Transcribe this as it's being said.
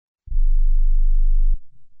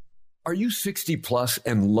Are you 60 plus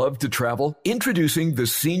and love to travel? Introducing the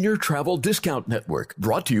Senior Travel Discount Network,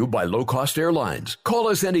 brought to you by Low Cost Airlines. Call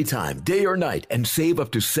us anytime, day or night, and save up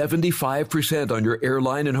to 75% on your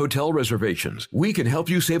airline and hotel reservations. We can help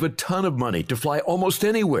you save a ton of money to fly almost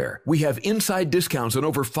anywhere. We have inside discounts on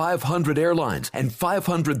over 500 airlines and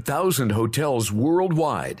 500,000 hotels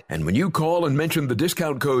worldwide. And when you call and mention the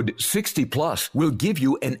discount code 60 plus, we'll give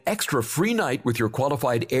you an extra free night with your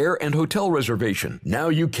qualified air and hotel reservation. Now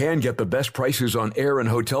you can get the best prices on air and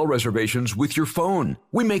hotel reservations with your phone.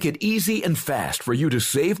 We make it easy and fast for you to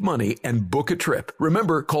save money and book a trip.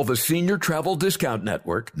 Remember, call the Senior Travel Discount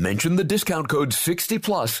Network, mention the discount code 60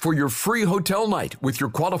 plus for your free hotel night with your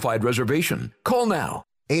qualified reservation. Call now.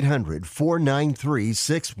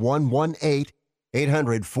 800-493-6118.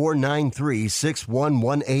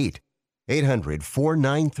 800-493-6118.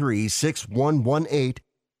 800-493-6118.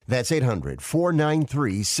 That's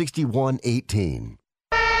 800-493-6118.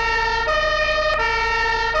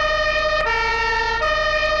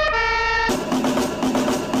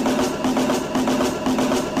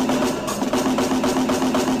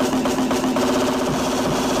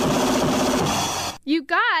 You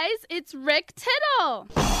guys, it's Rick Tittle.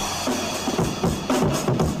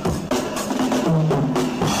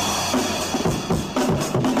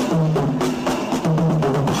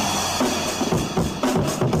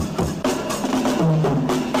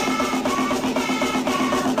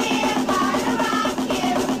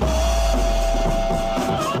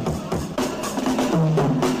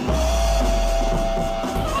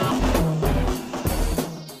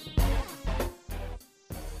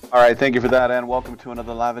 All right, thank you for that, and welcome to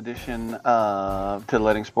another live edition of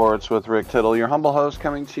Titillating Sports with Rick Tittle, your humble host,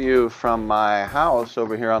 coming to you from my house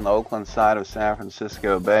over here on the Oakland side of San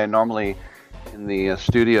Francisco Bay, normally in the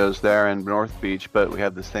studios there in North Beach, but we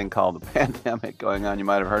have this thing called the pandemic going on. You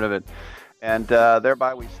might have heard of it, and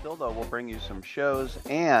thereby we still, though, will bring you some shows,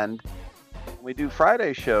 and when we do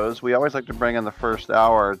Friday shows, we always like to bring in the first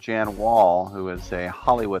hour Jan Wall, who is a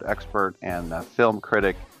Hollywood expert and a film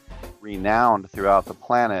critic renowned throughout the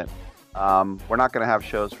planet. We're not going to have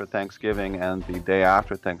shows for Thanksgiving and the day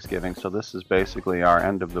after Thanksgiving, so this is basically our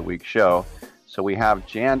end of the week show. So we have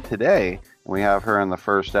Jan today, and we have her in the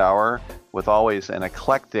first hour with always an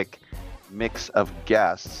eclectic mix of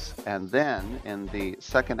guests. And then in the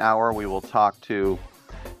second hour, we will talk to,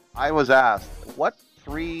 I was asked, what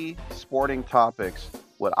 3 sporting topics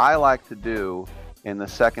would I like to do in the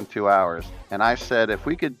second 2 hours? And I said, if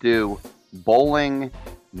we could do bowling,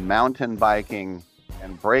 mountain biking,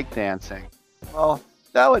 and breakdancing, well,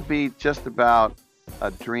 that would be just about a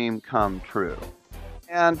dream come true.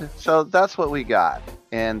 And so that's what we got.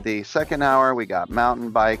 In the second hour, we got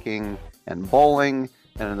mountain biking and bowling.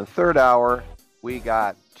 And in the third hour, we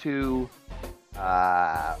got 2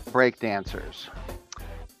 breakdancers.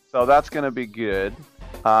 So that's going to be good.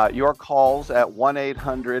 Your calls at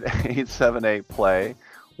 1-800-878-PLAY,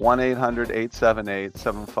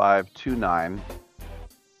 1-800-878-7529.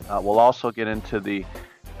 We'll also get into the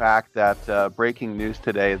fact that breaking news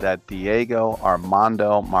today that Diego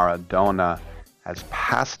Armando Maradona has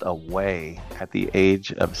passed away at the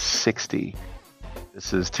age of 60.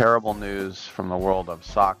 This is terrible news from the world of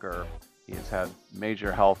soccer. He has had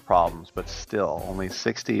major health problems, but still only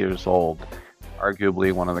 60 years old,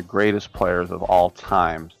 arguably one of the greatest players of all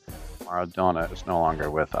times. Maradona is no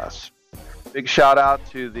longer with us. Big shout out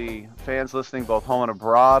to the fans listening both home and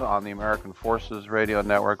abroad on the American Forces Radio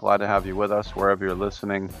Network. Glad to have you with us wherever you're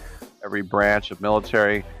listening. Every branch of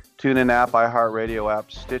military. TuneIn app, iHeartRadio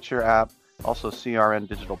app, Stitcher app, also CRN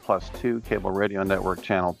Digital Plus 2, Cable Radio Network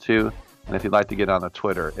Channel 2. And if you'd like to get on the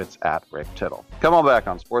Twitter, it's at Rick Tittle. Come on back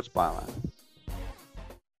on Sports Byline.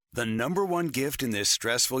 The number one gift in this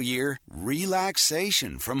stressful year?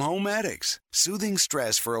 Relaxation from Homedics. Soothing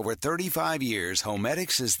stress for over 35 years,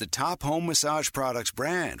 Homedics is the top home massage products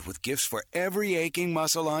brand with gifts for every aching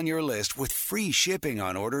muscle on your list with free shipping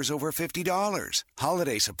on orders over $50.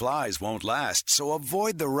 Holiday supplies won't last, so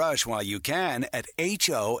avoid the rush while you can at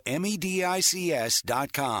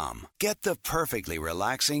HOMEDICS.com. Get the perfectly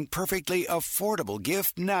relaxing, perfectly affordable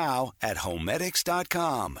gift now at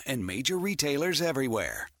Homedics.com and major retailers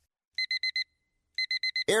everywhere.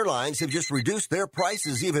 Airlines have just reduced their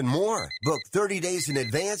prices even more. Book 30 days in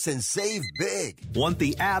advance and save big. Want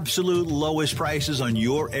the absolute lowest prices on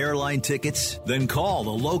your airline tickets? Then call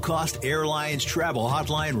the Low Cost Airlines Travel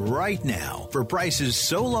Hotline right now for prices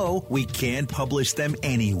so low we can't publish them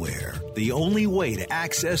anywhere. The only way to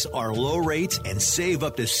access our low rates and save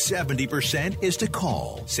up to 70% is to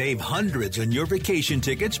call. Save hundreds on your vacation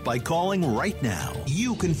tickets by calling right now.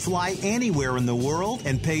 You can fly anywhere in the world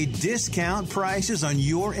and pay discount prices on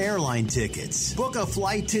your your airline tickets. Book a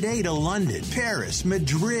flight today to London, Paris,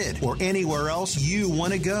 Madrid, or anywhere else you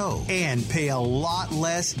want to go. And pay a lot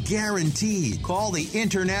less guaranteed. Call the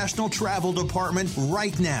International Travel Department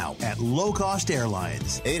right now at Low Cost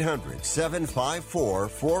Airlines.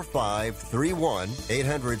 800-754-4531.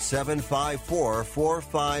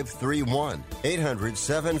 800-754-4531.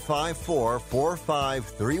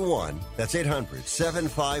 800-754-4531. That's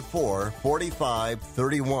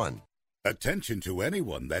 800-754-4531. Attention to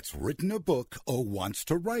anyone that's written a book or wants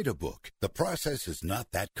to write a book. The process is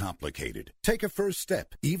not that complicated. Take a first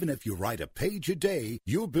step. Even if you write a page a day,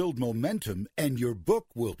 you'll build momentum and your book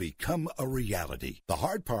will become a reality. The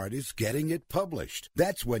hard part is getting it published.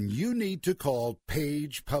 That's when you need to call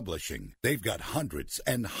Page Publishing. They've got hundreds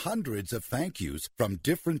and hundreds of thank yous from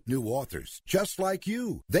different new authors, just like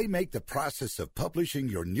you. They make the process of publishing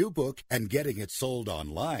your new book and getting it sold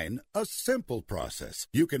online a simple process.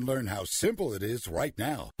 You can learn how simple it is right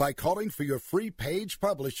now by calling for your free Page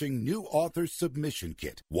Publishing New Author Submission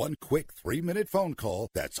Kit. One quick 3-minute phone call,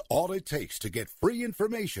 that's all it takes to get free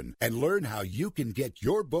information and learn how you can get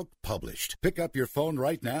your book published. Pick up your phone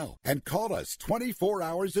right now and call us 24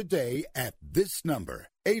 hours a day at this number.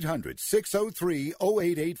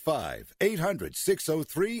 800-603-0885.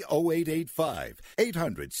 800-603-0885.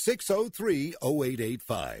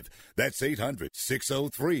 800-603-0885. That's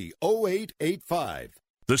 800-603-0885.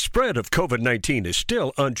 The spread of COVID-19 is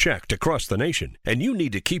still unchecked across the nation, and you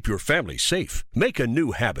need to keep your family safe. Make a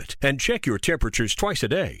new habit and check your temperatures twice a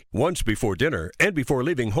day, once before dinner and before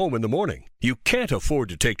leaving home in the morning. You can't afford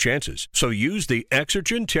to take chances, so use the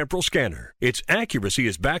Exergen Temporal Scanner. Its accuracy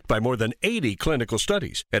is backed by more than 80 clinical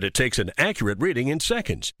studies, and it takes an accurate reading in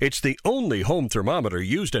seconds. It's the only home thermometer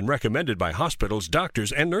used and recommended by hospitals,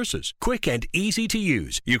 doctors, and nurses. Quick and easy to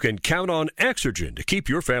use. You can count on Exergen to keep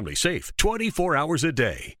your family safe 24 hours a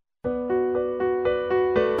day.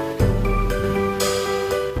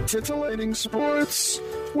 Titillating Sports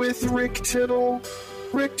with Rick Tittle.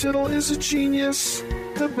 Rick Tittle is a genius,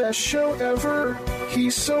 the best show ever.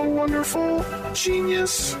 He's so wonderful,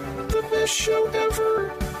 genius, the best show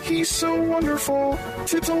ever. He's so wonderful.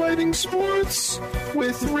 Titillating Sports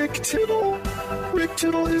with Rick Tittle. Rick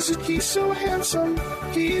Tittle he's so handsome,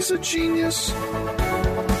 he's a genius.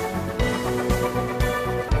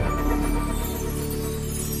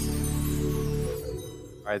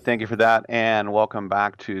 All right, thank you for that, and welcome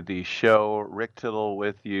back to the show. Rick Tittle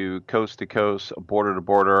with you, coast to coast, border to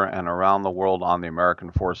border, and around the world on the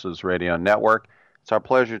American Forces Radio Network. It's our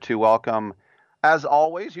pleasure to welcome, as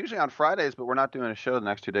always, usually on Fridays, but we're not doing a show the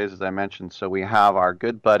next 2 days, as I mentioned, so we have our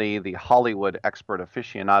good buddy, the Hollywood expert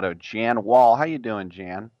aficionado, Jan Wall. How you doing,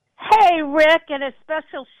 Jan? Hey, Rick, and a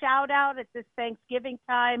special shout-out at this Thanksgiving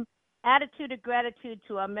time, attitude of gratitude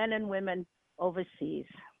to our men and women overseas.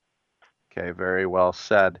 Okay, very well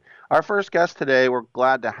said. Our first guest today, we're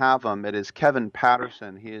glad to have him. It is Kevin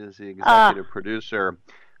Patterson. He is the executive producer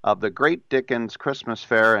of the Great Dickens Christmas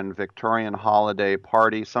Fair and Victorian Holiday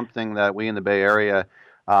Party, something that we in the Bay Area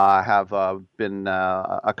have been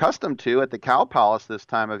accustomed to at the Cow Palace this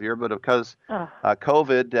time of year, but because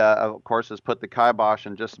COVID, of course, has put the kibosh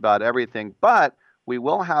on just about everything. But we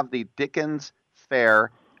will have the Dickens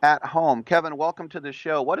Fair at home. Kevin, welcome to the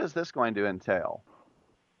show. What is this going to entail?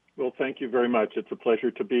 Well, thank you very much. It's a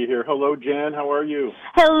pleasure to be here. Hello, Jan. How are you?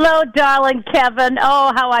 Hello, darling Kevin.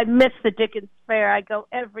 Oh, how I miss the Dickens Fair. I go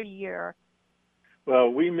every year. Well,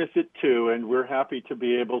 we miss it too, and we're happy to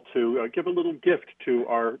be able to give a little gift to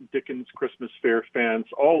our Dickens Christmas Fair fans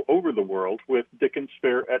all over the world with Dickens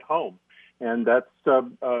Fair at Home. And that's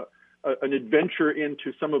an adventure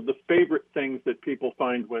into some of the favorite things that people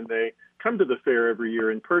find when they come to the fair every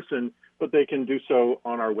year in person, but they can do so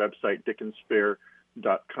on our website, dickensfair.com,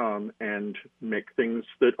 and make things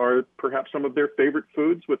that are perhaps some of their favorite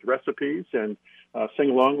foods with recipes, and sing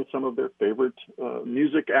along with some of their favorite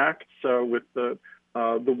music acts with the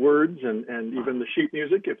words and even the sheet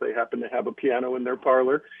music if they happen to have a piano in their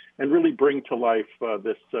parlor, and really bring to life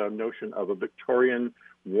this notion of a Victorian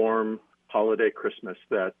warm holiday Christmas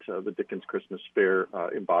that the Dickens Christmas Fair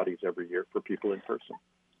embodies every year for people in person.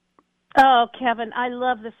 Oh, Kevin, I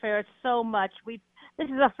love the fair so much. This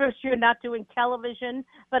is our first year not doing television,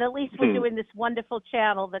 but at least we're doing this wonderful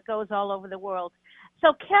channel that goes all over the world.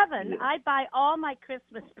 So, Kevin, I buy all my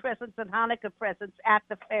Christmas presents and Hanukkah presents at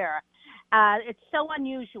the fair. It's so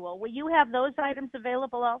unusual. Will you have those items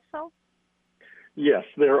available also? Yes,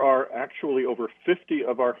 there are actually over 50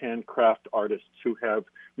 of our handcraft artists who have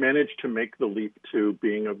managed to make the leap to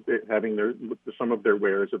having some of their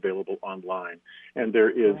wares available online. And there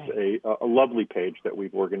is a lovely page that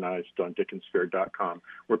we've organized on dickensfair.com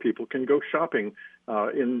where people can go shopping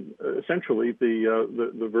in essentially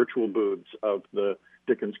the virtual booths of the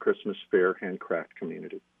Dickens Christmas Fair handcraft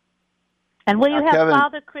community. And will you have Kevin,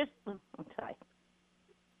 Father Christmas? I'm sorry.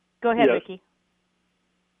 Go ahead, Yes. Ricky.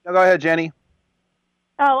 No, go ahead, Jenny.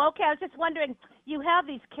 Oh, okay. I was just wondering, you have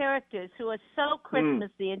these characters who are so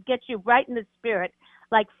Christmassy and get you right in the spirit,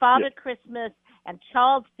 like Father Christmas and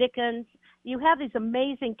Charles Dickens. You have these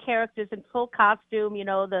amazing characters in full costume,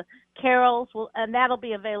 the carols, and that'll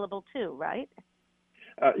be available too, right?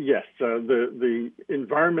 Yes, the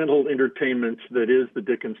environmental entertainment that is the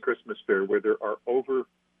Dickens Christmas Fair, where there are over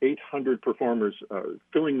 800 performers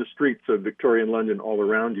filling the streets of Victorian London all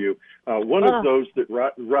around you. One of those that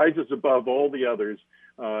rises above all the others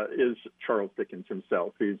is Charles Dickens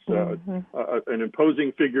himself. He's an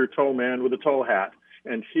imposing figure, tall man with a tall hat,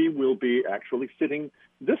 and he will be actually sitting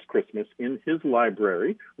this Christmas in his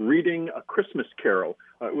library reading a Christmas carol.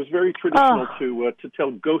 It was very traditional to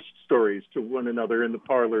tell ghost stories to one another in the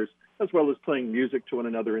parlors, as well as playing music to one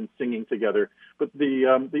another and singing together. But the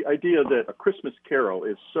idea that a Christmas carol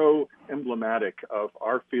is so emblematic of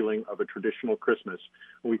our feeling of a traditional Christmas,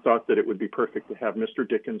 we thought that it would be perfect to have Mr.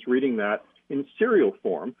 Dickens reading that in serial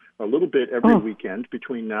form a little bit every weekend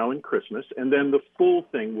between now and Christmas, and then the full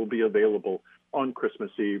thing will be available on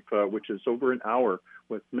Christmas Eve, which is over an hour,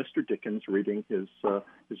 with Mr. Dickens reading his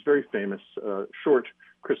very famous short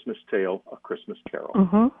Christmas tale, A Christmas Carol.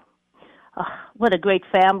 Mm-hmm. Oh, what a great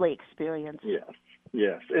family experience!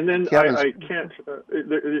 Yes, and then I can't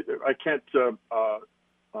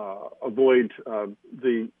avoid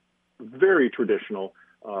the very traditional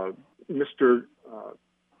Mr.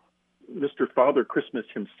 Father Christmas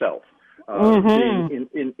himself. Being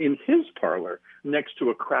in his parlor next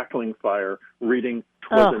to a crackling fire, reading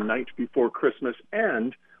 "'Twas a Night Before Christmas"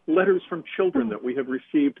 and letters from children that we have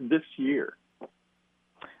received this year.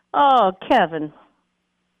 Oh, Kevin.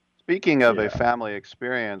 Speaking of a family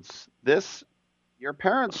experience, your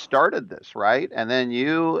parents started this, right? And then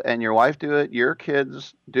you and your wife do it. Your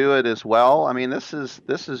kids do it as well. I mean, this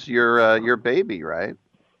is your baby, right?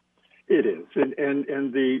 It is,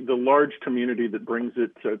 and the large community that brings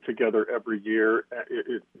it together every year,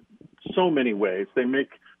 so many ways. They make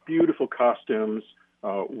beautiful costumes.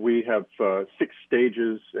 We have 6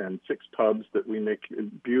 stages and 6 pubs that we make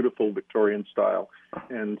beautiful Victorian style,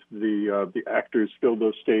 and the actors fill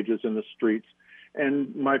those stages in the streets.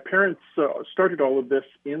 And my parents started all of this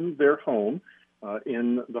in their home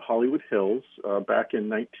in the Hollywood Hills back in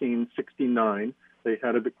 1969. They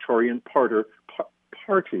had a Victorian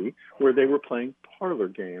party where they were playing parlor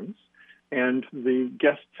games, and the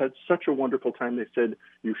guests had such a wonderful time. They said,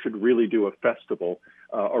 you should really do a festival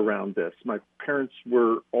around this. My parents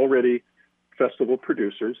were already festival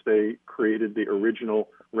producers. They created the original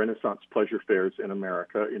Renaissance pleasure fairs in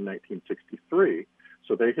America in 1963.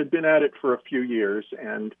 So they had been at it for a few years,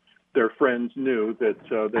 and their friends knew that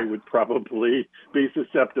they would probably be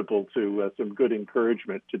susceptible to some good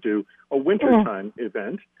encouragement to do a wintertime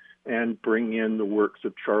event and bring in the works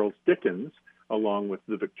of Charles Dickens along with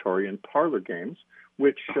the Victorian parlor games,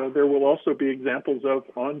 which there will also be examples of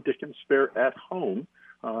on Dickens Fair at Home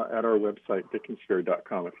at our website,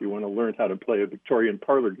 dickensfair.com. If you want to learn how to play a Victorian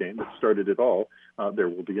parlor game that started it all, there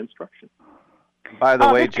will be instruction. By the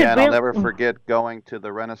way, Jen, I'll never forget going to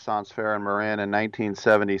the Renaissance Fair in Marin in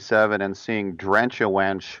 1977 and seeing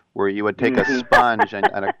Drench-a-Wench, where you would take a sponge and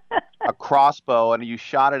a crossbow, and you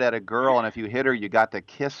shot it at a girl, and if you hit her, you got to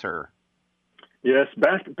kiss her. Yes,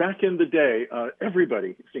 back in the day,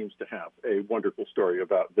 everybody seems to have a wonderful story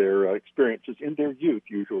about their experiences in their youth,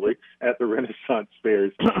 usually, at the Renaissance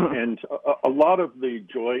fairs. And a lot of the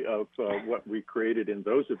joy of what we created in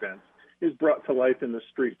those events is brought to life in the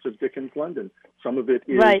streets of Dickens London. Some of it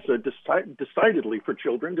is decidedly for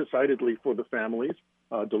children, decidedly for the families,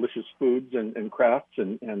 delicious foods and crafts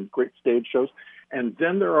and great stage shows. And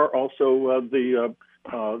then there are also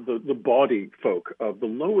the bawdy folk of the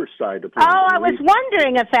lower side of London. Oh, I was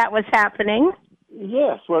wondering if that was happening.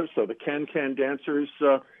 Yes, well, so the can-can dancers,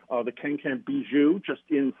 the can-can bijou just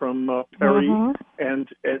in from Paris, and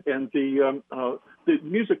the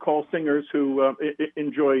music hall singers who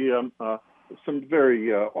enjoy some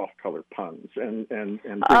very off-color puns and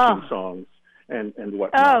drinking songs and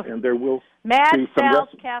whatnot. And there will Mad be some Sal's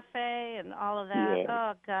Cafe and all of that. Yeah.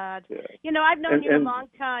 Oh, God. Yeah. You know, I've known you a long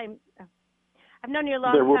time. I've known you a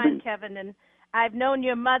long time, Kevin, and I've known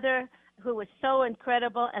your mother, who was so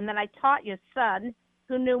incredible, and then I taught your son,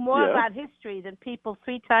 who knew more Yes. about history than people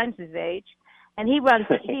 3 times his age, and he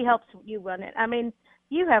helps you run it. I mean,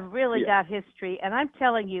 you have really got history, and I'm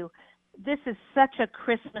telling you, this is such a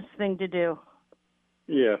Christmas thing to do.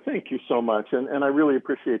 Yeah, thank you so much. And I really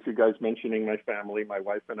appreciate you guys mentioning my family, my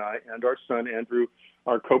wife and I, and our son, Andrew,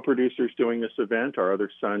 our co-producers doing this event. Our other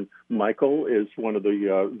son, Michael, is one of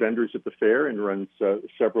the vendors at the fair and runs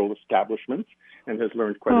several establishments and has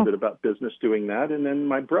learned quite a bit about business doing that. And then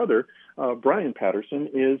my brother, Brian Patterson,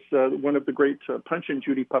 is one of the great Punch and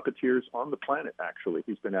Judy puppeteers on the planet, actually.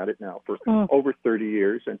 He's been at it now for over 30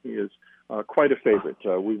 years, and he is quite a favorite.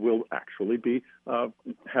 We will actually be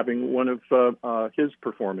having one of his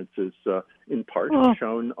performances in part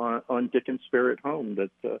shown on Dickens Fair at Home that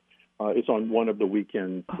is on one of the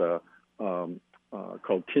weekends called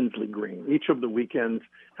Tinsley Green. Each of the weekends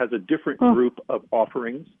has a different group of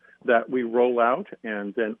offerings that we roll out,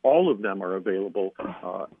 and then all of them are available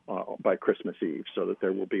by Christmas Eve, so that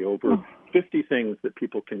there will be over 50 things that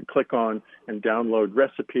people can click on and download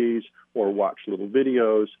recipes or watch little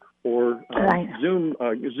videos or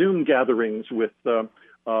Zoom gatherings with the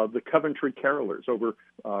Coventry Carolers. Over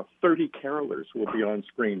 30 carolers will be on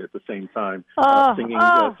screen at the same time singing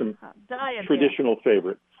some traditional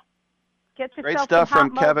favorites. Great stuff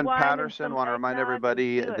from Kevin Patterson. Want to remind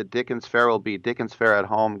everybody that Dickens Fair will be Dickens Fair at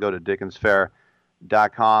Home. Go to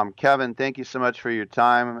dickensfair.com. Kevin, thank you so much for your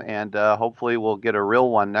time, and hopefully we'll get a real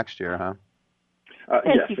one next year, huh?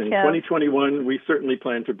 Yes, in 2021, we certainly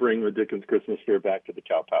plan to bring the Dickens Christmas Fair back to the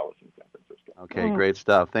Cow Palace in San Francisco. Okay, great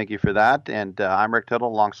stuff. Thank you for that. And I'm Rick Tittle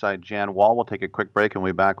alongside Jan Wall. We'll take a quick break and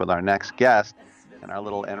we'll be back with our next guest in our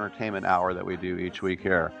little entertainment hour that we do each week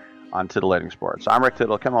here on Titillating Sports. I'm Rick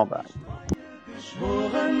Tittle. Come on back.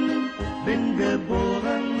 Bin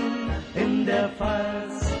geboren in der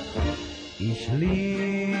Pfalz. Ich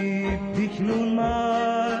lieb dich nun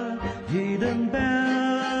mal, jeden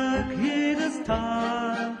Berg, jedes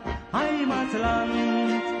Tal,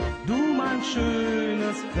 Heimatland, du mein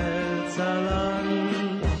schönes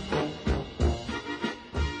Pfälzerland.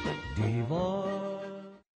 Die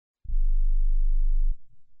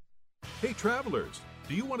Hey travelers,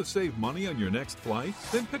 do you want to save money on your next flight?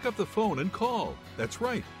 Then pick up the phone and call. That's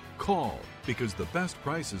right, call, because the best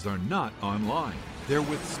prices are not online. They're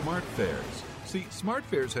with SmartFares. See,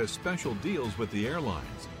 SmartFares has special deals with the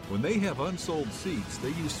airlines. When they have unsold seats, they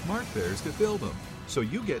use SmartFares to fill them. So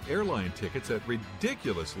you get airline tickets at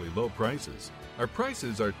ridiculously low prices. Our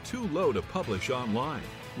prices are too low to publish online.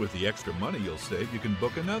 With the extra money you'll save, you can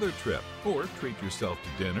book another trip or treat yourself to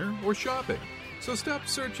dinner or shopping. So stop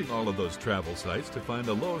searching all of those travel sites to find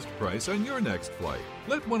the lowest price on your next flight.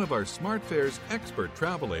 Let one of our SmartFares expert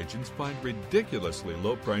travel agents find ridiculously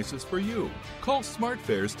low prices for you. Call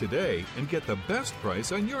SmartFares today and get the best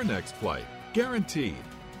price on your next flight. Guaranteed.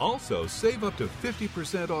 Also, save up to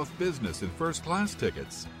 50% off business and first class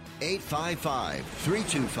tickets.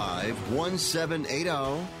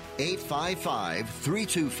 855-325-1780.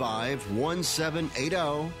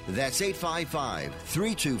 855-325-1780. That's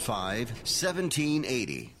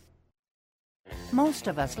 855-325-1780. Most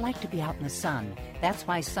of us like to be out in the sun. That's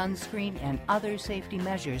why sunscreen and other safety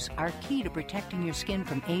measures are key to protecting your skin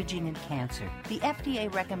from aging and cancer. The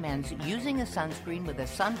FDA recommends using a sunscreen with a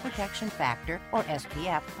sun protection factor, or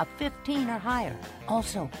SPF, of 15 or higher.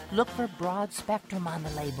 Also, look for broad spectrum on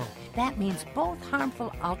the label. That means both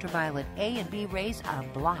harmful ultraviolet A and B rays are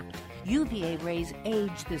blocked. UVA rays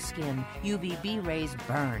age the skin, UVB rays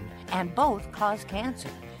burn, and both cause cancer.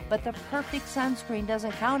 But the perfect sunscreen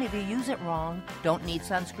doesn't count if you use it wrong. Don't need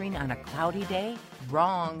sunscreen on a cloudy day?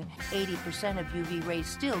 Wrong. 80% of UV rays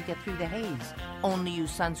still get through the haze. Only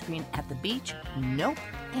use sunscreen at the beach? Nope.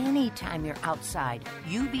 Anytime you're outside,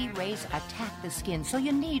 UV rays attack the skin, so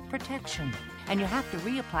you need protection. And you have to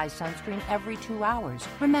reapply sunscreen every 2 hours.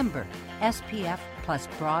 Remember, SPF plus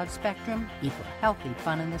broad spectrum equal healthy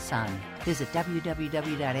fun in the sun. Visit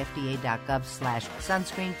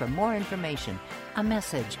www.fda.gov/sunscreen for more information. A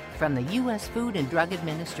message from the U.S. Food and Drug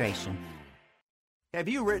Administration. Have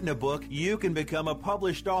you written a book? You can become a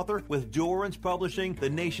published author with Dorrance Publishing, the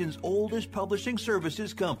nation's oldest publishing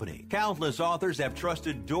services company. Countless authors have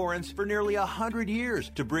trusted Dorrance for nearly 100 years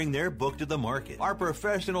to bring their book to the market. Our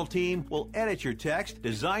professional team will edit your text,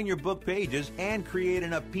 design your book pages, and create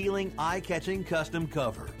an appealing, eye-catching custom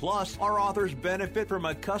cover. Plus, our authors benefit from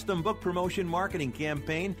a custom book promotion marketing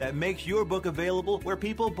campaign that makes your book available where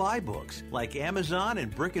people buy books, like Amazon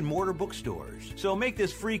and brick-and-mortar bookstores. So make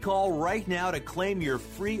this free call right now to claim them your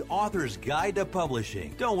free Author's Guide to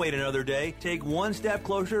Publishing. Don't wait another day. Take one step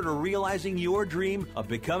closer to realizing your dream of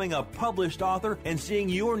becoming a published author and seeing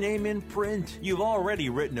your name in print. You've already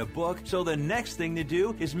written a book, so the next thing to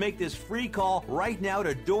do is make this free call right now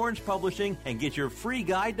to Dorrance Publishing and get your free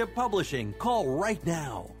guide to publishing. Call right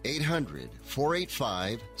now.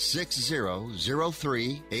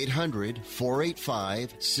 800-485-6003.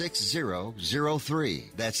 800-485-6003.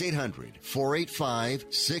 That's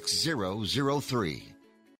 800-485-6003.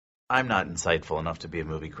 I'm not insightful enough to be a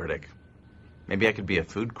movie critic. Maybe I could be a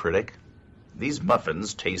food critic. These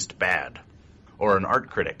muffins taste bad. Or an art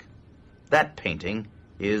critic. That painting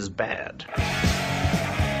is bad.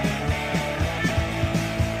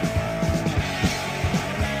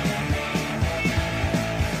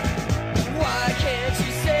 Why can't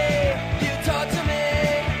you say you talk to me?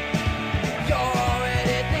 You're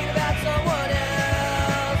already thinking about someone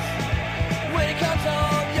else. When it comes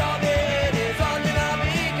home, your bed is on and I'll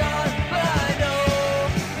be gone. But I know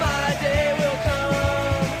my day will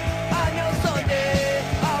come. I know someday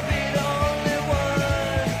I'll be the only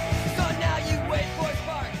one. So now you wait for a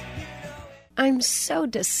spark. I'm so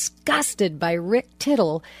disgusted by Rick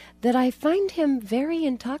Tittle that I find him very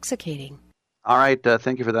intoxicating. All right,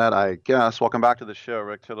 thank you for that, I guess. Welcome back to the show.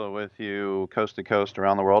 Rick Tittle with you coast to coast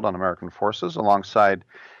around the world on American Forces alongside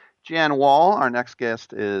Jan Wall. Our next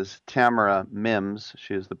guest is Tamara Mims.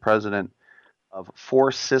 She is the president of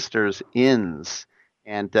Four Sisters Inns.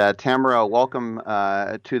 And Tamara, welcome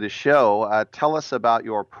to the show. Tell us about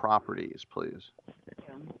your properties, please.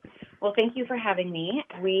 Well, thank you for having me.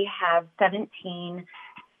 We have 17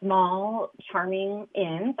 small, charming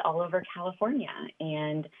inns all over California,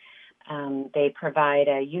 and they provide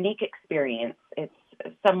a unique experience. It's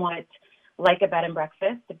somewhat like a bed and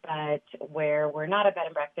breakfast, but where we're not a bed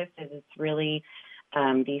and breakfast is it's really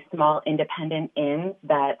these small independent inns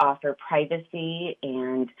that offer privacy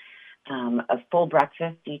and a full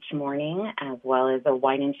breakfast each morning, as well as a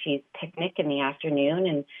wine and cheese picnic in the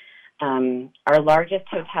afternoon. And our largest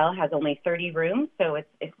hotel has only 30 rooms, so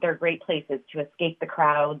they're great places to escape the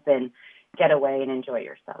crowds and get away and enjoy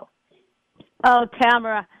yourself. Oh,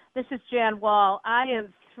 Tamara, this is Jan Wall. I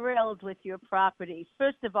am thrilled with your property.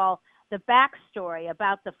 First of all, the backstory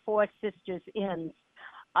about the Four Sisters Inns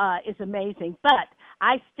is amazing. But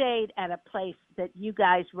I stayed at a place that you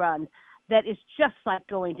guys run that is just like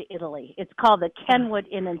going to Italy. It's called the Kenwood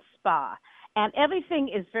Inn and Spa. And everything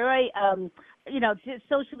is very,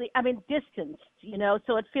 distanced,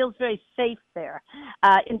 so it feels very safe there.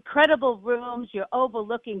 Incredible rooms. You're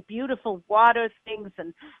overlooking beautiful water things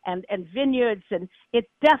and vineyards, and it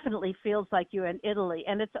definitely feels like you're in Italy.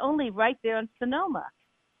 And it's only right there in Sonoma.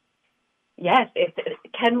 Yes,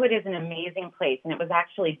 Kenwood is an amazing place, and it was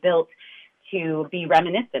actually built to be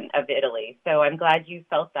reminiscent of Italy. So I'm glad you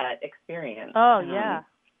felt that experience. Oh, yeah.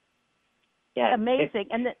 Yeah, amazing.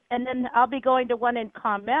 And then I'll be going to one in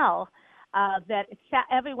Carmel that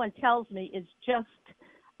everyone tells me is just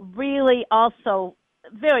really also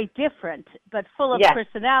very different, but full of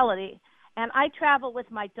personality. And I travel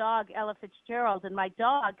with my dog, Ella Fitzgerald, and my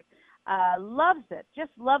dog loves it,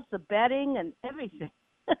 just loves the bedding and everything.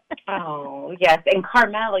 Oh, yes. In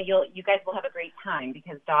Carmel, you guys will have a great time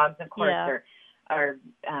because dogs, of course, are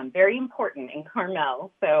very important in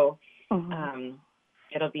Carmel. So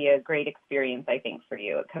it'll be a great experience, I think, for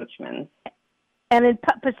you at Coachman's. And in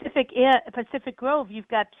Pacific Grove, you've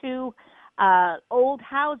got two old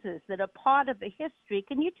houses that are part of the history.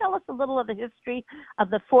 Can you tell us a little of the history of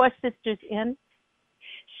the Four Sisters Inn?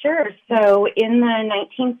 Sure. So in the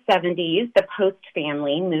 1970s, the Post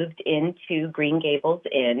family moved into Green Gables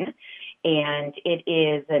Inn, and it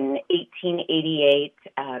is an 1888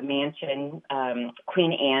 mansion,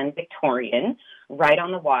 Queen Anne Victorian, right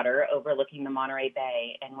on the water overlooking the Monterey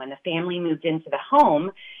Bay. And when the family moved into the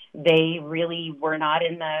home, they really were not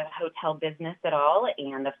in the hotel business at all.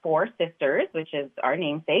 And the Four Sisters, which is our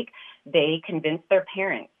namesake, they convinced their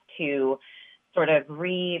parents to sort of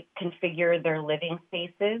reconfigure their living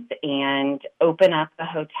spaces and open up the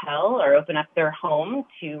hotel or open up their home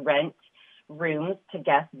to rent rooms to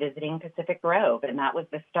guests visiting Pacific Grove. And that was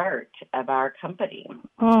the start of our company.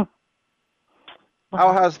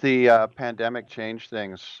 How has the pandemic changed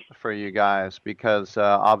things for you guys? Because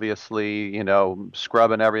obviously,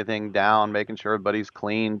 scrubbing everything down, making sure everybody's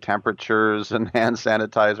clean, temperatures and hand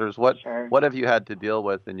sanitizers. What have you had to deal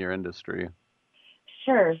with in your industry?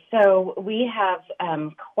 Sure. So we have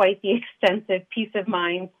quite the extensive peace of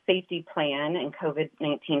mind safety plan and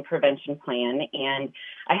COVID-19 prevention plan. And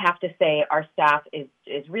I have to say our staff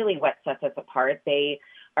is really what sets us apart. They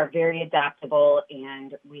are very adaptable,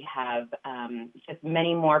 and we have just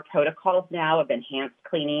many more protocols now of enhanced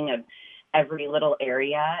cleaning, of every little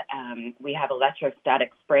area. We have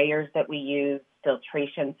electrostatic sprayers that we use,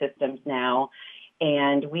 filtration systems now,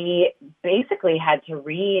 and we basically had to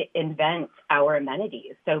reinvent our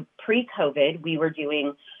amenities. So pre-COVID, we were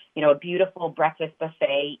doing, a beautiful breakfast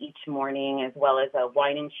buffet each morning, as well as a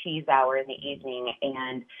wine and cheese hour in the evening,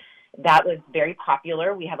 and that was very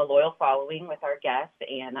popular. We have a loyal following with our guests,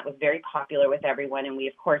 and that was very popular with everyone. And we,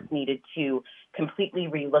 of course, needed to completely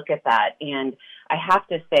relook at that. And I have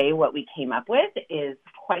to say, what we came up with is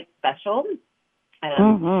quite special.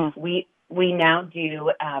 We now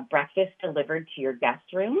do breakfast delivered to your guest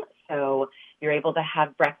room. So you're able to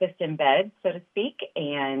have breakfast in bed, so to speak.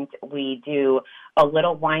 And we do a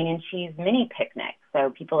little wine and cheese mini picnic.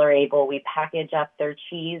 So people are able, we package up their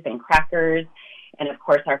cheese and crackers and, of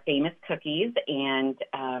course, our famous cookies, and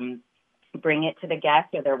bring it to the guests,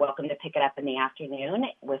 or they're welcome to pick it up in the afternoon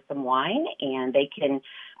with some wine, and they can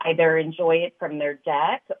either enjoy it from their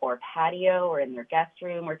deck or patio or in their guest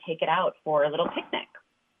room, or take it out for a little picnic.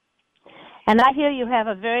 And I hear you have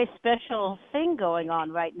a very special thing going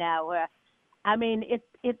on right now where,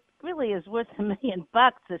 it really is worth $1 million,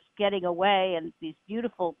 this getting away and these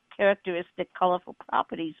beautiful, characteristic, colorful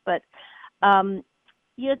properties. But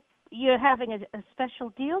you're having a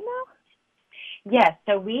special deal now? Yes,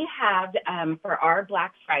 so we have, for our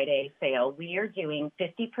Black Friday sale, we are doing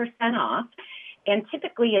 50% off. And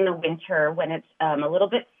typically in the winter, when it's a little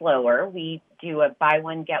bit slower, we do a buy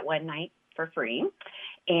one, get one night for free.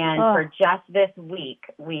 And for just this week,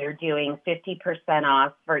 we are doing 50%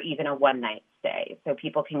 off for even a one-night stay. So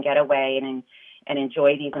people can get away and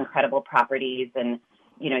enjoy these incredible properties. And,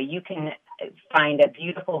 you can find a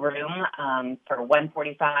beautiful room for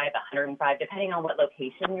 $145, $105, depending on what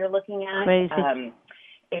location you're looking at. Crazy.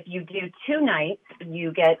 If you do 2 nights,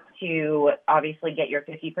 you get to obviously get your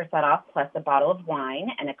 50% off plus a bottle of wine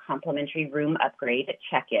and a complimentary room upgrade at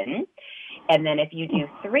check-in. And then if you do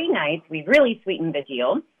 3 nights, we really sweeten the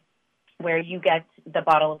deal where you get the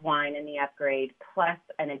bottle of wine and the upgrade plus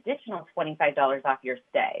an additional $25 off your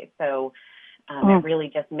stay. So it really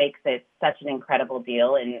just makes it such an incredible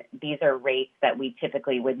deal. And these are rates that we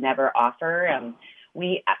typically would never offer.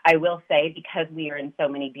 I will say, because we are in so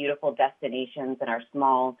many beautiful destinations and our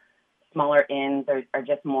smaller inns are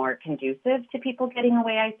just more conducive to people getting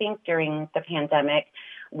away, I think, during the pandemic,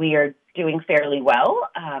 we are doing fairly well.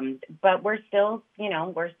 But we're still,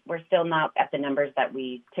 we're still not at the numbers that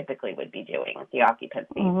we typically would be doing, the occupancy.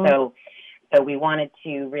 Mm-hmm. So we wanted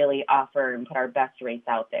to really offer and put our best rates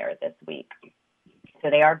out there this week. So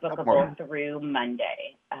they are bookable through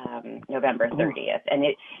Monday, November 30th.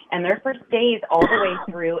 And their first days all the way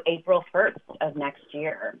through April 1st of next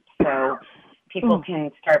year. So people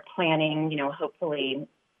can start planning, hopefully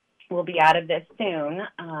we'll be out of this soon.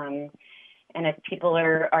 And if people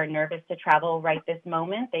are nervous to travel right this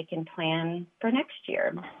moment, they can plan for next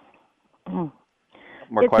year.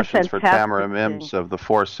 More questions for Tamara Mims of the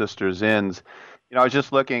Four Sisters Inns. I was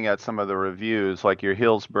just looking at some of the reviews, like your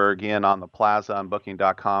Healdsburg Inn on the Plaza on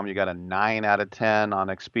Booking.com. You got a 9 out of 10 on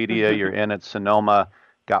Expedia. Your Inn at Sonoma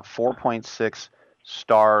got 4.6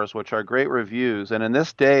 stars, which are great reviews. And in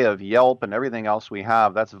this day of Yelp and everything else we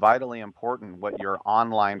have, that's vitally important what your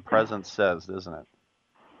online presence says, isn't it?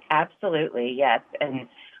 Absolutely, yes. And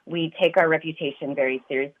we take our reputation very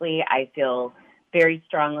seriously. I feel very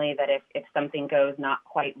strongly that if something goes not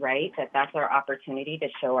quite right, that's our opportunity to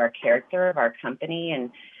show our character of our company.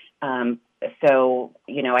 And so,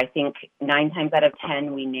 I think 9 times out of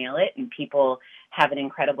 10, we nail it and people have an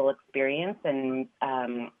incredible experience. And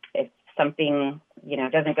if something,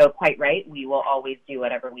 doesn't go quite right, we will always do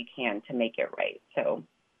whatever we can to make it right. So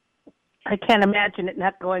I can't imagine it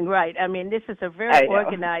not going right. This is a very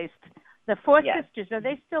organized. The Four Sisters, are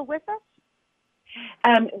they still with us?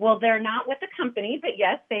 Well, they're not with the company, but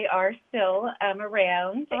yes, they are still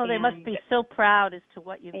around. Oh, they must be so proud as to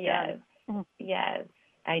what you've done. Yes,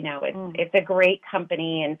 I know. It's a great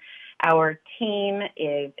company, and our team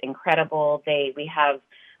is incredible. We have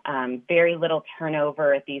very little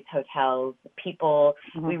turnover at these hotels. People,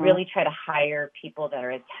 we really try to hire people that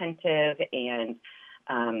are attentive and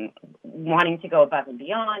wanting to go above and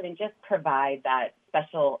beyond and just provide that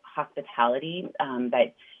special hospitality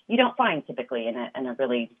that you don't find typically in a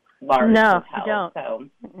really large hotel. You don't.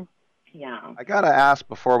 So, yeah. I got to ask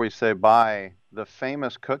before we say bye, the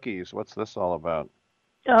famous cookies, what's this all about?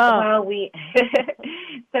 Well,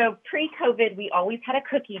 so pre-COVID, we always had a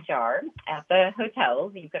cookie jar at the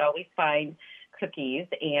hotels. You could always find cookies.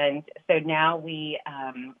 And so now we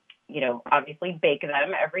obviously bake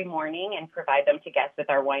them every morning and provide them to guests with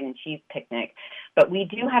our wine and cheese picnic. But we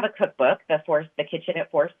do have a cookbook, the Kitchen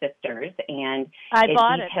at Four Sisters, and I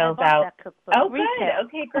bought details out. out. That cookbook. Oh, Retail. good.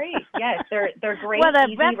 Okay, great. Yes, they're great, well, the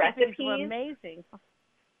easy recipes were recipes. amazing.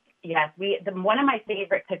 Yes, one of my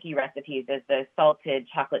favorite cookie recipes is the salted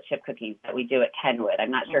chocolate chip cookies that we do at Kenwood.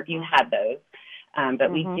 I'm not sure if you've had those,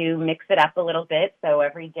 but we do mix it up a little bit. So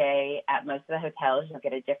every day at most of the hotels, you'll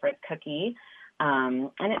get a different cookie,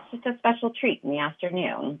 and it's just a special treat in the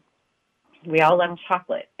afternoon. We all love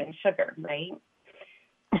chocolate and sugar, right?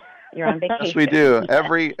 You're on vacation. Yes, we do.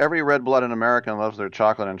 Every red-blooded American loves their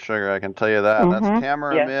chocolate and sugar. I can tell you that. That's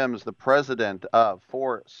Tamara Mims, the president of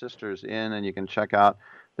Four Sisters Inn, and you can check out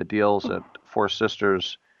the deals at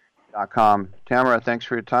foursisters.com. Tamara, thanks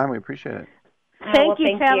for your time. We appreciate it. Thank you,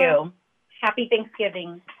 thank Tamara. you. Happy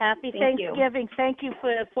Thanksgiving. Happy Thank you. Thanksgiving. Thank you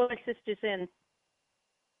for Four Sisters Inn.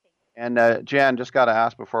 And Jan, just got to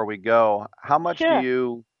ask before we go, how much Sure.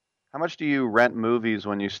 do you rent movies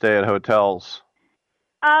when you stay at hotels?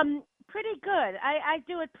 Pretty good. I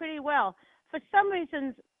do it pretty well. For some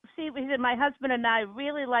reason, my husband and I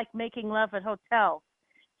really like making love at hotels.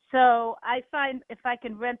 So I find if I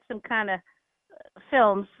can rent some kind of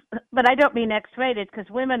films, but I don't mean X-rated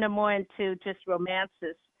because women are more into just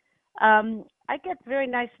romances. I get very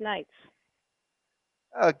nice nights.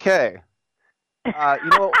 Okay. Hey, I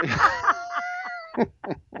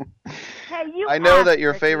know asked, that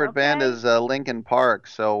your Ricky, favorite band okay? is Linkin Park,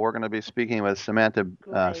 so we're going to be speaking with Samantha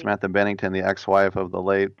Bennington, the ex-wife of the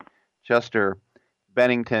late Chester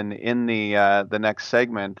Bennington, in the next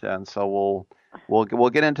segment, and so we'll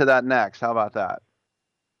get into that next. How about that?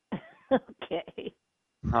 Okay.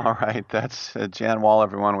 All right, that's Jan Wall,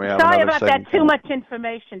 everyone. We have Sorry another about segment that. Too coming. much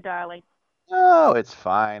information, darling. No, it's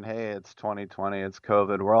fine. Hey, it's 2020. It's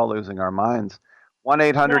COVID. We're all losing our minds.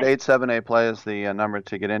 1-800-878-PLAY is the number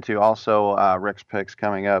to get into. Also, Rick's picks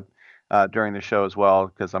coming up during the show as well,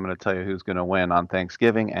 because I'm going to tell you who's going to win on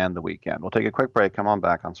Thanksgiving and the weekend. We'll take a quick break. Come on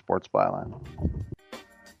back on Sports Byline.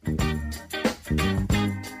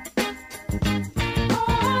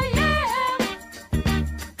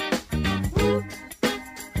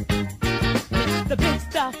 The big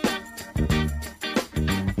stuff.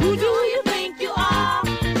 Who do you think you are?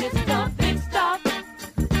 It's the big stuff.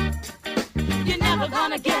 You're never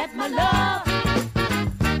gonna get my love.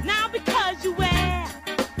 Now because you wear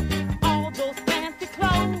all those fancy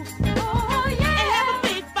clothes. Oh, yeah. And have a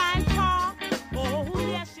big fine car. Oh,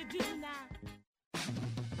 yes, you do now.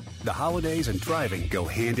 The holidays and driving go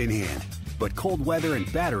hand in hand, but cold weather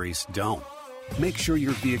and batteries don't. Make sure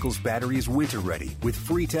your vehicle's battery is winter ready with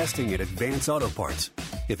free testing at Advance Auto Parts.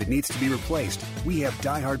 If it needs to be replaced, we have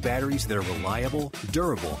Die-Hard batteries that are reliable,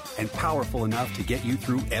 durable, and powerful enough to get you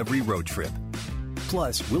through every road trip.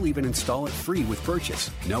 Plus, we'll even install it free with purchase.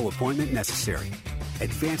 No appointment necessary.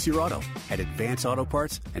 Advance your auto at Advance Auto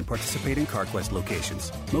Parts and participating CarQuest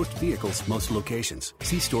locations. Most vehicles, most locations.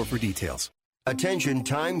 See store for details. Attention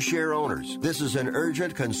timeshare owners. This is an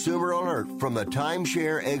urgent consumer alert from the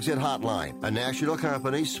Timeshare Exit Hotline, a national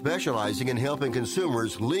company specializing in helping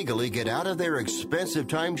consumers legally get out of their expensive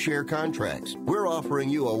timeshare contracts. We're offering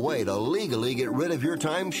you a way to legally get rid of your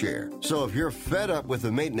timeshare. So if you're fed up with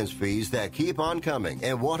the maintenance fees that keep on coming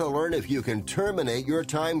and want to learn if you can terminate your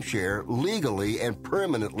timeshare legally and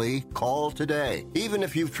permanently, call today. Even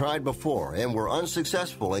if you've tried before and were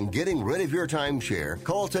unsuccessful in getting rid of your timeshare,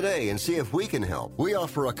 call today and see if we can help. We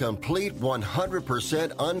offer a complete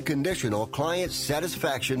 100% unconditional client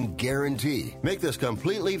satisfaction guarantee. Make this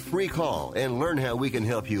completely free call and learn how we can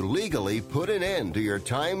help you legally put an end to your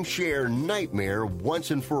timeshare nightmare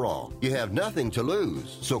once and for all. You have nothing to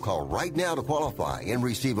lose, so call right now to qualify and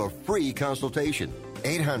receive a free consultation.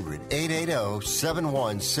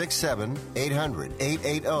 800-880-7167.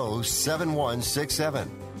 800-880-7167.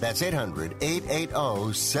 That's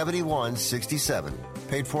 800-880-7167.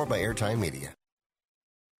 Paid for by Airtime Media.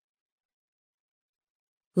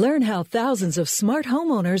 Learn how thousands of smart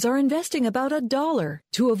homeowners are investing about $1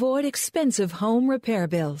 to avoid expensive home repair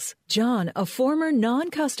bills. John, a former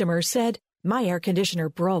non-customer, said, "My air conditioner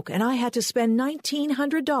broke and I had to spend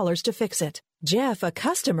 $1,900 to fix it." Jeff, a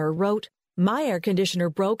customer, wrote, "My air conditioner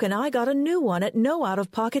broke and I got a new one at no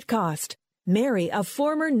out-of-pocket cost." Mary, a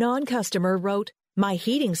former non-customer, wrote, "My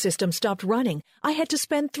heating system stopped running. I had to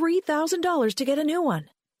spend $3,000 to get a new one."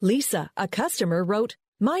 Lisa, a customer, wrote,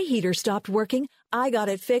 "My heater stopped working. I got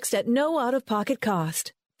it fixed at no out-of-pocket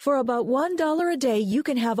cost." For about $1 a day, you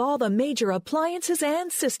can have all the major appliances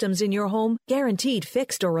and systems in your home guaranteed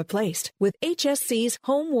fixed or replaced with HSC's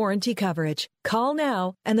home warranty coverage. Call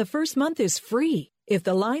now, and the first month is free. If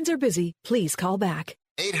the lines are busy, please call back.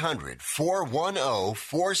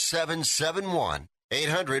 800-410-4771.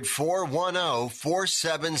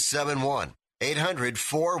 800-410-4771.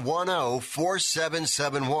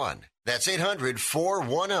 800-410-4771. That's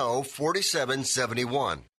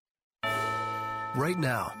 800-410-4771. Right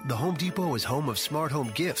now, the Home Depot is home of smart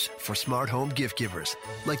home gifts for smart home gift givers,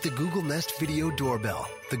 like the Google Nest Video Doorbell,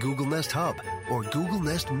 the Google Nest Hub, or Google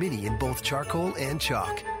Nest Mini in both charcoal and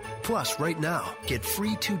chalk. Plus, right now, get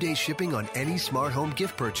free 2-day shipping on any smart home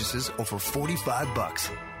gift purchases over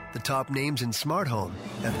 $45. The top names in smart home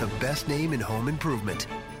at the best name in home improvement.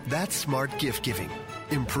 That's smart gift giving.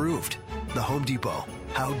 Improved. The Home Depot.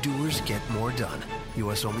 How doers get more done.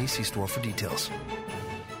 U.S. only. See store for details.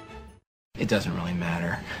 It doesn't really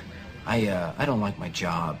matter. I don't like my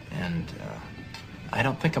job, and I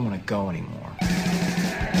don't think I'm going to go anymore.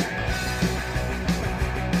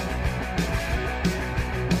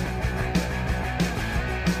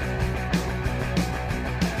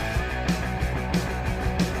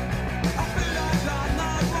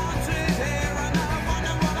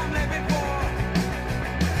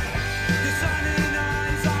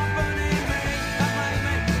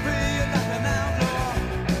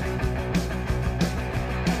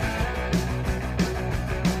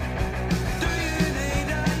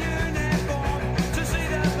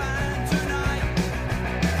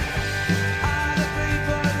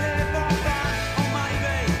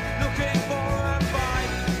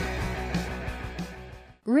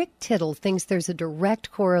 Rick Tittle thinks there's a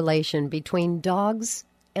direct correlation between dogs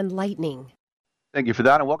and lightning. Thank you for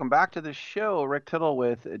that, and welcome back to the show. Rick Tittle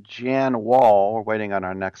with Jan Wall. We're waiting on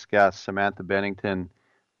our next guest, Samantha Bennington,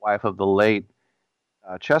 wife of the late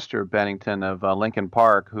Chester Bennington of Lincoln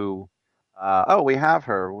Park, who, we have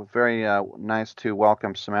her. Very nice to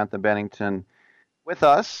welcome Samantha Bennington with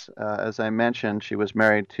us. As I mentioned, she was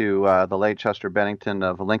married to the late Chester Bennington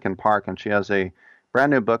of Lincoln Park, and she has a brand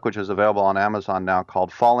new book which is available on Amazon now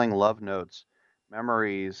called Falling Love Notes,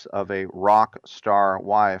 Memories of a Rock Star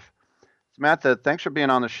Wife. Samantha, thanks for being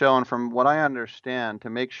on the show. And from what I understand, to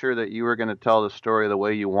make sure that you were going to tell the story the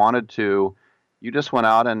way you wanted to, you just went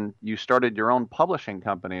out and you started your own publishing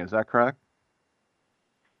company. Is that correct?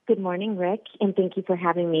 Good morning, Rick, and thank you for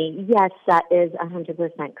having me. Yes, that is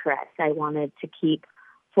 100% correct. I wanted to keep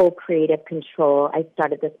full creative control. I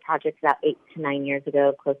started this project about 8 to 9 years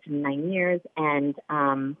ago, close to 9 years, and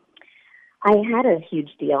I had a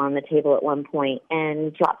huge deal on the table at one point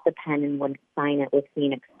and dropped the pen and wouldn't sign it with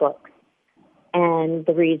Phoenix Books. And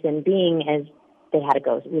the reason being is we had a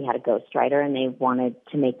ghostwriter, and they wanted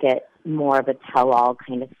to make it more of a tell-all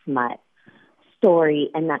kind of smut story,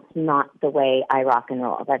 and that's not the way I rock and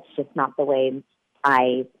roll. That's just not the way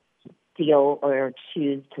I feel or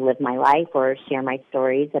choose to live my life or share my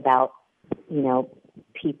stories about,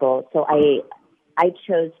 people. So I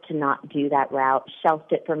chose to not do that route,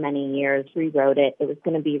 shelved it for many years, rewrote it. It was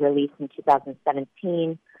going to be released in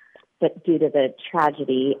 2017, but due to the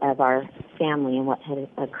tragedy of our family and what had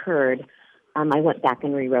occurred, I went back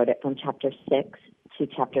and rewrote it from chapter 6 to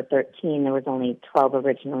chapter 13. There was only 12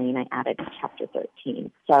 originally, and I added chapter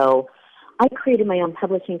 13. So I created my own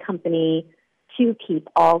publishing company to keep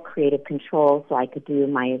all creative control so I could do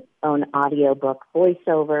my own audiobook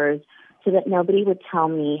voiceovers so that nobody would tell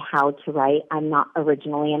me how to write. I'm not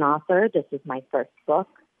originally an author. This is my first book.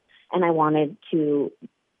 And I wanted to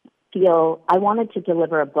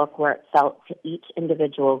deliver a book where it felt to each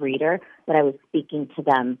individual reader that I was speaking to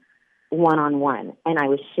them one-on-one, and I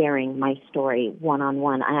was sharing my story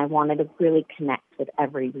one-on-one, and I wanted to really connect with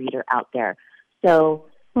every reader out there. So,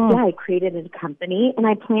 I created a company, and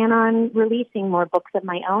I plan on releasing more books of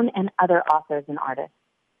my own and other authors and artists.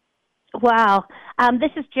 Wow.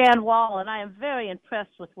 This is Jan Wall, and I am very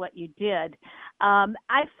impressed with what you did.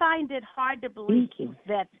 I find it hard to believe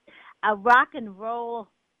that a rock and roll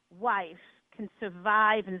wife can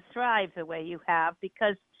survive and thrive the way you have,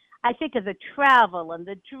 because I think of the travel and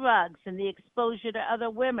the drugs and the exposure to other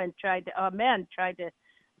men trying to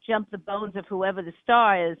jump the bones of whoever the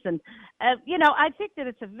star is. And, I think that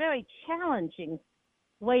it's a very challenging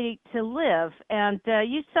way to live, and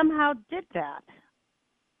you somehow did that.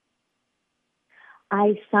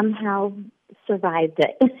 I somehow survived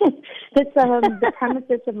it. The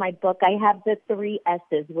premises of my book, I have the 3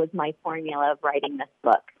 S's was my formula of writing this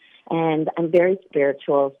book. And I'm very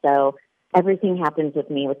spiritual, so everything happens with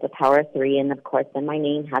me with the power of 3. And, of course, then my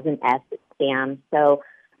name has an S, it's Sam. So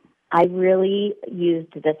I really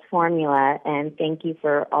used this formula, and thank you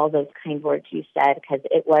for all those kind words you said, because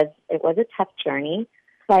it was a tough journey.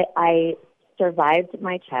 But I survived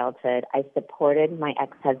my childhood. I supported my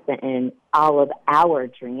ex-husband in all of our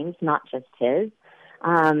dreams, not just his.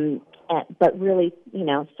 And but really,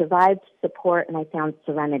 survived, support, and I found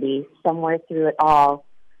serenity somewhere through it all.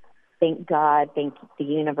 Thank God, thank the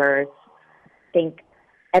universe, thank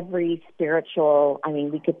every spiritual,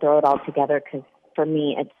 we could throw it all together because for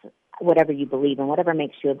me, it's whatever you believe in, whatever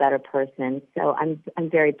makes you a better person. So I'm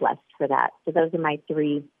very blessed for that. So those are my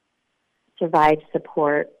 3: survive,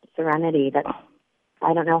 support, serenity.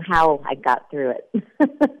 I don't know how I got through it.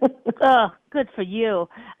 Oh, good for you.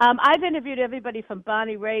 I've interviewed everybody from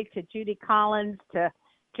Bonnie Raitt to Judy Collins to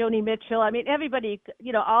Joni Mitchell. Everybody,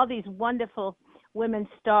 all these wonderful women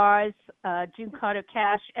stars, June Carter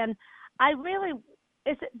Cash. And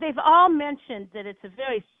they've all mentioned that it's a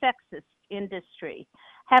very sexist industry.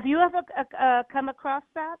 Have you ever come across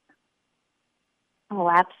that? Oh,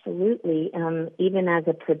 absolutely. Even as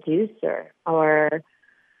a producer or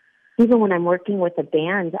even when I'm working with a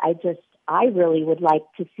band, I really would like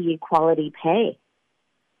to see equality pay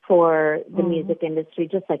for the music industry,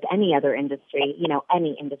 just like any other industry,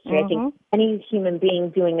 any industry. I think any human being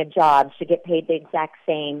doing a job should get paid the exact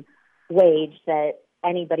same wage that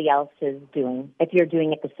anybody else is doing, if you're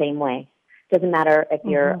doing it the same way. Doesn't matter if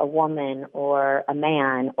you're a woman or a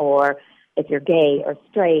man, or if you're gay or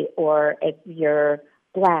straight, or if you're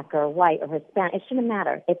black or white or Hispanic. It shouldn't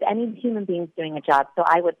matter. If any human being's doing a job, so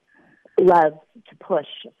I would love to push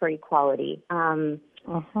for equality and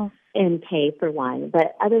pay for one.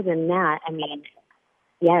 But other than that,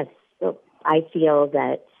 yes, I feel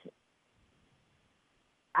that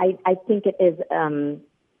I think it is.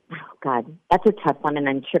 Oh God, that's a tough one, and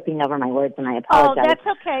I'm tripping over my words, and I apologize. Oh, that's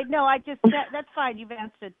okay. No, that's fine. You've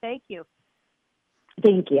answered. Thank you.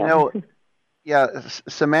 Thank you.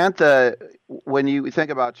 Samantha, when you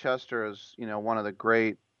think about Chester as one of the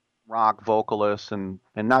great rock vocalists, and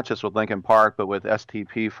not just with Linkin Park, but with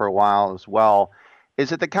STP for a while as well,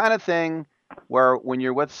 is it the kind of thing where when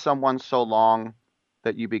you're with someone so long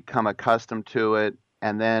that you become accustomed to it,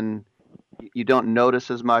 and then you don't notice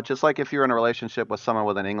as much? It's like if you're in a relationship with someone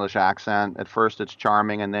with an English accent, at first it's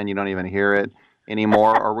charming, and then you don't even hear it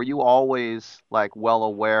anymore. Or were you always well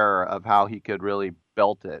aware of how he could really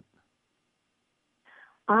belt it?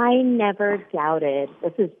 I never doubted.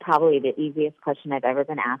 This is probably the easiest question I've ever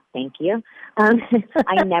been asked. Thank you.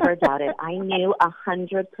 I never doubted. I knew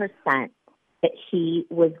 100% that he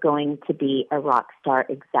was going to be a rock star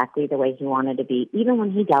exactly the way he wanted to be, even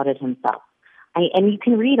when he doubted himself. And you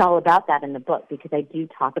can read all about that in the book because I do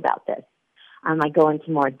talk about this. I go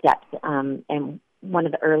into more depth in one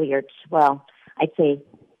of the earlier, I'd say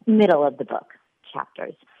middle of the book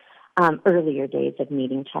chapters. Earlier days of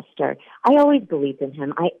meeting Chester. I always believed in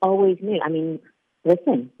him. I always knew.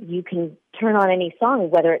 Listen, you can turn on any song,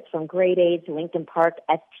 whether it's from Grade A to Linkin Park,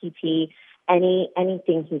 STP,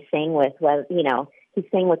 anything he sang with. Well, he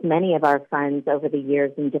sang with many of our friends over the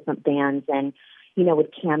years in different bands, and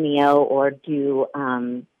would cameo or do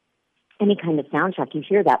any kind of soundtrack. You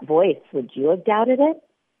hear that voice. Would you have doubted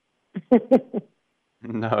it?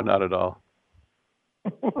 No, not at all.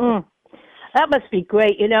 That must be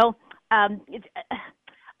great,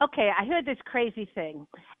 okay, I heard this crazy thing,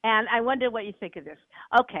 and I wonder what you think of this.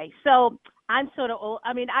 Okay, so I'm sort of old.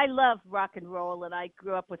 I love rock and roll, and I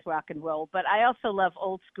grew up with rock and roll, but I also love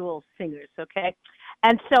old school singers, okay?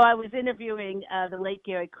 And so I was interviewing the late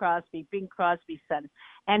Gary Crosby, Bing Crosby's son,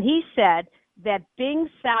 and he said that Bing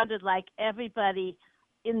sounded like everybody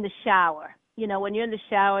in the shower. When you're in the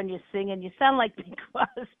shower and you're singing, you sound like Bing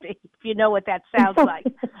Crosby, if you know what that sounds like.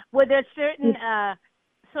 Were there certain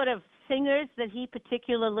sort of singers that he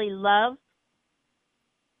particularly loved?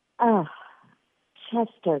 Oh,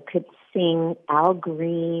 Chester could sing Al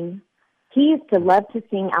Green. He used to love to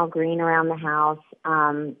sing Al Green around the house.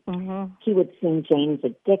 He would sing Jane's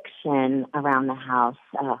Addiction around the house.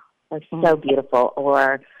 Oh, it was so beautiful.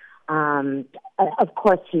 Or of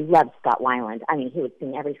course, he loved Scott Weiland. He would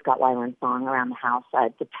sing every Scott Weiland song around the house.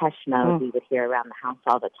 Depeche Mode, we would hear around the house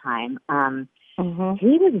all the time.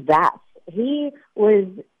 He was vast. He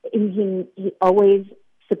always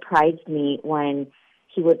surprised me when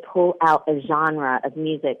he would pull out a genre of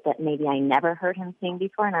music that maybe I never heard him sing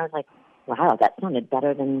before, and I was like, wow, that sounded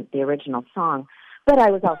better than the original song. But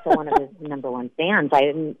I was also one of his number one fans.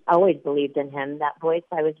 I always believed in him. That voice,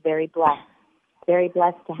 I was very blessed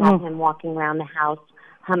to have him walking around the house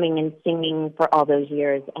humming and singing for all those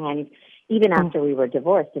years. And even after we were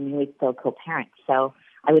divorced, we still co-parent. So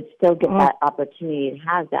I would still get that opportunity to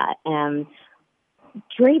have that. And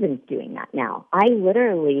Draven's doing that now. I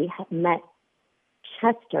literally met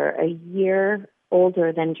Chester a year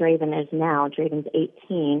older than Draven is now. Draven's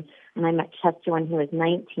 18, and I met Chester when he was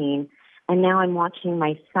 19. And now I'm watching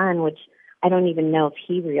my son, which I don't even know if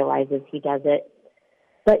he realizes he does it,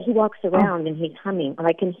 but he walks around and he's humming, or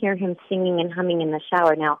I can hear him singing and humming in the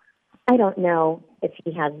shower. Now, I don't know if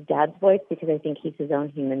he has Dad's voice because I think he's his own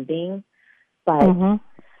human being, but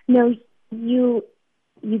no, you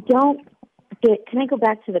don't get. Can I go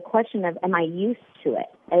back to the question of, am I used to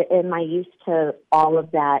it? Am I used to all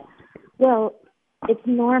of that? Well, it's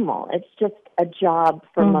normal. It's just a job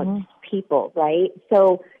for most people, right?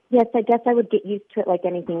 So, yes, I guess I would get used to it like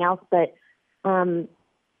anything else, but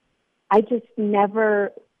I just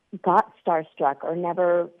never got starstruck or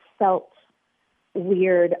never felt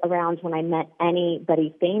weird around when I met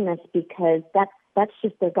anybody famous, because that's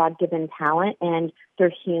just their God-given talent, and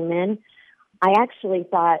they're human. I actually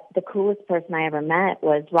thought the coolest person I ever met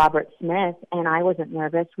was Robert Smith, and I wasn't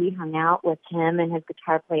nervous. We hung out with him and his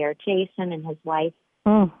guitar player, Jason, and his wife,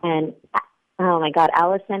 and, oh, my God,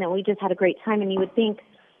 Allison, and we just had a great time. And you would think,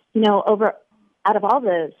 out of all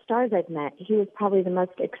the stars I've met, he was probably the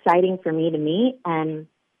most exciting for me to meet. And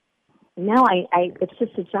no, it's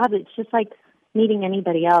just a job. It's just like meeting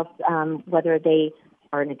anybody else, whether they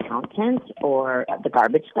are an accountant or the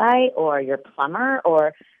garbage guy or your plumber,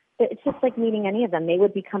 or it's just like meeting any of them. They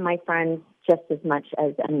would become my friends just as much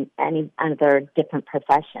as any other different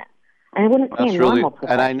profession. And I wouldn't say a normal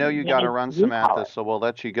profession. And I know you got to run, Samantha, so we'll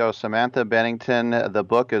let you go. Samantha Bennington, the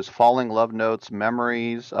book is Falling Love Notes,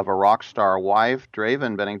 Memories of a Rock Star Wife.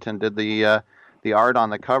 Draven Bennington did the art on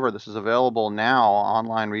the cover. This is available now,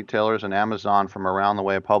 online retailers and Amazon from Around the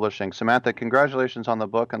Way Publishing. Samantha, congratulations on the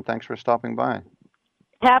book, and thanks for stopping by.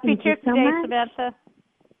 Happy Turkey Day, Samantha.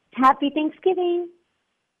 Happy Thanksgiving.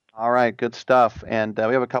 All right, good stuff. And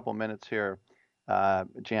we have a couple minutes here,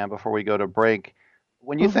 Jan, before we go to break.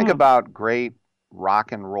 When you think about great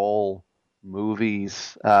rock and roll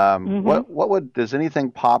movies, does anything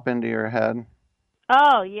pop into your head?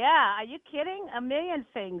 Oh, yeah. Are you kidding? A million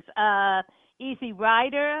things. Easy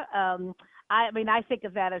Rider. I think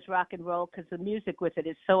of that as rock and roll because the music with it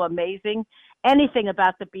is so amazing. Anything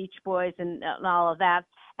about the Beach Boys and all of that.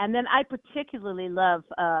 And then I particularly love,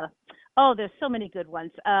 there's so many good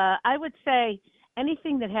ones. I would say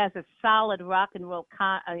anything that has a solid rock and roll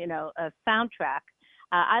soundtrack.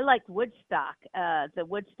 I like Woodstock, the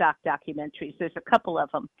Woodstock documentaries. There's a couple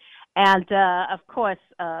of them. And, of course,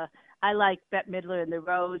 I like Bette Midler and the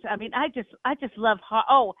Rose. I just love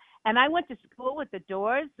and I went to school with the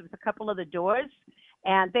Doors. There was a couple of the Doors,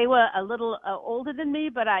 and they were a little older than me,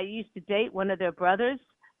 but I used to date one of their brothers,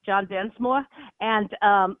 John Densmore. And,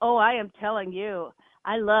 I am telling you,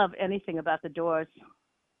 I love anything about the Doors.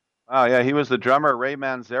 Oh, yeah, he was the drummer. Ray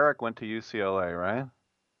Manzarek went to UCLA, right?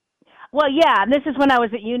 Well, yeah, and this is when I was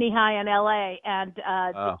at Uni High in L.A., and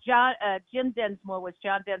Jim Densmore was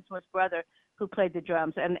John Densmore's brother who played the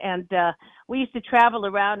drums, and we used to travel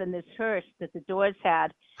around in this hearse that the Doors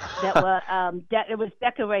had that was it was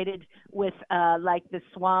decorated with like the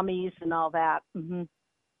Swamis and all that. Mm-hmm.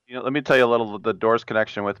 Let me tell you a little of the Doors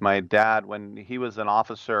connection with my dad. When he was an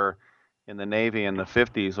officer in the Navy in the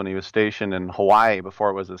 50s, when he was stationed in Hawaii before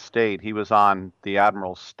it was a state, he was on the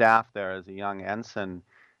admiral's staff there as a young ensign.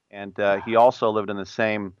 And he also lived in the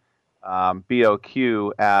same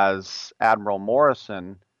BOQ as Admiral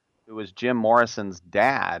Morrison, who was Jim Morrison's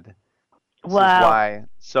dad. Wow.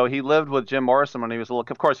 So he lived with Jim Morrison when he was little.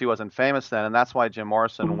 Of course, he wasn't famous then, and that's why Jim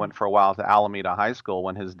Morrison went for a while to Alameda High School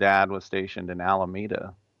when his dad was stationed in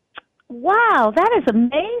Alameda. Wow, that is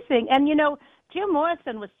amazing. And, Jim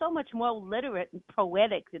Morrison was so much more literate and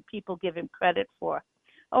poetic than people give him credit for.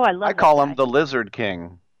 Oh, I love I call him the Lizard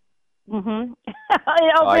King. Mm-hmm.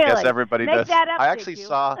 I guess everybody Make does. that up, I actually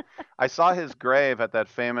saw his grave at that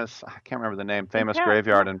famous, I can't remember the name, famous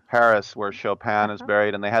graveyard in Paris where Chopin is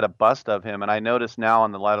buried, and they had a bust of him. And I noticed now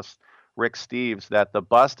on the latest Rick Steves that the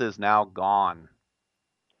bust is now gone.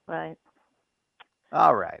 Right.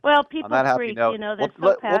 All right. Well, people on that freak, happy note, they're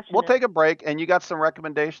so passionate. We'll take a break, and you got some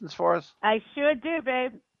recommendations for us? I sure do,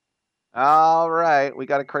 babe. All right. We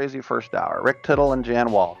got a crazy first hour. Rick Tittle and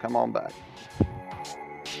Jan Wall. Come on back.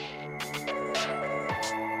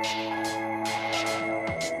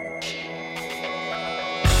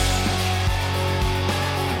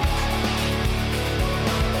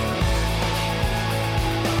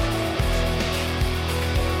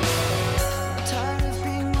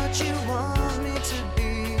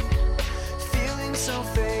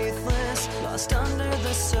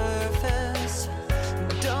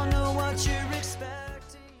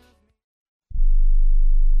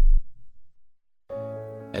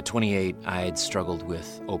 At 28, I had struggled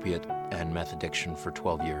with opiate and meth addiction for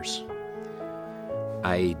 12 years.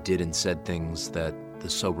 I did and said things that the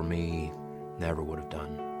sober me never would have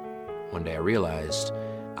done. One day I realized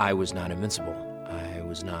I was not invincible. I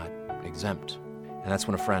was not exempt. And that's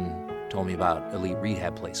when a friend told me about Elite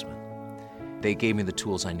Rehab placement. They gave me the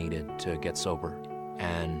tools I needed to get sober,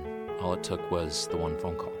 and all it took was the one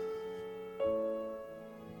phone call.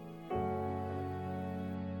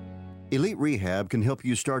 Elite Rehab can help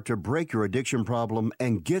you start to break your addiction problem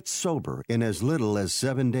and get sober in as little as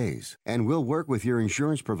 7 days. And we'll work with your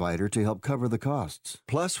insurance provider to help cover the costs.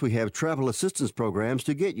 Plus, we have travel assistance programs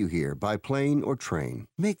to get you here by plane or train.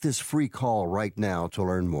 Make this free call right now to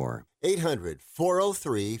learn more.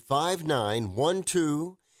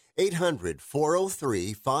 800-403-5912.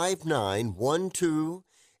 800-403-5912.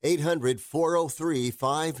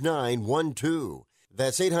 800-403-5912.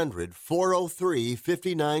 That's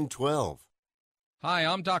 800-403-5912. Hi,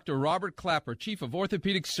 I'm Dr. Robert Clapper, Chief of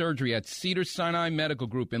Orthopedic Surgery at Cedars-Sinai Medical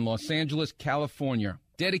Group in Los Angeles, California.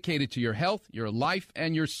 Dedicated to your health, your life,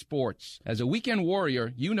 and your sports. As a weekend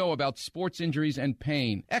warrior, you know about sports injuries and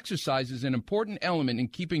pain. Exercise is an important element in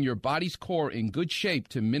keeping your body's core in good shape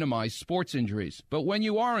to minimize sports injuries. But when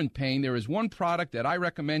you are in pain, there is one product that I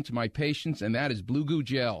recommend to my patients, and that is Blue Goo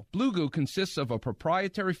Gel. Blue Goo consists of a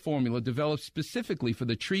proprietary formula developed specifically for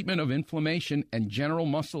the treatment of inflammation and general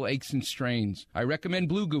muscle aches and strains. I recommend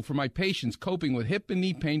Blue Goo for my patients coping with hip and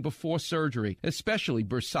knee pain before surgery, especially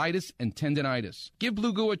bursitis and tendinitis. Give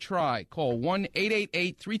Blue Goo a try. Call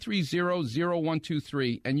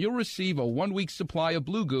 1-888-330-0123 and you'll receive a 1-week supply of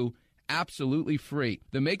Blue Goo absolutely free.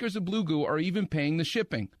 The makers of Blue Goo are even paying the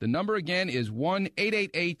shipping. The number again is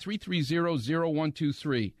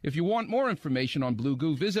 1-888-330-0123. If you want more information on Blue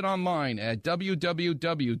Goo, visit online at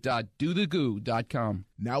www.dothegoo.com.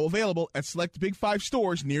 Now available at select Big 5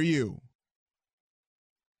 stores near you.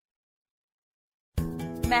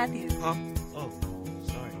 Matthew. Oh,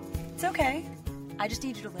 sorry. It's okay. I just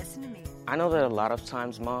need you to listen to me. I know that a lot of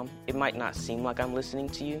times, Mom, it might not seem like I'm listening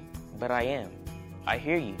to you, but I am. I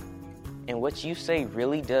hear you. And what you say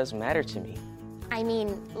really does matter to me. I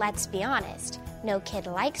mean, let's be honest. No kid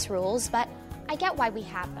likes rules, but I get why we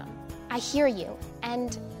have them. I hear you,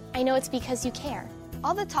 and I know it's because you care.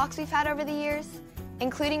 All the talks we've had over the years,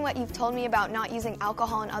 including what you've told me about not using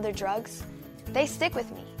alcohol and other drugs, they stick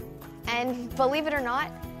with me. And believe it or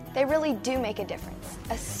not, they really do make a difference,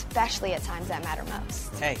 especially at times that matter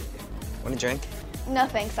most. Hey, want a drink? No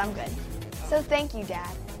thanks, I'm good. So thank you,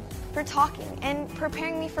 Dad, for talking and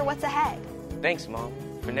preparing me for what's ahead. Thanks, Mom,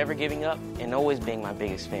 for never giving up and always being my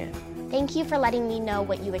biggest fan. Thank you for letting me know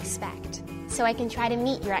what you expect, so I can try to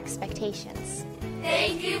meet your expectations.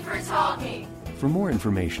 Thank you for talking. For more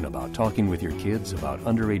information about talking with your kids about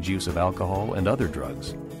underage use of alcohol and other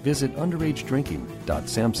drugs, visit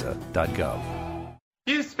underagedrinking.samhsa.gov.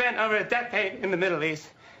 You spent over a decade in the Middle East,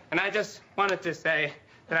 and I just wanted to say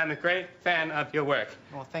that I'm a great fan of your work.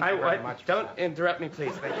 Well, thank you very much. Don't interrupt me,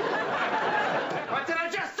 please. Thank you. What did I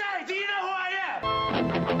just say? Do you know who I am?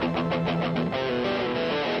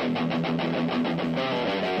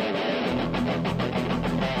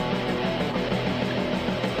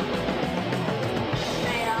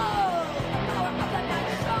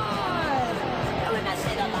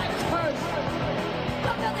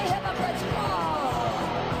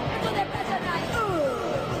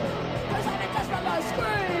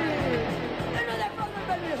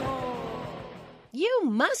 You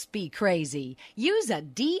must be crazy. You's a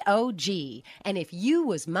DOG. And if you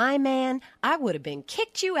was my man, I would have been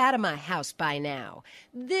kicked you out of my house by now.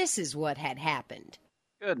 This is what had happened.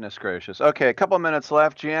 Goodness gracious. Okay, a couple minutes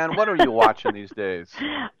left. Jan, what are you watching these days?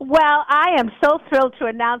 Well, I am so thrilled to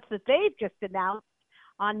announce that they've just announced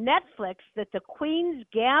on Netflix that The Queen's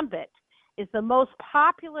Gambit is the most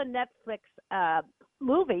popular Netflix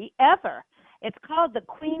movie ever. It's called The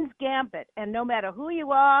Queen's Gambit, and no matter who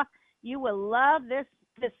you are, you will love this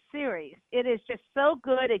series. It is just so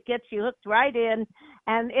good. It gets you hooked right in,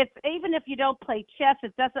 and it's even if you don't play chess,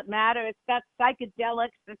 it doesn't matter. It's got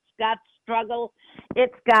psychedelics. It's got struggle.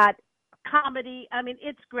 It's got comedy. I mean,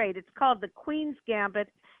 it's great. It's called The Queen's Gambit.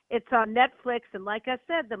 It's on Netflix, and like I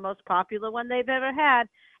said, the most popular one they've ever had.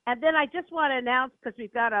 And then I just want to announce, because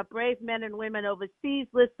we've got our brave men and women overseas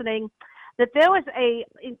listening, that there was a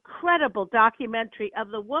incredible documentary of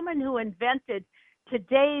the woman who invented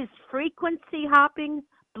today's frequency hopping,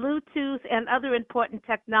 Bluetooth, and other important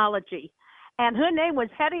technology. And her name was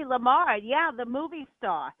Hedy Lamarr, the movie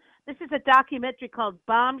star. This is a documentary called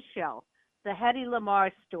Bombshell, the Hedy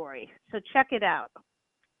Lamarr story. So check it out.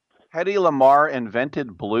 Hedy Lamarr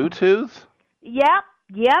invented Bluetooth? Yep.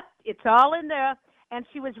 It's all in there. And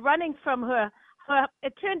she was running from her.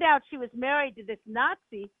 It turned out she was married to this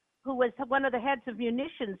Nazi who was one of the heads of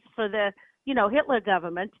munitions for the Hitler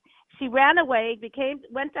government. She ran away,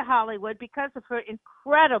 went to Hollywood because of her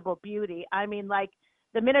incredible beauty. I mean, like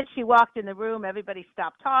the minute she walked in the room, everybody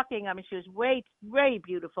stopped talking. I mean, she was very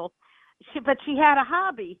beautiful. But she had a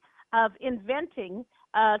hobby of inventing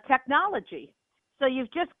technology. So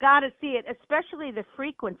you've just got to see it, especially the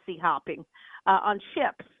frequency hopping on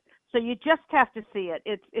ships. So you just have to see it.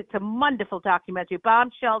 It's a wonderful documentary.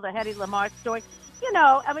 Bombshell, the Hedy Lamarr story. You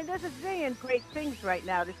know, I mean, there's a zillion great things right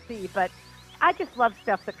now to see, but I just love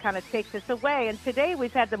stuff that kind of takes us away. And today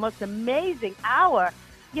we've had the most amazing hour.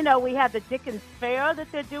 You know, we had the Dickens Fair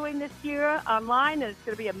that they're doing this year online, and it's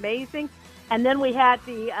going to be amazing. And then we had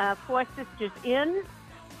the Four Sisters Inn,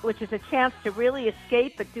 which is a chance to really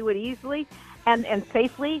escape but do it easily and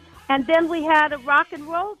safely. And then we had a rock and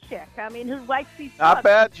roll chick. I mean, who likes these Not books.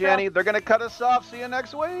 bad, Jenny. They're going to cut us off. See you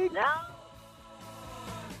next week. No.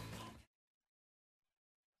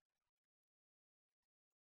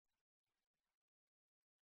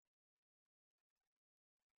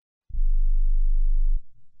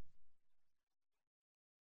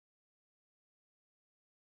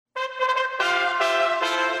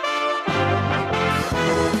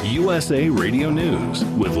 USA Radio News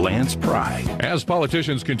with Lance Pry. As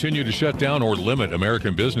politicians continue to shut down or limit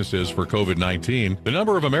American businesses for COVID-19, the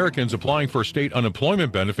number of Americans applying for state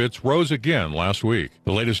unemployment benefits rose again last week.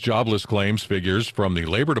 The latest jobless claims figures from the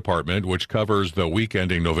Labor Department, which covers the week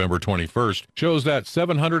ending November 21st, shows that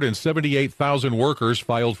 778,000 workers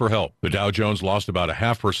filed for help. The Dow Jones lost about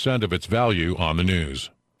 0.5% of its value on the news.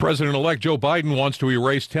 President-elect Joe Biden wants to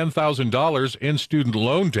erase $10,000 in student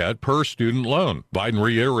loan debt per student loan. Biden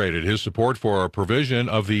reiterated his support for a provision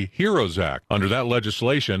of the HEROES Act. Under that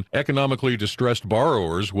legislation, economically distressed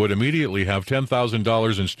borrowers would immediately have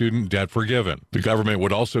 $10,000 in student debt forgiven. The government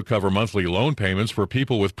would also cover monthly loan payments for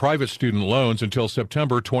people with private student loans until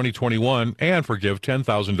September 2021 and forgive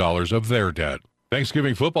 $10,000 of their debt.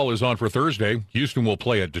 Thanksgiving football is on for Thursday. Houston will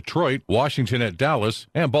play at Detroit, Washington at Dallas,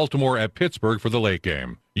 and Baltimore at Pittsburgh for the late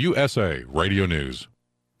game. USA Radio News.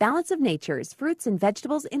 Balance of Nature's fruits and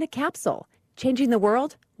vegetables in a capsule, changing the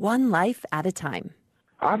world one life at a time.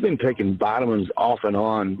 I've been taking vitamins off and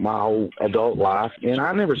on my whole adult life, and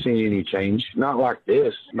I've never seen any change. Not like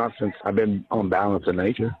this, not since I've been on Balance of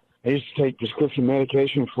Nature. I used to take prescription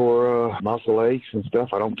medication for muscle aches and stuff.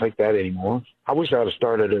 I don't take that anymore. I wish I would have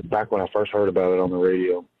started it back when I first heard about it on the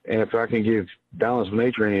radio. And if I can give Balance of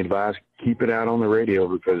Nature any advice, keep it out on the radio,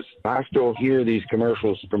 because I still hear these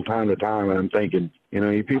commercials from time to time, and I'm thinking,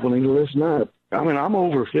 you people need to listen up. I mean, I'm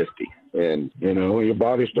over 50, and, your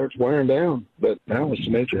body starts wearing down. But Balance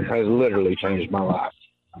of Nature has literally changed my life.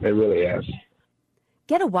 It really has.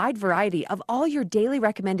 Get a wide variety of all your daily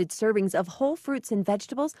recommended servings of whole fruits and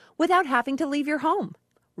vegetables without having to leave your home.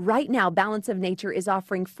 Right now, Balance of Nature is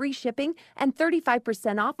offering free shipping and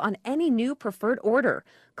 35% off on any new preferred order.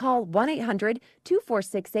 Call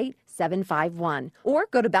 1-800-2468-751 or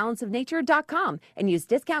go to balanceofnature.com and use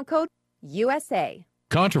discount code USA.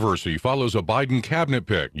 Controversy follows a Biden cabinet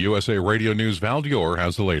pick. USA Radio News' Val Dior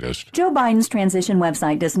has the latest. Joe Biden's transition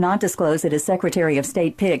website does not disclose that his Secretary of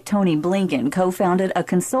State pick, Tony Blinken, co-founded a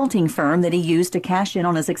consulting firm that he used to cash in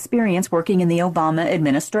on his experience working in the Obama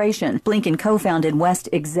administration. Blinken co-founded West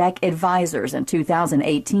Exec Advisors in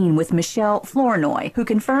 2018 with Michelle Flournoy, who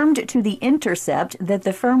confirmed to The Intercept that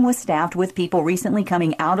the firm was staffed with people recently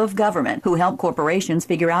coming out of government who help corporations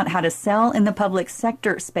figure out how to sell in the public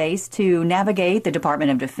sector space to navigate the Department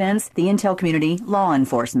of Defense, the intel community, law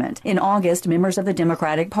enforcement. In August, members of the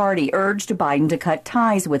Democratic Party urged Biden to cut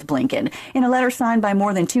ties with Blinken. In a letter signed by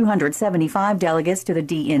more than 275 delegates to the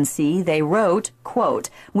DNC, they wrote, quote,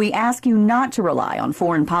 "We ask you not to rely on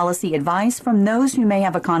foreign policy advice from those who may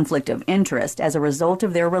have a conflict of interest as a result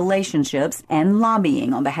of their relationships and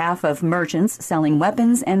lobbying on behalf of merchants selling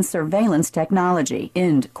weapons and surveillance technology."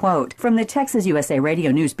 End quote. From the Texas USA Radio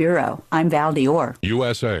News Bureau, I'm Val Dior.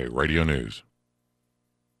 USA Radio News.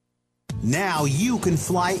 Now you can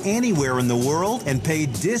fly anywhere in the world and pay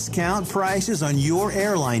discount prices on your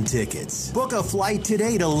airline tickets. Book a flight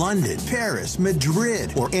today to London, Paris,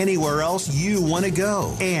 Madrid, or anywhere else you want to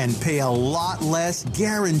go and pay a lot less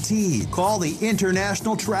guaranteed. Call the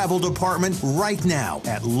International Travel Department right now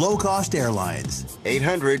at Low Cost Airlines.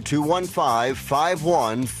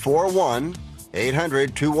 800-215-5141.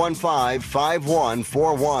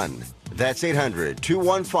 800-215-5141. That's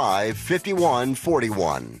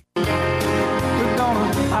 800-215-5141.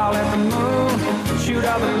 I'll let the moon shoot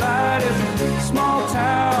out the light. It's a small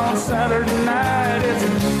town Saturday night. It's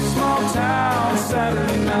a small town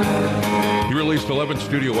Saturday night. He released 11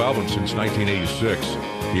 studio albums since 1986.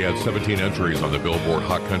 He had 17 entries on the Billboard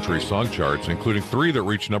Hot Country Song Charts, including 3 that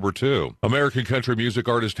reached number 2. American country music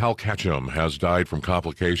artist Hal Ketchum has died from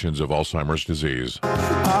complications of Alzheimer's disease.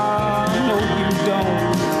 I know you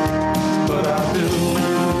don't, but I do.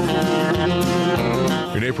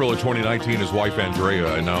 April of 2019, his wife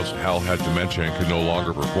Andrea announced Hal had dementia and could no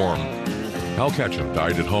longer perform. Hal Ketchum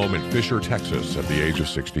died at home in Fisher, Texas at the age of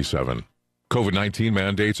 67. COVID-19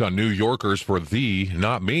 mandates on New Yorkers for thee,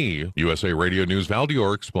 not me. USA Radio News' Val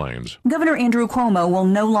Dior explains. Governor Andrew Cuomo will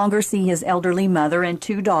no longer see his elderly mother and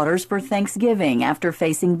 2 daughters for Thanksgiving after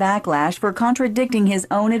facing backlash for contradicting his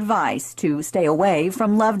own advice to stay away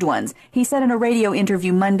from loved ones. He said in a radio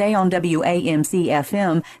interview Monday on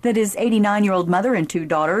WAMC-FM that his 89-year-old mother and 2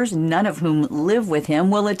 daughters, none of whom live with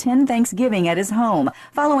him, will attend Thanksgiving at his home.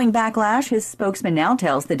 Following backlash, his spokesman now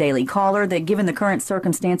tells the Daily Caller that given the current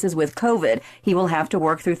circumstances with COVID, he will have to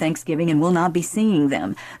work through Thanksgiving and will not be seeing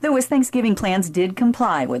them. Though his Thanksgiving plans did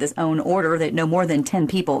comply with his own order that no more than 10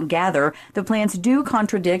 people gather, the plans do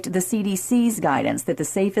contradict the CDC's guidance that the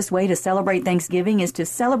safest way to celebrate Thanksgiving is to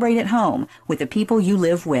celebrate at home with the people you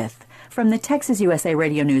live with. From the Texas USA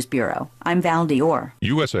Radio News Bureau, I'm Val Dior.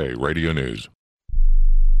 USA Radio News.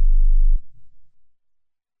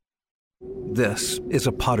 This is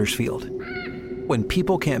a potter's field. When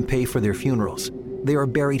people can't pay for their funerals, they are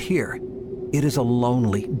buried here. It is a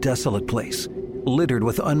lonely, desolate place, littered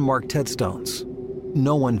with unmarked headstones.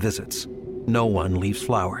 No one visits. No one leaves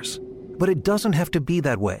flowers. But it doesn't have to be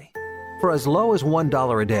that way. For as low as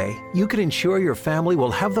 $1 a day, you can ensure your family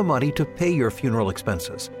will have the money to pay your funeral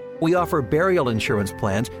expenses. We offer burial insurance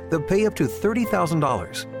plans that pay up to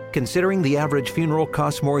 $30,000. Considering the average funeral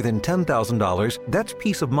costs more than $10,000, that's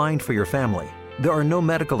peace of mind for your family. There are no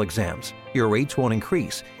medical exams, your rates won't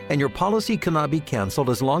increase, and your policy cannot be canceled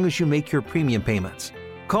as long as you make your premium payments.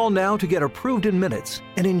 Call now to get approved in minutes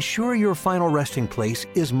and ensure your final resting place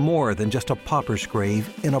is more than just a pauper's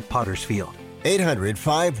grave in a potter's field.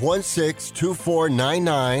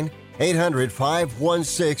 800-516-2499.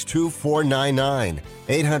 800-516-2499.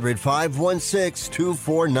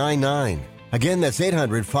 800-516-2499. Again, that's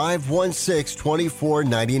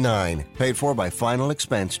 800-516-2499. Paid for by Final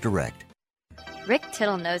Expense Direct. Rick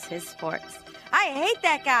Tittle knows his sports. I hate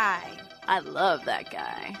that guy. I love that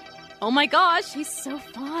guy. Oh my gosh, he's so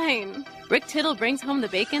fine. Rick Tittle brings home the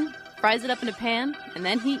bacon, fries it up in a pan, and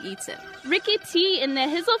then he eats it. Ricky T in the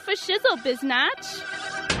hizzle for shizzle, biznatch.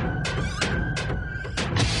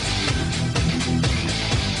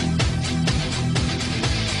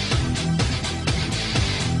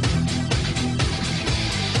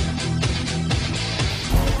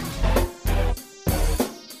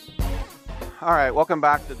 All right, welcome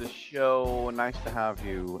back to the show. Nice to have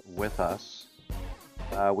you with us.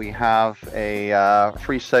 We have a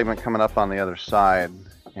free segment coming up on the other side,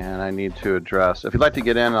 and I need to address. If you'd like to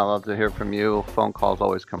get in, I'd love to hear from you. Phone calls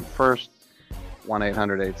always come first,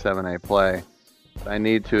 1-800-878-PLAY. But I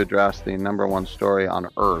need to address the number one story on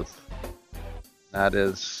Earth. That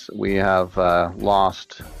is, we have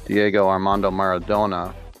lost Diego Armando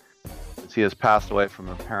Maradona, as he has passed away from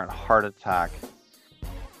an apparent heart attack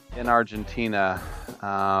in Argentina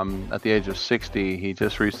at the age of 60. He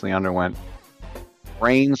just recently underwent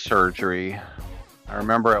brain surgery. I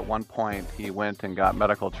remember at one point he went and got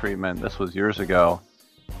medical treatment, this was years ago,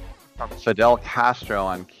 from Fidel Castro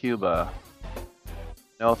on Cuba.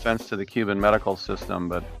 No offense to the Cuban medical system,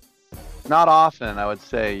 but not often, I would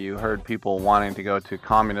say, you heard people wanting to go to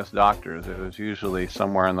communist doctors. It was usually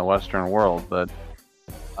somewhere in the Western world. But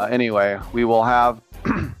anyway, we will have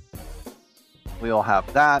we'll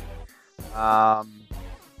have that. There's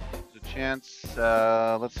a chance,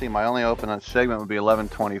 let's see, my only open segment would be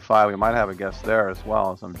 11:25. We might have a guest there as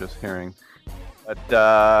well, as I'm just hearing.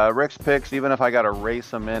 But Rick's picks, even if I got to race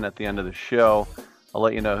them in at the end of the show, I'll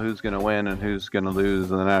let you know who's going to win and who's going to lose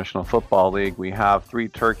in the National Football League. We have 3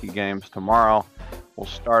 turkey games tomorrow. We'll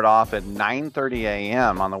start off at 9:30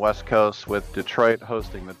 a.m. on the West Coast with Detroit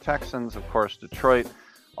hosting the Texans. Of course, Detroit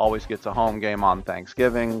always gets a home game on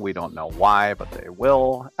Thanksgiving. We don't know why, but they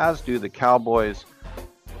will, as do the Cowboys.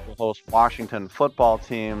 We'll host Washington football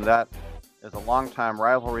team. That is a long-time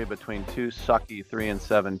rivalry between 2 sucky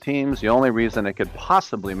 3-7 teams. The only reason it could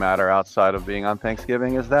possibly matter outside of being on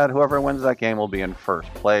Thanksgiving is that whoever wins that game will be in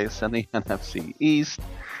first place in the NFC East.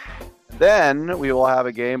 Then we will have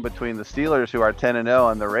a game between the Steelers, who are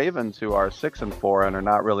 10-0, and the Ravens, who are 6-4 and are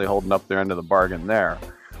not really holding up their end of the bargain there.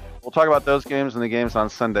 We'll talk about those games and the games on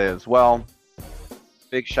Sunday as well.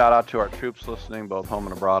 Big shout out to our troops listening, both home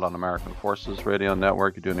and abroad, on American Forces Radio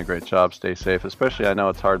Network. You're doing a great job. Stay safe, especially I know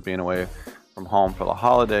it's hard being away from home for the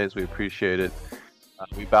holidays. We appreciate it.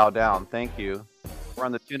 We bow down. Thank you. We're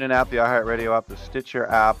on the TuneIn app, the iHeartRadio app, the Stitcher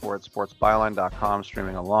app. We're at sportsbyline.com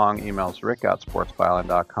streaming along. Emails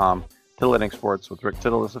rick@sportsbyline.com. Titillating Sports with Rick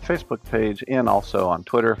Tittle is a Facebook page, and also on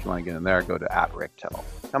Twitter. If you want to get in there, go to @RickTittle.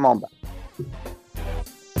 Come on back.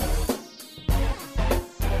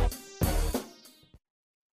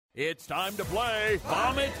 It's time to play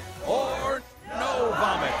Vomit or No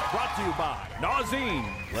Vomit, brought to you by Nauzene.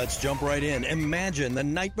 Let's jump right in. Imagine the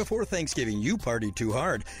night before Thanksgiving, you partied too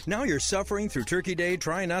hard. Now you're suffering through Turkey Day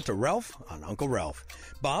trying not to Ralph on Uncle Ralph.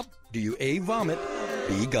 Bob, do you A, vomit,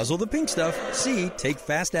 B, guzzle the pink stuff, C, take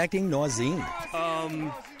fast-acting Nauzene?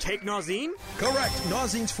 Take Nauzene? Correct.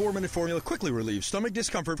 Nauzene's 4-minute formula quickly relieves stomach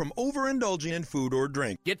discomfort from overindulging in food or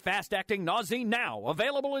drink. Get fast-acting Nauzene now.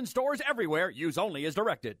 Available in stores everywhere. Use only as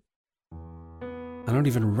directed. I don't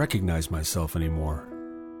even recognize myself anymore.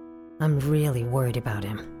 I'm really worried about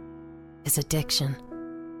him. His addiction.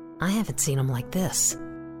 I haven't seen him like this.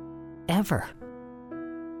 Ever.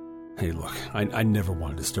 Hey, look, I never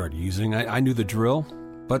wanted to start using. I knew the drill,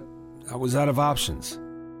 but I was out of options.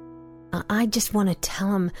 I just want to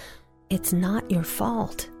tell him it's not your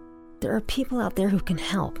fault. There are people out there who can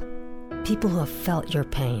help. People who have felt your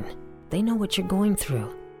pain. They know what you're going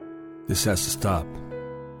through. This has to stop.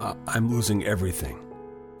 I'm losing everything.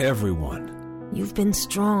 Everyone. You've been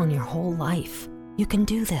strong your whole life. You can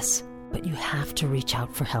do this, but you have to reach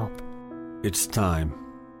out for help. It's time.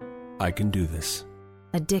 I can do this.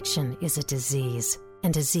 Addiction is a disease,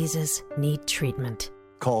 and diseases need treatment.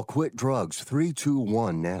 Call Quit Drugs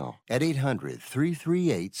 321 now at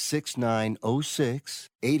 800-338-6906.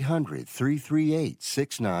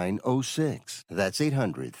 800-338-6906. That's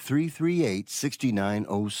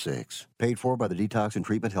 800-338-6906. Paid for by the Detox and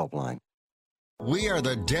Treatment Helpline. We are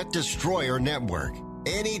the Debt Destroyer Network.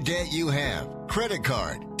 Any debt you have, credit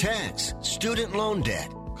card, tax, student loan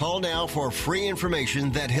debt, call now for free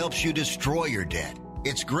information that helps you destroy your debt.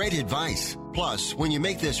 It's great advice. Plus, when you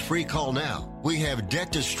make this free call now, we have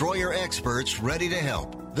Debt Destroyer experts ready to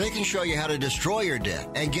help. They can show you how to destroy your debt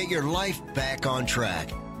and get your life back on track.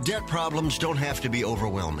 Debt problems don't have to be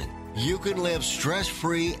overwhelming. You can live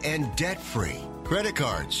stress-free and debt-free. Credit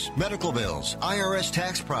cards, medical bills, IRS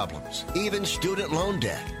tax problems, even student loan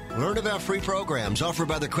debt. Learn about free programs offered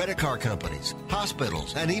by the credit card companies,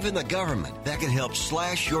 hospitals, and even the government that can help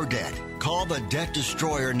slash your debt. Call the Debt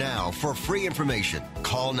Destroyer now for free information.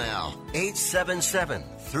 Call now.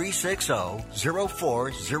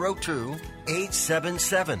 877-360-0402.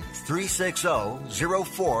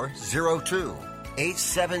 877-360-0402.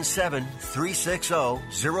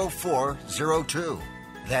 877-360-0402.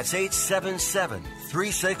 That's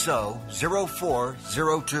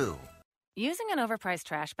 877-360-0402. Using an overpriced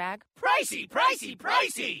trash bag? Pricey, pricey,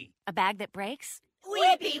 pricey! A bag that breaks?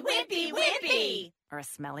 Whippy, whippy, whippy! Or a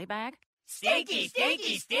smelly bag? Stinky,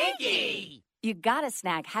 stinky, stinky! You gotta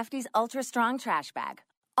snag Hefty's Ultra Strong Trash Bag.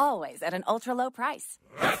 Always at an ultra low price.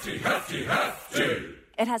 Hefty, hefty, hefty!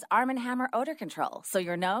 It has Arm & Hammer odor control, so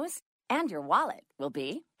your nose and your wallet will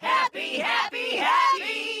be... happy, happy,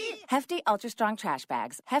 happy! Hefty Ultra Strong Trash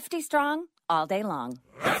Bags. Hefty strong all day long.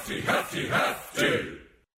 Hefty, hefty, hefty!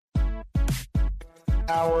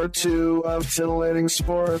 Hour 2 of titillating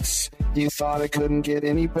sports. You thought it couldn't get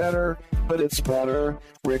any better, but it's better.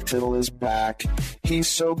 Rick Tittle is back. He's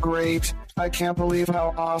so great. I can't believe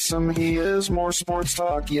how awesome he is. More sports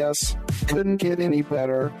talk, yes. Couldn't get any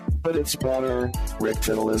better, but it's better. Rick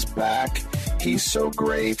Tittle is back. He's so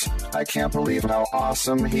great. I can't believe how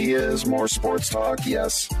awesome he is. More sports talk,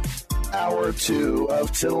 yes. Hour 2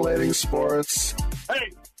 of titillating sports.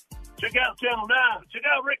 Hey, check out Channel 9. Check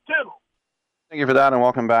out Rick Tittle. Thank you for that, and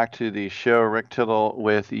welcome back to the show. Rick Tittle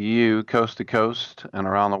with you, coast to coast and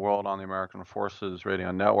around the world on the American Forces Radio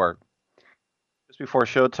Network. Just before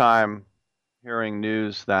showtime, hearing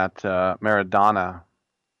news that Maradona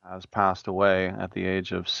has passed away at the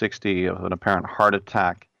age of 60 of an apparent heart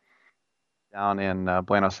attack down in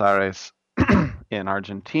Buenos Aires in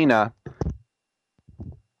Argentina.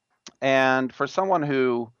 And for someone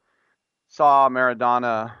who saw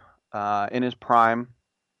Maradona in his prime,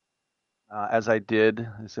 as I did,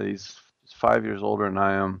 so he's 5 years older than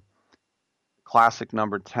I am. Classic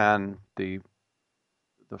number 10, the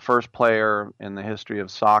first player in the history of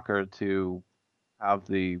soccer to have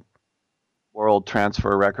the world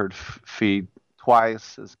transfer record feat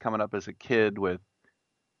twice, is coming up as a kid with.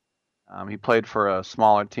 He played for a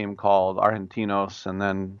smaller team called Argentinos, and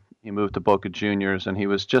then he moved to Boca Juniors, and he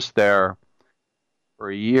was just there for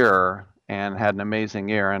a year and had an amazing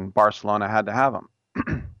year, and Barcelona had to have him.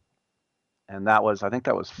 And that was, I think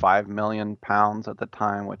that was £5 million at the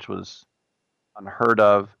time, which was unheard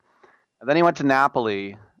of. And then he went to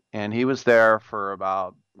Napoli, and he was there for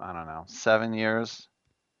about, 7 years.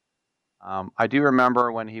 I do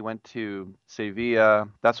remember when he went to Sevilla,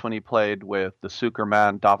 that's when he played with the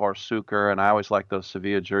Suckerman, Davor Suker, and I always liked those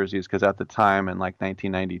Sevilla jerseys because at the time in like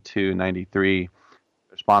 1992, 93,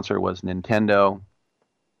 their sponsor was Nintendo.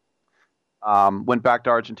 Went back to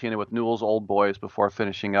Argentina with Newell's Old Boys before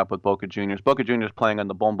finishing up with Boca Juniors. Boca Juniors playing in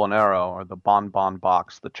the Bombonero, or the Bonbon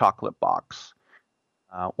box, the chocolate box.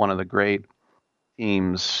 One of the great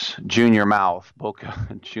teams, Junior Mouth,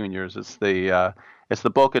 Boca Juniors. It's the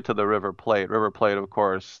Boca to the River Plate. River Plate, of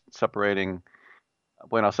course, separating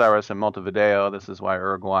Buenos Aires and Montevideo. This is why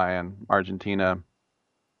Uruguay and Argentina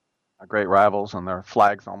are great rivals, and their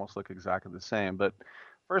flags almost look exactly the same. But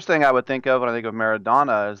first thing I would think of when I think of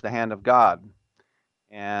Maradona is the hand of God.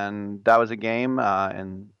 And that was a game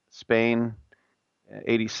in Spain,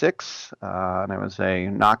 86, and it was a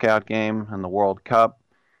knockout game in the World Cup.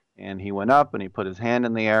 And he went up and he put his hand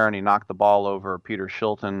in the air and he knocked the ball over Peter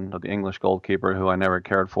Shilton, the English goalkeeper who I never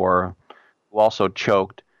cared for, who also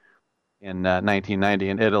choked in 1990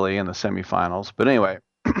 in Italy in the semifinals. But anyway,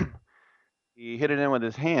 he hit it in with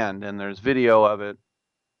his hand, and there's video of it.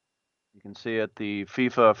 You can see it. The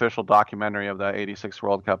FIFA official documentary of the 86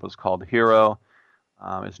 World Cup is called Hero.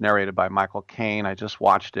 It's narrated by Michael Caine. I just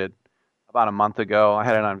watched it about a month ago. I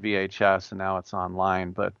had it on VHS, and now it's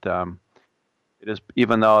online. But it is,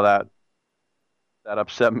 even though that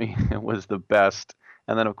upset me, it was the best.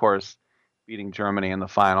 And then, of course, beating Germany in the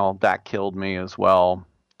final, that killed me as well.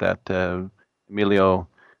 That Emilio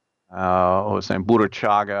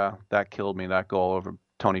Burruchaga, that killed me, that goal over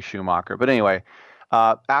Tony Schumacher. But anyway,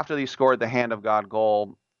 after he scored the hand of God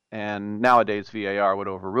goal, and nowadays VAR would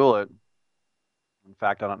overrule it. In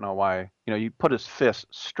fact, I don't know why. You put his fist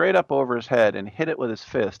straight up over his head and hit it with his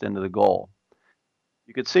fist into the goal.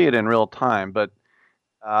 You could see it in real time, but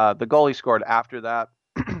the goal he scored after that,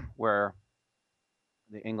 where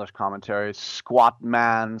the English commentary, squat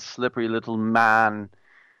man, slippery little man,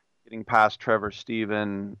 getting past Trevor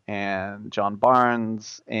Steven and John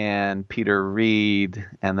Barnes and Peter Reid,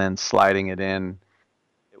 and then sliding it in.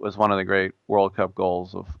 It was one of the great World Cup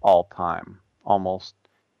goals of all time, almost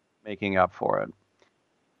making up for it.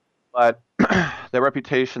 But the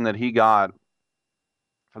reputation that he got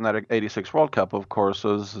from that 86 World Cup, of course,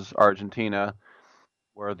 was Argentina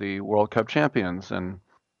were the World Cup champions. And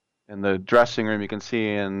in the dressing room, you can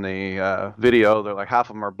see in the video, they're like, half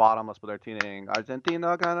of them are bottomless, but they're chanting, Argentina,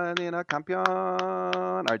 Argentina,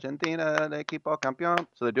 campeón, Argentina, el equipo campeón.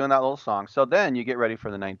 So they're doing that little song. So then you get ready for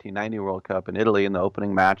the 1990 World Cup in Italy in the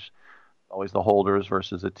opening match. Always the holders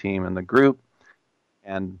versus a team in the group.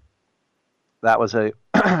 And that was a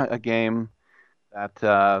game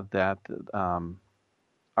that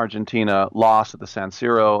Argentina lost at the San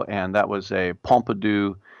Siro, and that was a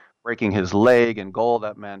Pompidou breaking his leg and goal.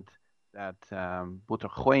 That meant that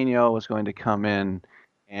Butragueño was going to come in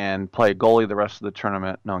and play goalie the rest of the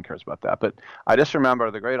tournament. No one cares about that. But I just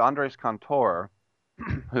remember the great Andres Cantor,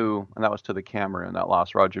 who, and that was to the Cameroon, that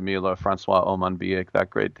lost Roger Mila, Francois Oman-Biek,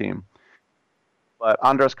 that great team. But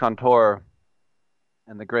Andres Cantor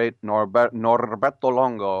and the great Norberto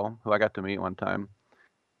Longo, who I got to meet one time,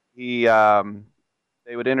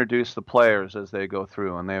 they would introduce the players as they go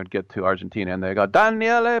through, and they would get to Argentina, and they go,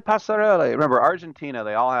 Daniele Passarelli. Remember, Argentina,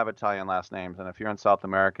 they all have Italian last names, and if you're in South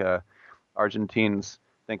America, Argentines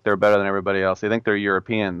think they're better than everybody else. They think they're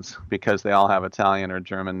Europeans because they all have Italian or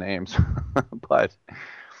German names. But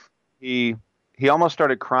he almost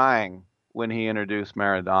started crying when he introduced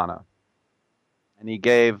Maradona, and he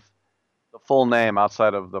gave the full name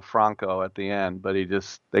outside of the Franco at the end, but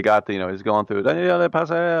they got he's going through Daniele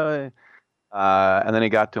Passarelli. And then he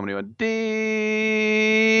got to him and he went,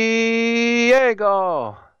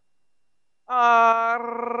 Diego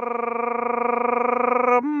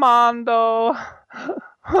Armando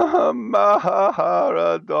Maradona.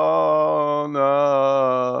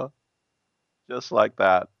 Just like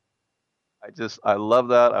that. I love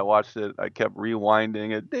that. I watched it. I kept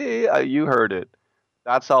rewinding it. You heard it.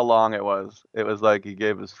 That's how long it was. It was like he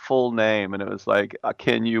gave his full name, and it was like,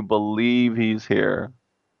 can you believe he's here?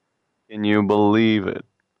 Can you believe it?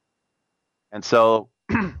 And so,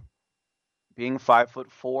 being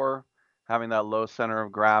 5'4", having that low center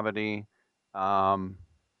of gravity, and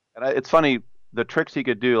it's funny, the tricks he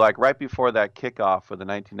could do, like right before that kickoff for the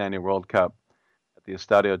 1990 World Cup at the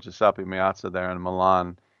Estadio Giuseppe Meazza there in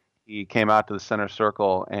Milan, he came out to the center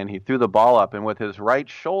circle and he threw the ball up, and with his right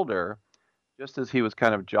shoulder, just as he was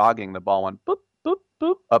kind of jogging, the ball went boop, boop,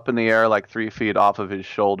 boop, up in the air like 3 feet off of his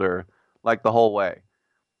shoulder, like the whole way.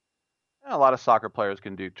 A lot of soccer players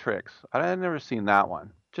can do tricks. I've never seen that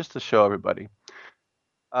one, just to show everybody.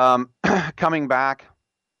 Coming back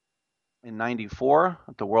in 94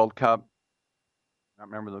 at the World Cup, I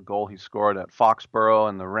remember the goal he scored at Foxborough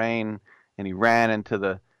in the rain, and he ran into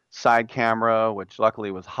the side camera, which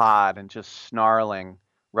luckily was hot, and just snarling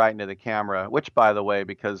right into the camera, which, by the way,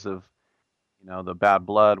 because of the bad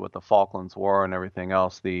blood with the Falklands War and everything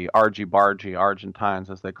else, the argy-bargy Argentines,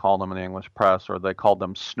 as they call them in the English press, or they called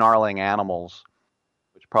them snarling animals,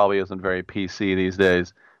 which probably isn't very PC these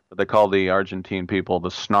days, but they call the Argentine people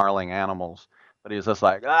the snarling animals. But he's just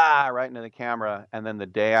like, right into the camera. And then the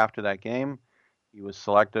day after that game, he was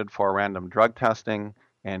selected for random drug testing,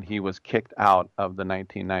 and he was kicked out of the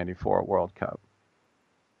 1994 World Cup.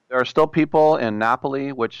 There are still people in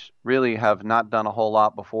Napoli which really have not done a whole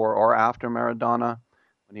lot before or after Maradona,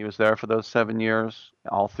 when he was there for those 7 years,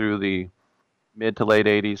 all through the mid to late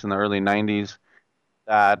 80s and the early 90s,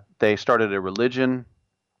 that they started a religion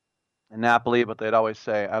in Napoli, but they'd always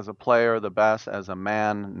say, as a player, the best, as a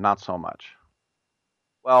man, not so much.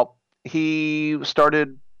 Well, he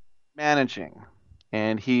started managing,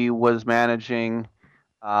 and he was managing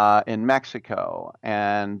in Mexico,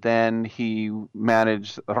 and then he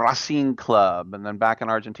managed Racing Club, and then back in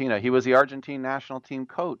Argentina. He was the Argentine national team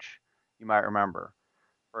coach, you might remember,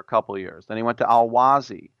 for a couple of years. Then he went to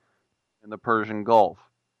Al-Wazi in the Persian Gulf.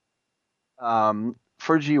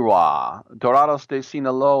 Figueroa, Dorados de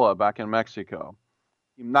Sinaloa back in Mexico.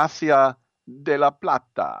 Gimnasia de la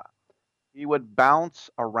Plata. He would bounce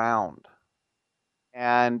around.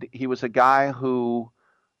 And he was a guy who,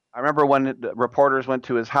 I remember when the reporters went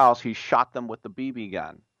to his house, he shot them with the BB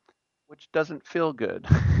gun, which doesn't feel good.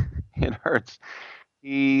 It hurts.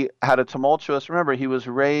 He had a tumultuous, remember, he was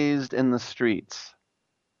raised in the streets.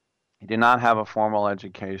 He did not have a formal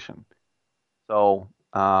education. So,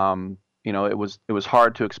 it was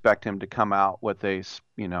hard to expect him to come out with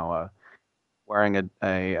wearing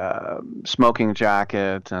a smoking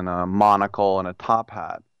jacket and a monocle and a top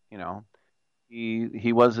hat.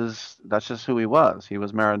 He was that's just who he was. He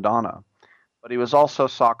was Maradona. But he was also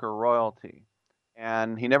soccer royalty.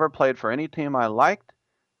 And he never played for any team I liked.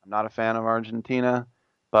 I'm not a fan of Argentina.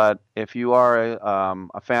 But if you are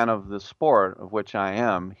a fan of the sport, of which I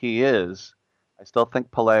am, he is. I still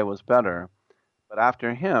think Pelé was better. But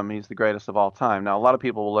after him, he's the greatest of all time. Now, a lot of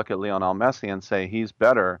people will look at Lionel Messi and say he's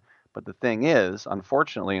better. But the thing is,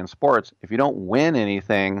 unfortunately, in sports, if you don't win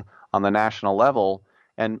anything on the national level,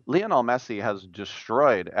 and Lionel Messi has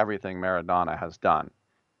destroyed everything Maradona has done,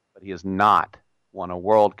 but he has not won a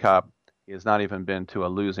World Cup. He has not even been to a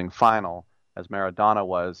losing final, as Maradona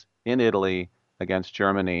was in Italy against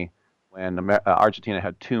Germany when Argentina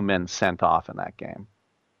had 2 men sent off in that game.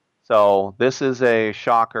 So this is a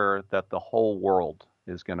shocker that the whole world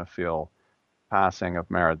is going to feel passing of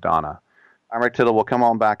Maradona. I'm Rick Tittle. We'll come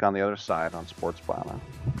on back on the other side on Sports Byline.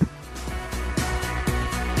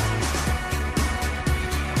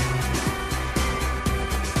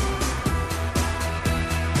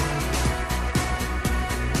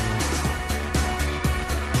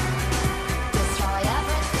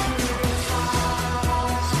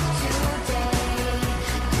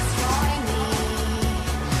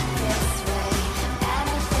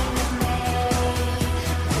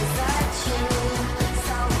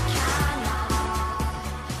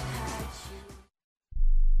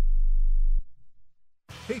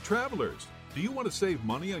 Travelers, do you want to save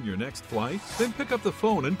money on your next flight? Then pick up the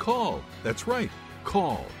phone and call. That's right,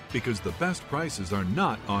 call, because the best prices are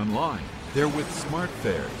not online. They're with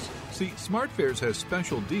SmartFares. See, SmartFares has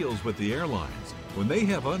special deals with the airlines. When they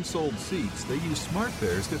have unsold seats, they use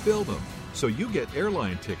SmartFares to fill them. So you get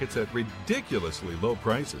airline tickets at ridiculously low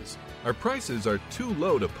prices. Our prices are too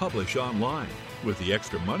low to publish online. With the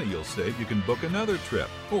extra money you'll save, you can book another trip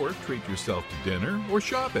or treat yourself to dinner or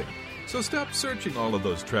shopping. So stop searching all of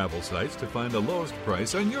those travel sites to find the lowest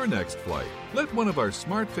price on your next flight. Let one of our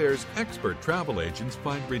SmartFares expert travel agents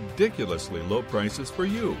find ridiculously low prices for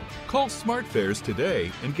you. Call SmartFares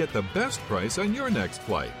today and get the best price on your next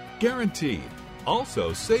flight. Guaranteed.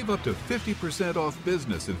 Also, save up to 50% off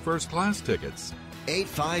business and first-class tickets.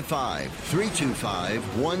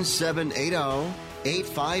 855-325-1780.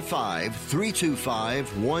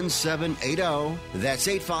 855-325-1780. That's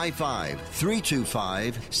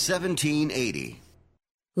 855-325-1780.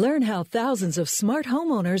 Learn how thousands of smart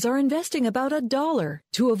homeowners are investing about $1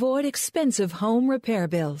 to avoid expensive home repair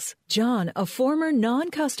bills. John, a former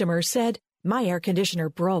non-customer, said, "My air conditioner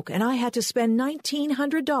broke and I had to spend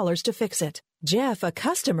 $1,900 to fix it." Jeff, a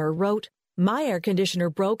customer, wrote, "My air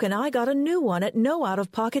conditioner broke and I got a new one at no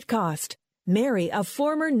out-of-pocket cost." Mary, a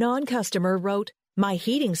former non-customer, wrote, "My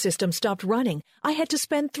heating system stopped running. I had to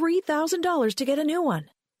spend $3,000 to get a new one."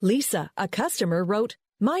 Lisa, a customer, wrote,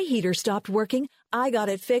 "My heater stopped working. I got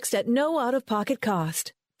it fixed at no out-of-pocket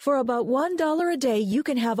cost." For about $1 a day, you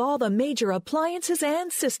can have all the major appliances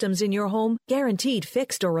and systems in your home guaranteed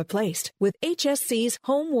fixed or replaced with HSC's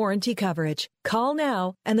home warranty coverage. Call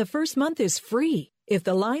now, and the first month is free. If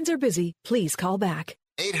the lines are busy, please call back.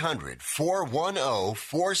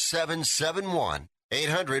 800-410-4771.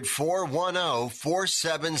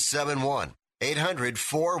 800-410-4771.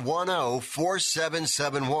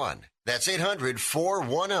 800-410-4771. That's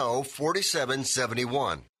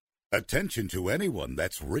 800-410-4771. Attention to anyone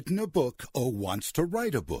that's written a book or wants to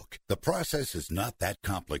write a book. The process is not that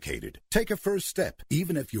complicated. Take a first step.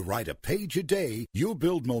 Even if you write a page a day, you'll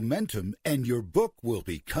build momentum and your book will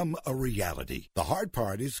become a reality. The hard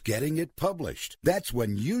part is getting it published. That's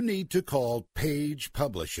when you need to call Page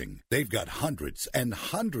Publishing. They've got hundreds and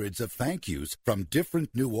hundreds of thank yous from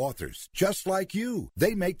different new authors, just like you.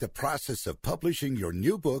 They make the process of publishing your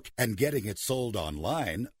new book and getting it sold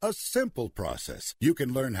online a simple process. You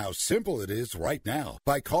can learn how simple it is right now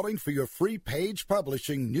by calling for your free Page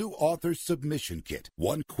Publishing New Author Submission Kit.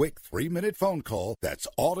 One quick 3-minute phone call, that's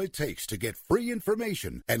all it takes to get free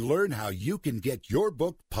information and learn how you can get your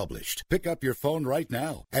book published. Pick up your phone right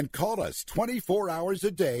now and call us 24 hours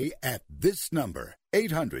a day at this number.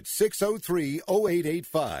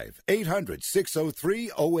 800-603-0885.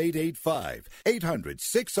 800-603-0885.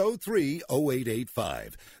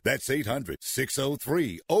 800-603-0885. That's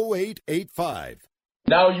 800-603-0885.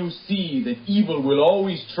 Now you see that evil will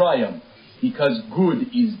always triumph because good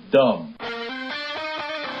is dumb.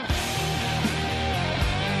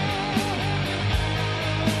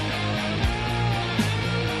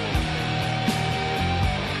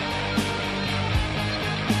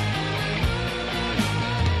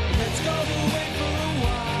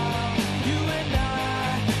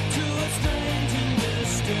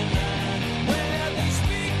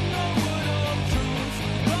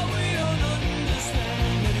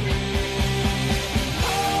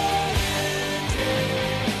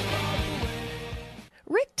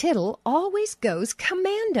 Tittle always goes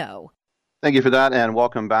commando. Thank you for that, and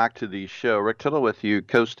welcome back to the show. Rick Tittle with you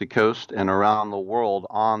coast to coast and around the world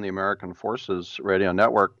on the American Forces Radio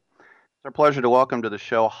Network. It's our pleasure to welcome to the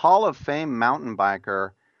show Hall of Fame mountain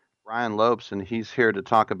biker Brian Lopes, and he's here to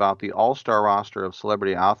talk about the all-star roster of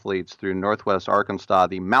celebrity athletes through Northwest Arkansas,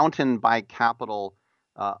 the mountain bike capital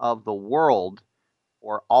of the world,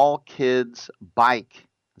 or All Kids Bike.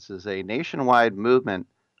 This is a nationwide movement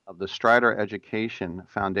of the Strider Education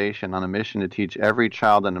Foundation on a mission to teach every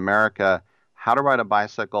child in America how to ride a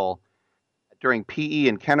bicycle during PE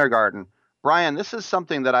in kindergarten. Brian, this is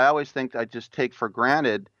something that I always think I just take for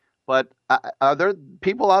granted, but are there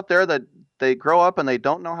people out there that they grow up and they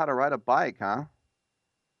don't know how to ride a bike, huh?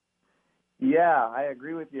 Yeah, I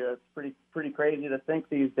agree with you. It's pretty crazy to think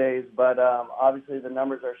these days, but obviously the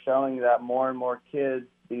numbers are showing that more and more kids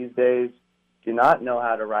these days do not know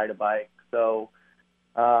how to ride a bike. So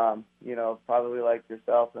probably like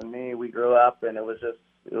yourself and me, we grew up and it was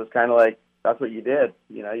kind of like, that's what you did.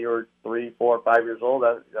 You were 3, 4, 5 years old.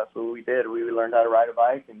 That's what we did. We learned how to ride a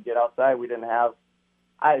bike and get outside. We didn't have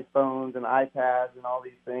iPhones and iPads and all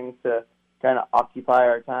these things to kind of occupy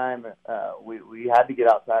our time. We had to get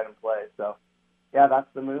outside and play. So, yeah, that's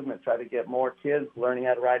the movement. Try to get more kids learning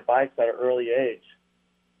how to ride bikes at an early age.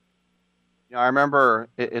 I remember,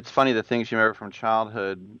 it's funny the things you remember from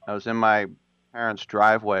childhood. I was in my parents'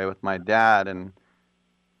 driveway with my dad, and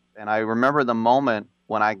I remember the moment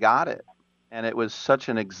when I got it, and it was such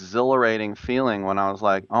an exhilarating feeling when I was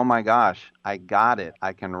like, oh my gosh, I got it.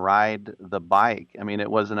 I can ride the bike. I mean,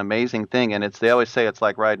 it was an amazing thing, and they always say it's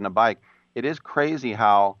like riding a bike. It is crazy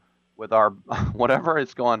how with our whatever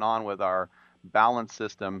is going on with our balance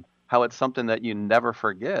system, how it's something that you never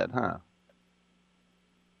forget, huh?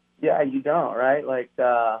 Yeah, you don't, right?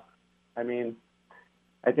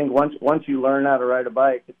 I think once you learn how to ride a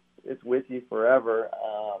bike, it's with you forever.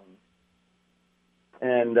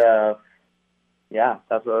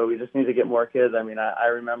 That's why we just need to get more kids. I mean, I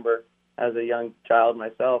remember as a young child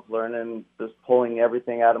myself learning, just pulling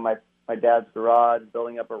everything out of my dad's garage,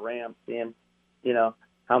 building up a ramp, seeing, how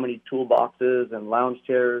many toolboxes and lounge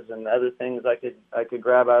chairs and other things I could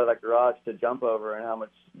grab out of that garage to jump over, and how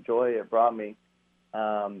much joy it brought me.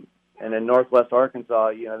 And in Northwest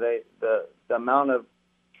Arkansas, the amount of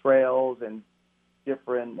trails and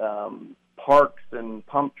different parks and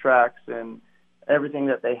pump tracks and everything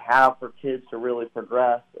that they have for kids to really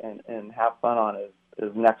progress and have fun on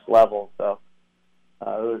is next level. So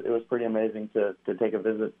it was pretty amazing to take a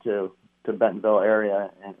visit to Bentonville area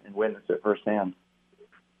and witness it firsthand.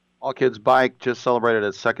 All Kids Bike just celebrated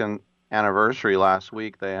its second anniversary last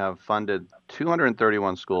week. They have funded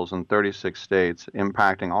 231 schools in 36 states,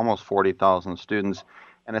 impacting almost 40,000 students.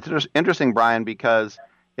 And it's interesting, Brian, because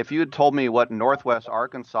if you had told me what Northwest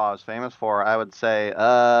Arkansas is famous for, I would say,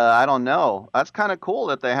 I don't know. That's kind of cool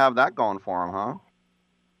that they have that going for them, huh?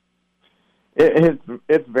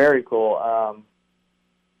 It's very cool.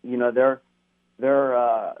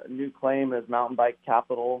 their new claim is mountain bike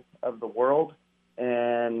capital of the world,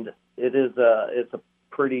 and it's a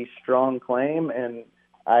pretty strong claim, and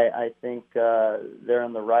I think they're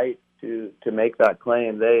in the right to make that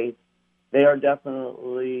claim. They are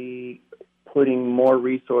definitely putting more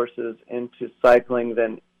resources into cycling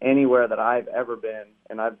than anywhere that I've ever been,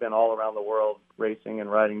 and I've been all around the world racing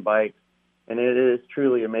and riding bikes, and it is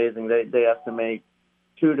truly amazing. They estimate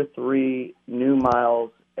 2 to 3 new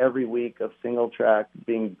miles every week of single track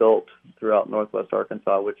being built throughout Northwest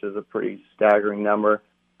Arkansas, which is a pretty staggering number.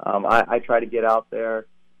 I try to get out there,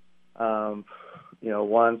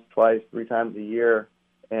 once, twice, 3 times a year,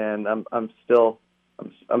 and I'm still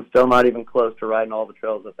not even close to riding all the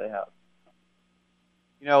trails that they have.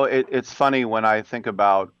 It's funny when I think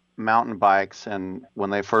about mountain bikes and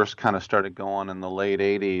when they first kind of started going in the late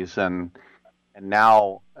 80s and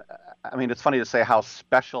now, I mean, it's funny to say how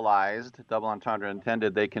specialized, double entendre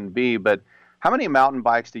intended, they can be, but how many mountain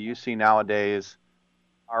bikes do you see nowadays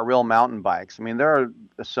are real mountain bikes? I mean, there are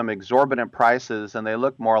some exorbitant prices and they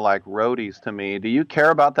look more like roadies to me. Do you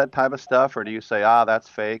care about that type of stuff, or do you say, that's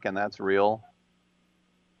fake and that's real?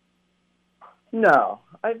 No,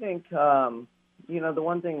 I think, the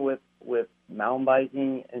one thing with mountain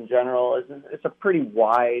biking in general is it's a pretty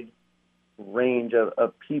wide range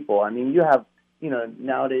of people. I mean, you have,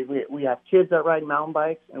 nowadays we have kids that ride mountain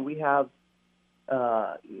bikes, and we have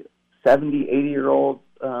 70, 80-year-old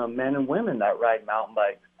men and women that ride mountain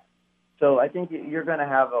bikes. So I think you're going to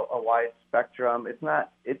have a wide spectrum.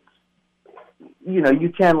 You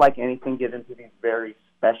can, like anything, get into these very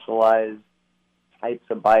specialized types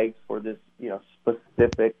of bikes for this,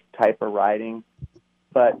 specific type of riding.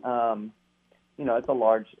 But, it's a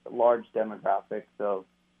large demographic. So,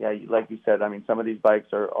 yeah, like you said, I mean, some of these bikes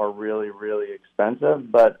are really, really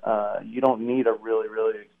expensive, but you don't need a really,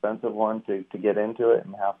 really expensive one to get into it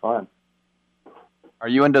and have fun. Are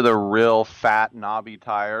you into the real fat, knobby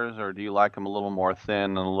tires, or do you like them a little more thin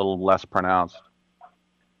and a little less pronounced?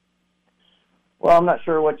 Well, I'm not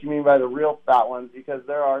sure what you mean by the real fat ones, because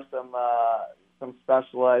there are some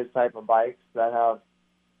specialized type of bikes that have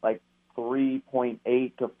like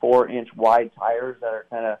 3.8 to 4 inch wide tires that are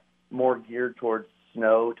kind of more geared towards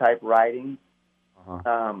snow type riding.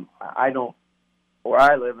 I don't, where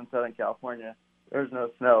I live in Southern California, there's no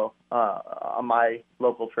snow on my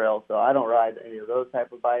local trail, so I don't ride any of those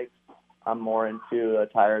type of bikes. I'm more into a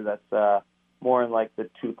tire that's more in like the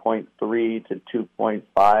 2.3 to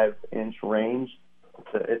 2.5 inch range.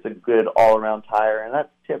 It's a good all-around tire, and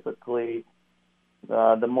that's typically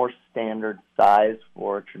the more standard size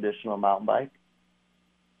for a traditional mountain bike.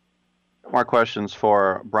 More questions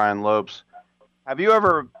for Brian Lopes. Have you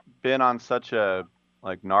ever been on such a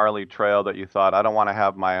gnarly trail that you thought, I don't want to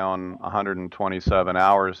have my own 127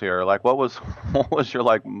 hours here? Like, what was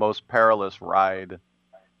your most perilous ride?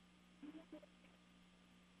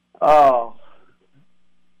 Oh,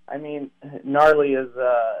 I mean, gnarly is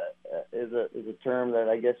a term that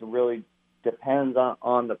I guess really depends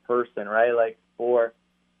on the person, right? Like, for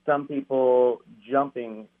some people,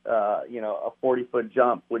 jumping, a 40-foot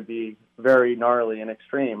jump would be very gnarly and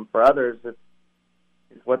extreme. For others, it's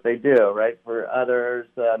what they do, right? For others,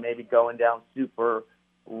 maybe going down super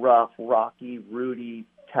rough, rocky, rooty,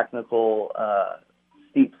 technical,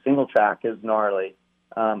 steep single track is gnarly.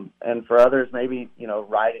 And for others, maybe,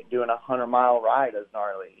 doing a 100-mile ride is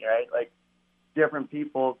gnarly, right? Like, different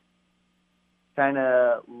people kind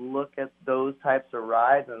of look at those types of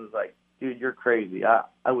rides and it's like, dude, you're crazy.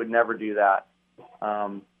 I would never do that.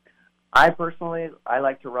 I personally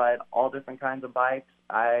like to ride all different kinds of bikes.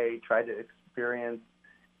 I try to experience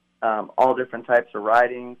all different types of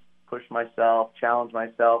riding, push myself, challenge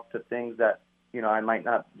myself to things that, I might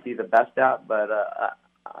not be the best at, but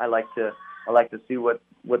I like to see what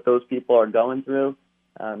those people are going through.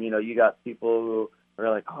 You got people who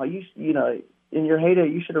are like, oh, in your heyday,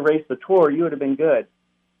 you should have raced the Tour. You would have been good.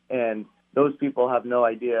 And those people have no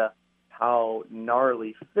idea how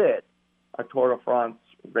gnarly fit a Tour de France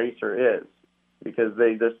racer is, because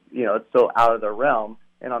they just, it's so out of their realm.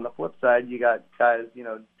 And on the flip side, you got guys,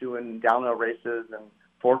 doing downhill races and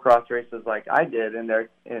four-cross races like I did, and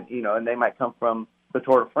they might come from the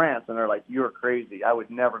Tour de France, and they're like, you're crazy. I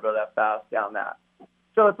would never go that fast down that.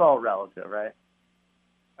 So it's all relative, right?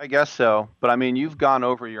 I guess so. But, I mean, you've gone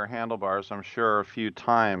over your handlebars, I'm sure, a few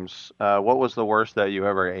times. What was the worst that you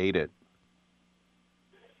ever ate it?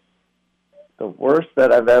 The worst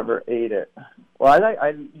that I've ever ate it. Well,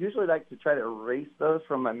 I usually like to try to erase those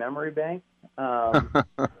from my memory bank.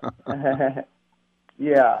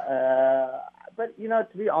 Yeah. But, to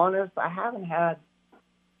be honest, I haven't had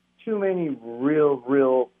too many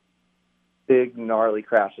real big, gnarly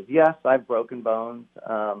crashes. Yes, I've broken bones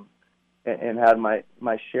and had my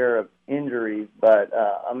share of injuries, but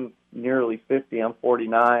I'm nearly 50. I'm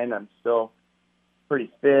 49. I'm still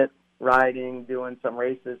pretty fit, riding, doing some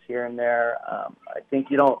races here and there. I think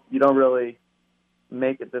you don't really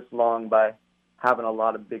make it this long by having a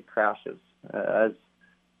lot of big crashes. As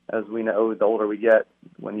we know, the older we get,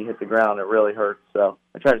 when you hit the ground, it really hurts. So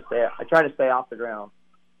I try to stay off the ground.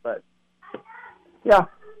 But yeah,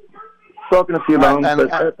 broken a few bones. And, but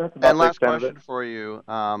that's about and the last extent of question it. for you,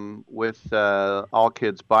 with All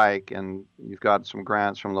Kids Bike, and you've got some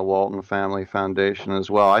grants from the Walton Family Foundation as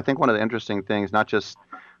well. I think one of the interesting things, not just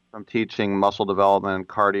from teaching muscle development,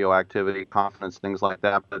 cardio activity, confidence, things like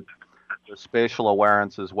that, but the spatial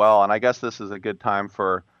awareness as well. And I guess this is a good time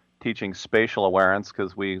for teaching spatial awareness,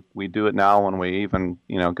 because we do it now when we even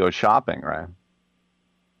go shopping, right?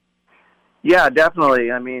 Yeah,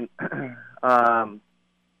 definitely. I mean,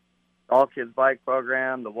 All Kids Bike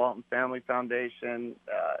Program, the Walton Family Foundation,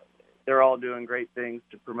 they're all doing great things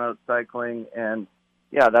to promote cycling. And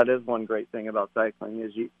yeah, that is one great thing about cycling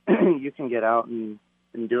is you can get out and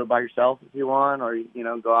do it by yourself if you want, or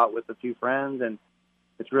go out with a few friends, and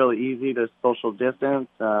it's really easy to social distance.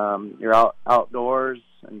 You're outdoors,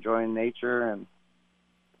 enjoying nature, and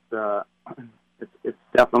it's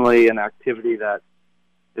definitely an activity that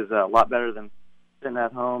is a lot better than sitting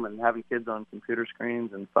at home and having kids on computer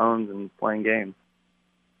screens and phones and playing games.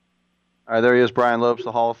 All right, there he is, Brian Lopes,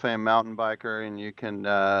 the Hall of Fame mountain biker, and you can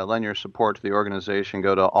lend your support to the organization.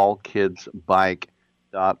 Go to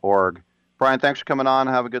allkidsbike.org. Brian, thanks for coming on.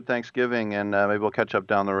 Have a good Thanksgiving, and maybe we'll catch up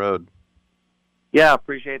down the road. Yeah,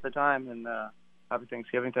 appreciate the time, and happy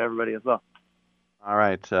Thanksgiving to everybody as well. All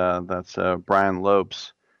right, that's Brian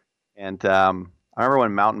Lopes. And I remember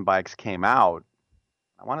when mountain bikes came out,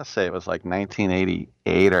 I want to say it was like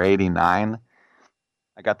 1988 or 89.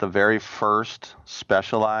 I got the very first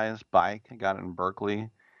Specialized bike. I got it in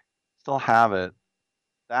Berkeley. Still have it.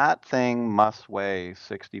 That thing must weigh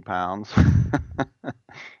 60 pounds.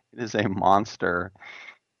 It is a monster.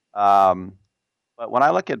 But when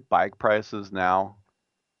I look at bike prices now,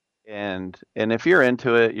 and if you're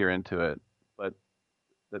into it, you're into it. But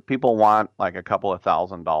that people want like a couple of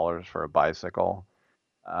 $1,000s for a bicycle,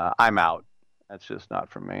 I'm out. That's just not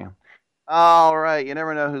for me. All right, you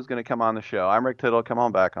never know who's going to come on the show. I'm Rick Tittle. Come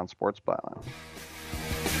on back on Sports Byline.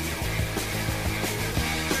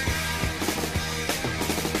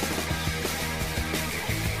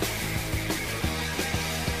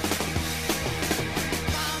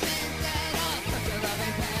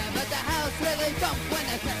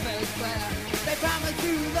 They promise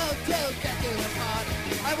you love till death do them part.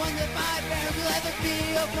 I wonder if my parents will ever be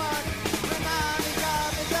apart. My mommy's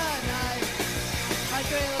job is a knife. I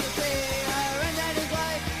thrill to see her and that is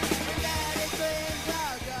life. And daddy's dreams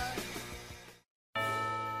are gone.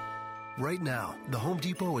 Right now, the Home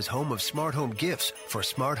Depot is home of smart home gifts for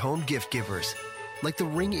smart home gift givers. Like the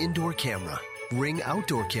Ring Indoor Camera, Ring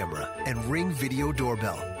Outdoor Camera, and Ring Video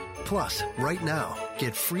Doorbell. Plus, right now,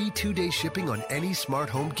 get free 2-day shipping on any smart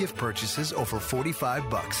home gift purchases over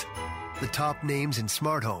 $45. The top names in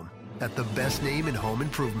smart home at the best name in home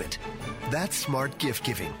improvement. That's smart gift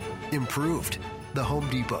giving. Improved. The Home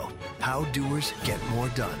Depot. How doers get more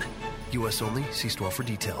done. U.S. only. See store for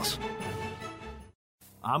details.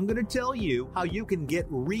 I'm going to tell you how you can get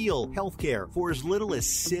real healthcare for as little as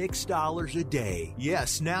 $6 a day.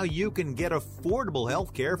 Yes, now you can get affordable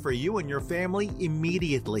healthcare for you and your family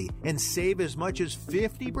immediately and save as much as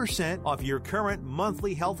 50% off your current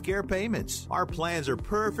monthly healthcare payments. Our plans are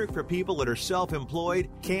perfect for people that are self-employed,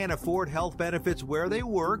 can't afford health benefits where they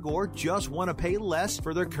work, or just want to pay less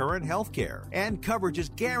for their current healthcare. And coverage is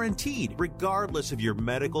guaranteed regardless of your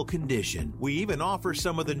medical condition. We even offer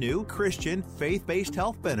some of the new Christian faith-based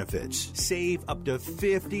health benefits. Save up to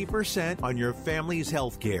 50% on your family's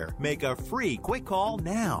health care. Make a free quick call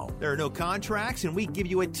now. There are no contracts, and we give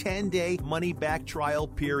you a 10-day money-back trial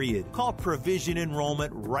period. Call Provision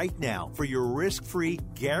Enrollment right now for your risk-free,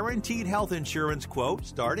 guaranteed health insurance quote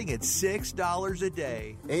starting at $6 a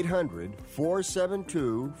day.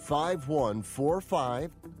 800-472-5145.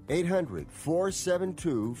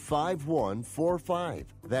 800-472-5145.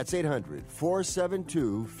 That's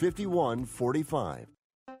 800-472-5145.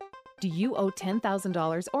 Do you owe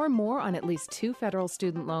 $10,000 or more on at least 2 federal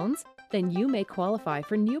student loans? Then you may qualify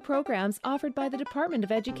for new programs offered by the Department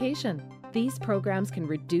of Education. These programs can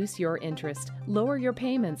reduce your interest, lower your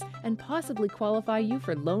payments, and possibly qualify you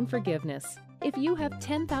for loan forgiveness. If you have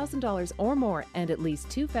 $10,000 or more and at least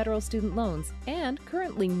 2 federal student loans and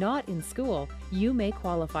currently not in school, you may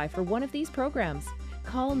qualify for one of these programs.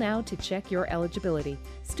 Call now to check your eligibility.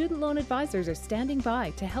 Student loan advisors are standing by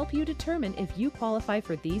to help you determine if you qualify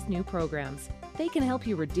for these new programs. They can help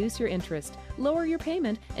you reduce your interest, lower your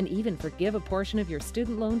payment, and even forgive a portion of your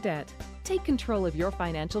student loan debt. Take control of your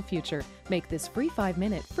financial future. Make this free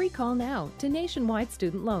 5-minute free call now to Nationwide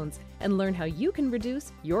Student Loans and learn how you can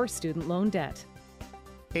reduce your student loan debt.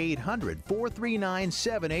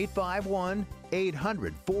 800-439-7851,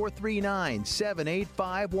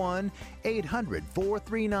 800-439-7851,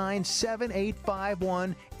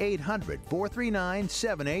 800-439-7851,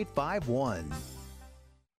 800-439-7851.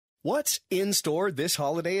 What's in store this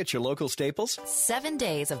holiday at your local Staples? 7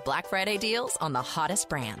 days of Black Friday deals on the hottest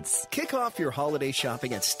brands. Kick off your holiday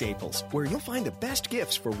shopping at Staples, where you'll find the best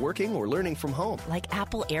gifts for working or learning from home. Like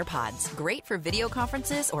Apple AirPods, great for video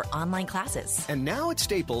conferences or online classes. And now at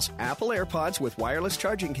Staples, Apple AirPods with wireless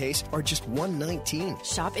charging case are just $119.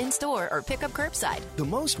 Shop in store or pick up curbside. The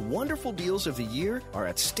most wonderful deals of the year are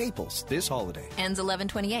at Staples this holiday. Ends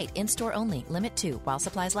 11/28, in-store only, limit 2, while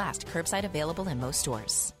supplies last. Curbside available in most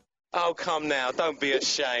stores. Oh, come now, don't be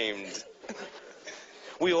ashamed.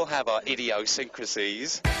 We all have our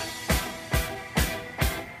idiosyncrasies.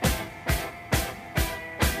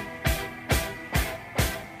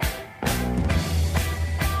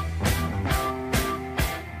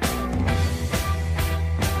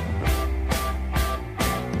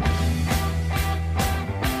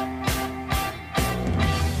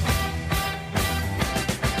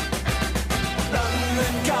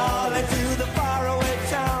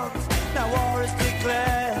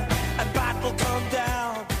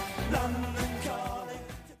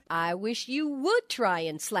 I wish you would try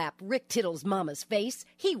and slap Rick Tittle's mama's face.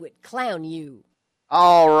 He would clown you.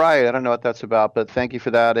 All right. I don't know what that's about, but thank you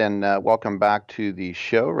for that, and welcome back to the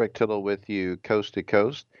show. Rick Tittle with you coast to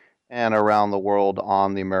coast and around the world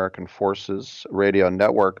on the American Forces Radio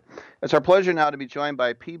Network. It's our pleasure now to be joined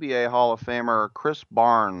by PBA Hall of Famer Chris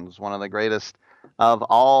Barnes, one of the greatest of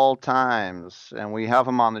all times. And we have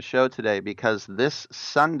him on the show today because this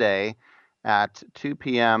Sunday at 2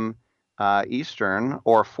 p.m. Eastern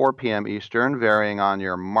or 4 p.m. Eastern, varying on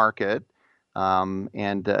your market,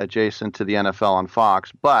 and adjacent to the NFL on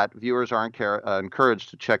Fox. But viewers are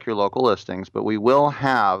encouraged to check your local listings. But we will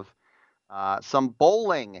have some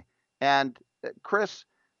bowling. And Chris,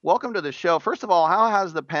 welcome to the show. First of all, how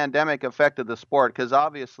has the pandemic affected the sport? Because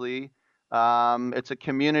obviously it's a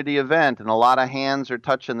community event and a lot of hands are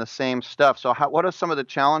touching the same stuff. So what are some of the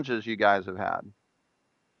challenges you guys have had?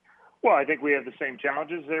 Well, I think we have the same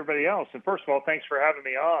challenges as everybody else. And first of all, thanks for having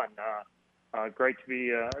me on. Great to be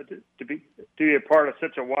a part of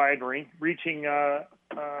such a wide-reaching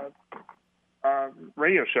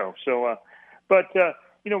radio show. So,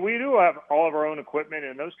 we do have all of our own equipment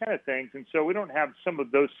and those kind of things, and so we don't have some of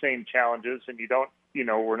those same challenges. And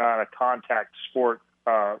we're not a contact sport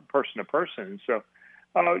person to person. So,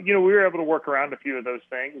 we were able to work around a few of those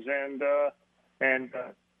things, and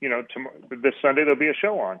this Sunday there'll be a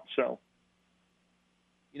show on. So,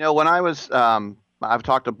 when I was, I've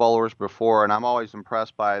talked to bowlers before, and I'm always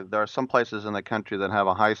impressed by, there are some places in the country that have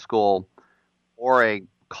a high school or a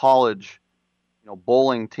college,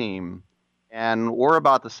 bowling team, and we're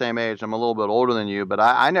about the same age. I'm a little bit older than you, but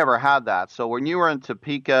I never had that. So when you were in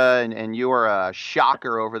Topeka and you were a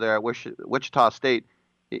shocker over there at Wichita State,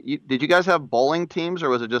 did you guys have bowling teams, or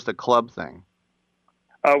was it just a club thing?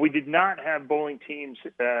 We did not have bowling teams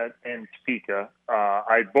in Topeka.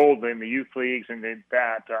 I bowled in the youth leagues, and did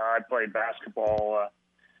that. I played basketball,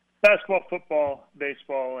 football,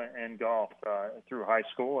 baseball, and golf through high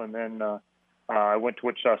school, and then I went to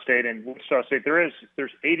Wichita State. And Wichita State, there's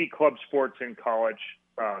 80 club sports in college,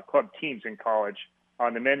 club teams in college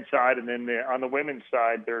on the men's side, and then on the women's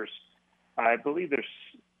side, I believe there's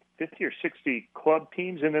 50 or 60 club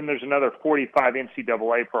teams, and then there's another 45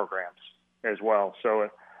 NCAA programs as well. So,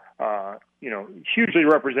 hugely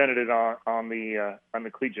represented on the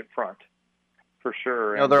collegiate front, for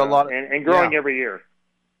sure. There are a lot, and growing every year.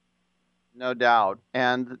 No doubt.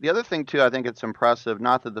 And the other thing too, I think it's impressive.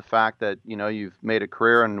 Not that the fact that you've made a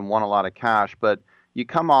career and won a lot of cash, but you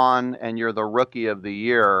come on and you're the rookie of the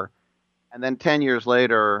year, and then 10 years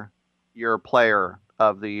later, you're player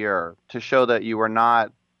of the year, to show that you were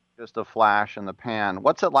not just a flash in the pan.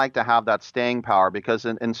 What's it like to have that staying power? Because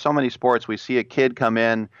in so many sports, we see a kid come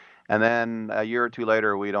in, and then a year or two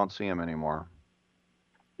later, we don't see him anymore.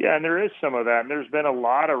 Yeah, and there is some of that. And there's been a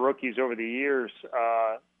lot of rookies over the years,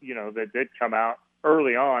 that did come out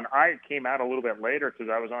early on. I came out a little bit later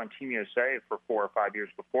because I was on Team USA for 4 or 5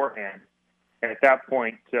 years beforehand. And at that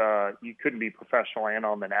point, you couldn't be professional and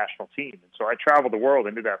on the national team. And so I traveled the world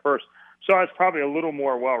and did that first. So I was probably a little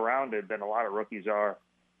more well-rounded than a lot of rookies are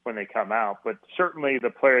when they come out. But certainly the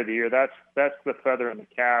player of the year, that's the feather in the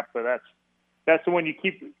cap. But that's the one you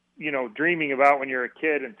keep, dreaming about when you're a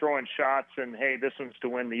kid and throwing shots and, hey, this one's to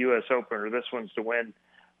win the U.S. Open or this one's to win,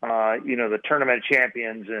 the tournament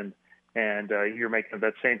champions. And you're making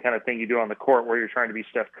that same kind of thing you do on the court where you're trying to be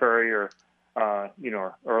Steph Curry or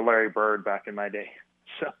Larry Bird back in my day.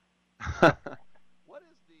 So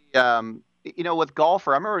with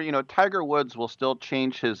golfer, I remember, Tiger Woods will still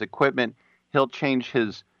change his equipment. He'll change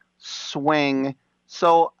his swing.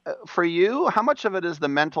 So for you, how much of it is the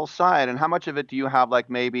mental side, and how much of it do you have like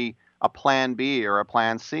maybe a plan B or a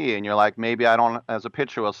plan C? And you're like, maybe I don't, as a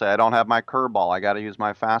pitcher will say, I don't have my curveball. I got to use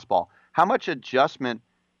my fastball. How much adjustment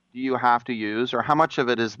do you have to use, or how much of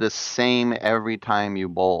it is the same every time you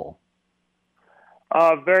bowl?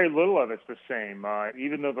 Very little of it's the same.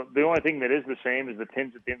 Even though the only thing that is the same is the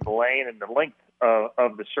pins at the end of the lane and the length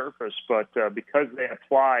of the surface. But because they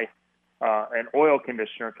apply an oil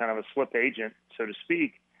conditioner, kind of a slip agent, so to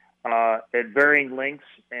speak, at varying lengths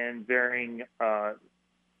and varying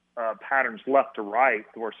patterns left to right,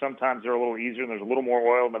 where sometimes they're a little easier and there's a little more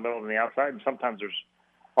oil in the middle than the outside, and sometimes there's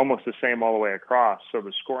almost the same all the way across. So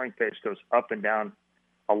the scoring pace goes up and down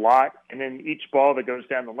a lot. And then each ball that goes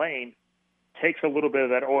down the lane takes a little bit of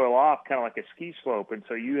that oil off, kind of like a ski slope. And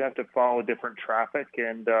so you have to follow different traffic.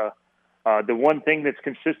 And the one thing that's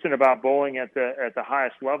consistent about bowling at the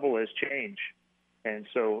highest level is change. And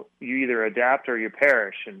so you either adapt or you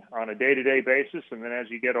perish, and on a day-to-day basis. And then as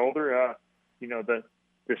you get older, the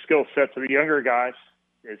skill sets of the younger guys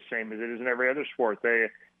is the same as it is in every other sport.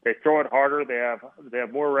 They throw it harder. They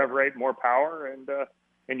have more rev rate, more power,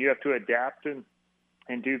 and you have to adapt and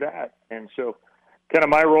do that. And so, kind of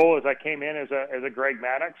my role is I came in as a Greg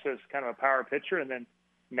Maddux, as kind of a power pitcher, and then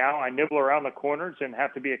now I nibble around the corners and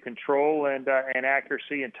have to be a control and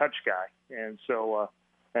accuracy and touch guy. And so,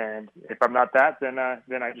 and if I'm not that, then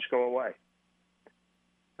I just go away.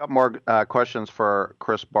 A couple more questions for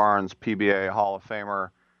Chris Barnes, PBA Hall of Famer.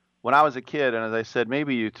 When I was a kid, and as I said,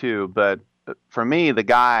 maybe you too, but for me, the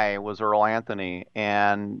guy was Earl Anthony.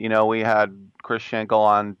 And, we had Chris Schenkel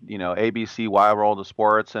on, ABC Wide World of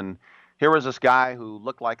Sports. And here was this guy who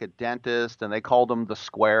looked like a dentist, and they called him the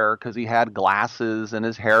Square because he had glasses and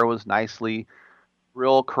his hair was nicely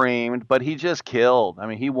real creamed, but he just killed. I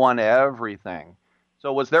mean, he won everything.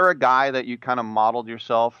 So was there a guy that you kind of modeled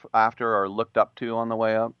yourself after or looked up to on the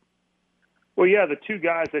way up? Well, yeah, the two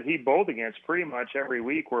guys that he bowled against pretty much every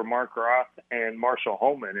week were Mark Roth and Marshall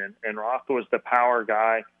Holman. And Roth was the power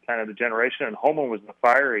guy, kind of the generation, and Holman was the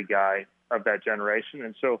fiery guy of that generation.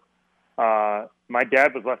 And so my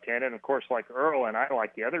dad was left-handed, and of course, like Earl, and I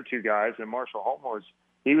like the other two guys. And Marshall Holman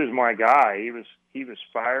he was my guy. He was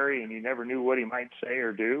fiery, and you never knew what he might say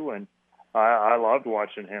or do. And I loved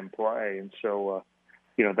watching him play. And so,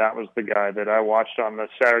 that was the guy that I watched on the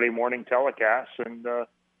Saturday morning telecasts, and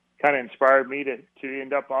kind of inspired me to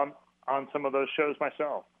end up on some of those shows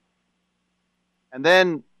myself. And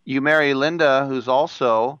then you marry Linda, who's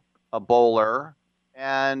also a bowler.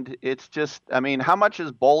 And it's just, how much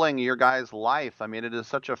is bowling your guys' life? It is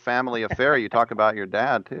such a family affair. You talk about your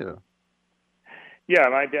dad, too. Yeah,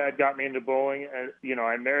 my dad got me into bowling.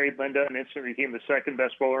 I married Linda and instantly became the second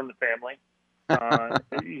best bowler in the family.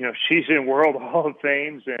 She's in World Hall of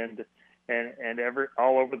Fames and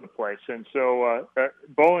all over the place. And so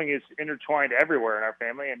bowling is intertwined everywhere in our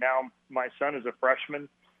family. And now my son is a freshman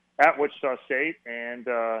at Wichita State, and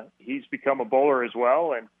he's become a bowler as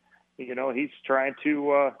well. And he's trying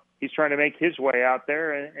to make his way out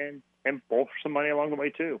there and bowl for some money along the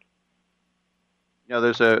way too.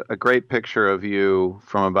 There's a great picture of you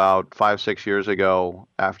from about 5-6 years ago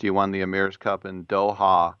after you won the Emirs Cup in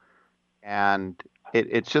Doha, and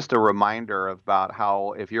it's just a reminder about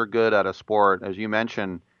how if you're good at a sport, as you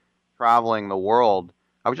mentioned, traveling the world.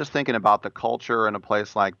 I was just thinking about the culture in a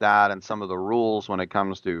place like that and some of the rules when it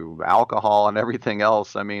comes to alcohol and everything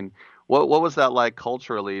else. What was that like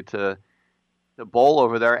culturally to bowl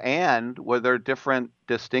over there? And were there different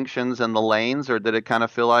distinctions in the lanes, or did it kind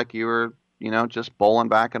of feel like you were, just bowling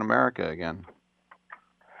back in America again?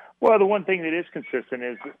 Well, the one thing that is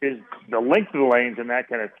consistent is the length of the lanes and that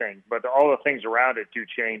kind of thing. But all the things around it do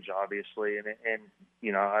change, obviously. And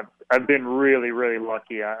I've been really, really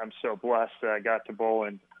lucky. I'm so blessed that I got to bowl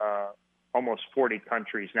in almost 40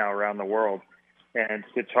 countries now around the world. And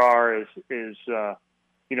Qatar is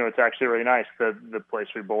it's actually really nice. The place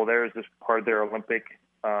we bowl there is this part of their Olympic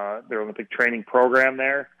training program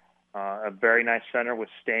there. A very nice center with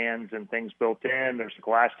stands and things built in. There's a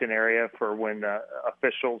glassed-in area for when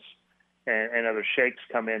officials and other sheikhs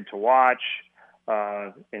come in to watch.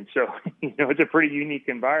 And so, it's a pretty unique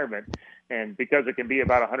environment. And because it can be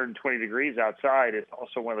about 120 degrees outside, it's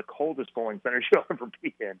also one of the coldest bowling centers you'll ever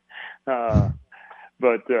be in.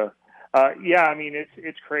 Yeah, I mean,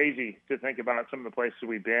 it's crazy to think about some of the places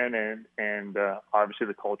we've been, and obviously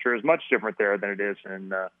the culture is much different there than it is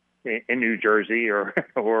in New Jersey or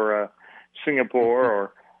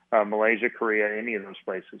Singapore or Malaysia, Korea, any of those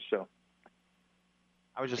places. So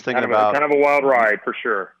I was just thinking about kind of a wild ride for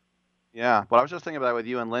sure. Yeah, well, I was just thinking about it with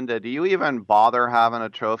you and Linda. Do you even bother having a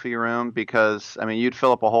trophy room? Because, I mean, you'd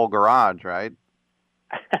fill up a whole garage, right?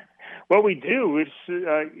 Well, we do. It's,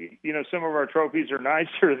 some of our trophies are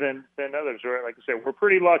nicer than others. Right? Like I said, we're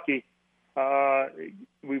pretty lucky.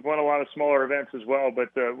 We've won a lot of smaller events as well, but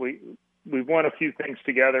we've won a few things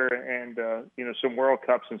together and, some World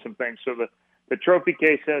Cups and some things. So the trophy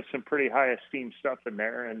case has some pretty high esteemed stuff in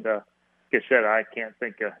there. And, like I said, I can't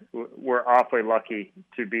think we're awfully lucky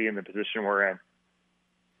to be in the position we're in.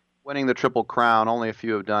 Winning the Triple Crown, only a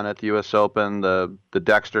few have done it. The U.S. Open, the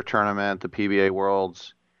Dexter Tournament, the PBA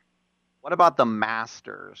Worlds. What about the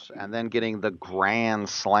Masters and then getting the Grand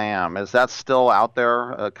Slam? Is that still out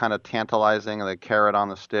there, kind of tantalizing, the carrot on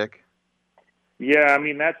the stick? Yeah, I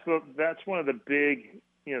mean, that's one of the big,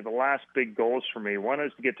 the last big goals for me. One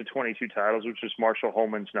is to get to 22 titles, which is Marshall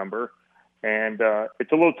Holman's number. And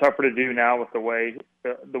it's a little tougher to do now with the way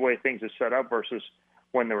things are set up versus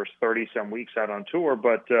when there was 30-some weeks out on tour.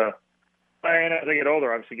 But and as I get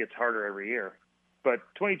older, obviously it gets harder every year. But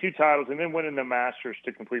 22 titles and then winning the Masters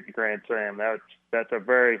to complete the Grand Slam, that's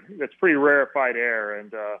pretty rarefied air.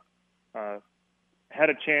 And had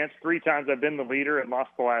a chance 3 times. I've been the leader and lost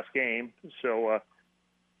the last game. So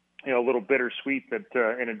a little bittersweet that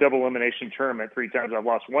in a double elimination tournament 3 times I've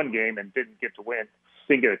lost 1 game and didn't get to win.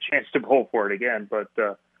 Didn't get a chance to bowl for it again, but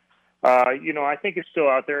I think it's still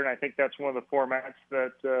out there, and I think that's one of the formats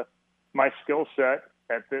that my skill set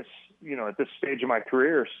at this stage of my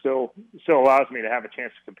career still allows me to have a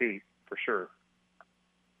chance to compete for sure.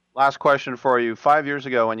 Last question for you: 5 years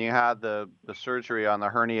ago, when you had the surgery on the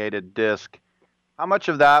herniated disc, how much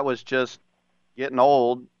of that was just getting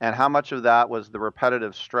old, and how much of that was the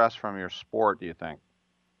repetitive stress from your sport? Do you think?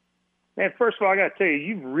 Man, first of all, I got to tell you,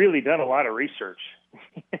 you've really done a lot of research.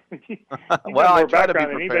 Well, I try to be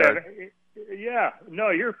prepared. Yeah, no,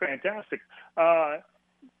 you're fantastic.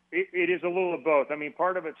 It is a little of both. I mean,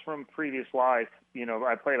 part of it's from previous life.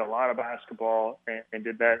 I played a lot of basketball and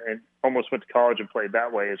did that, and almost went to college and played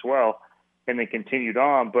that way as well, and then continued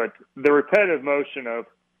on. But the repetitive motion of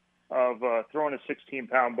throwing a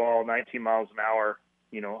 16-pound ball 19 miles an hour,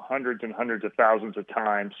 hundreds and hundreds of thousands of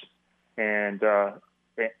times, and that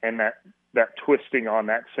twisting on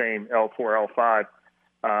that same L4, L5,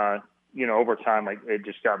 over time, it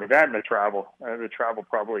just got me that, and the travel. The travel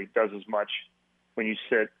probably does as much when you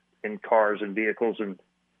sit in cars and vehicles and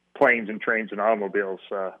planes and trains and automobiles.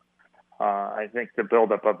 I think the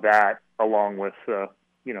buildup of that, along with, I'm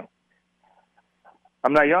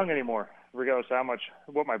not young anymore, regardless of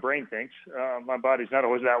what my brain thinks. My body's not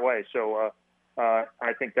always that way. So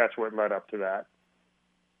I think that's what led up to that.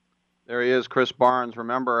 There he is, Chris Barnes.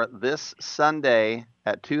 Remember, this Sunday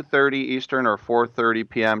at 2:30 Eastern or 4:30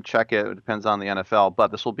 p.m. Check it. It depends on the NFL.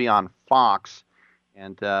 But this will be on Fox,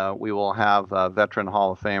 and we will have veteran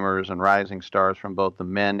Hall of Famers and rising stars from both the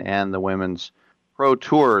men and the women's pro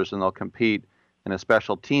tours, and they'll compete in a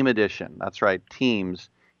special team edition. That's right, teams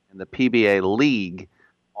in the PBA League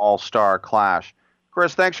All-Star Clash.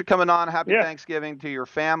 Chris, thanks for coming on. Happy Thanksgiving to your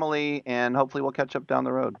family, and hopefully we'll catch up down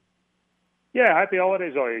the road. Yeah, happy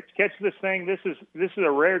holidays, all you. Catch this thing. This is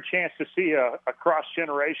a rare chance to see a cross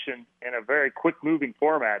generation in a very quick moving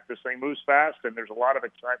format. This thing moves fast, and there's a lot of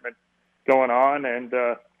excitement going on. And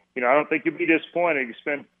I don't think you'll be disappointed. You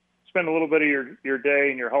spend a little bit of your day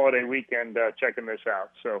and your holiday weekend checking this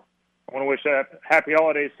out. So I want to wish happy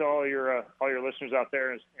holidays to all your listeners out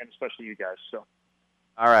there, and especially you guys. So.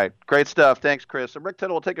 All right, great stuff. Thanks, Chris. And Rick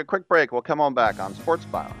Tittle will take a quick break. We'll come on back on Sports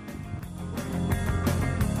Byline.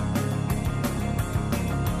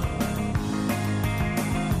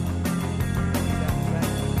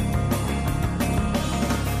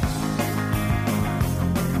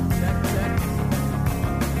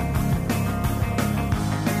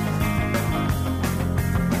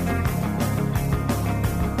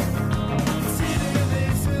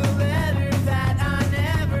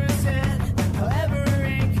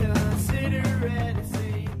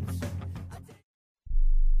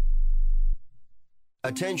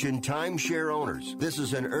 Attention timeshare owners. This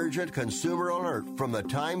is an urgent consumer alert from the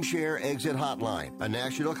Timeshare Exit Hotline, a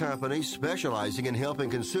national company specializing in helping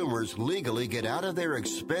consumers legally get out of their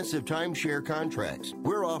expensive timeshare contracts.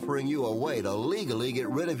 We're offering you a way to legally get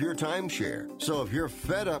rid of your timeshare. So if you're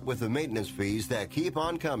fed up with the maintenance fees that keep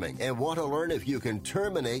on coming and want to learn if you can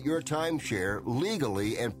terminate your timeshare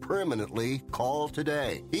legally and permanently, call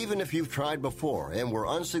today. Even if you've tried before and were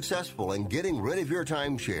unsuccessful in getting rid of your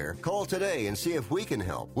timeshare, call today and see if we can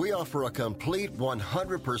help. We offer a complete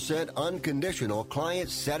 100% unconditional client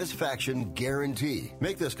satisfaction guarantee.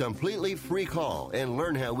 Make this completely free call and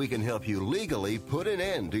learn how we can help you legally put an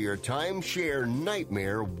end to your timeshare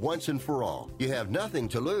nightmare once and for all. You have nothing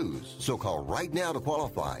to lose, so call right now to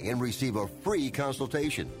qualify and receive a free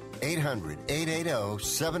consultation.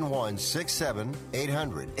 800-880-7167.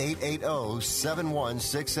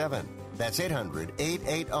 800-880-7167. That's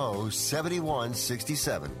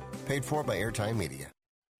 800-880-7167. Paid for by Airtime Media.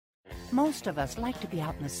 Most of us like to be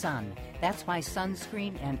out in the sun. That's why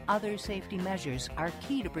sunscreen and other safety measures are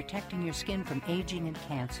key to protecting your skin from aging and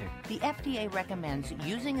cancer. The FDA recommends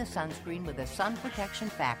using a sunscreen with a sun protection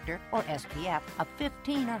factor, or SPF, of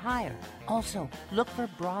 15 or higher. Also, look for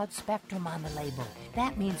broad spectrum on the label.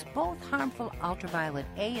 That means both harmful ultraviolet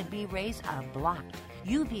A and B rays are blocked.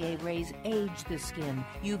 UVA rays age the skin,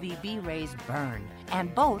 UVB rays burn,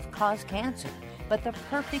 and both cause cancer. But the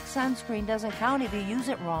perfect sunscreen doesn't count if you use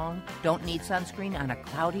it wrong. Don't need sunscreen on a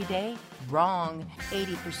cloudy day? Wrong.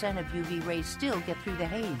 80% of UV rays still get through the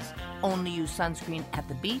haze. Only use sunscreen at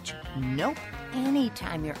the beach? Nope.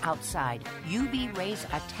 Anytime you're outside, UV rays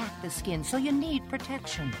attack the skin, so you need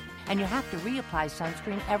protection. And you have to reapply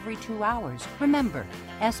sunscreen every 2 hours. Remember,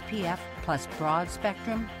 SPF plus broad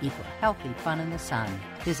spectrum equal healthy fun in the sun.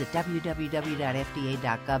 Visit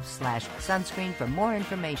www.fda.gov/sunscreen for more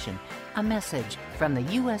information. A message from the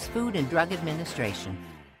U.S. Food and Drug Administration.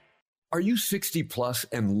 Are you 60 plus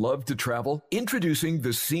and love to travel? Introducing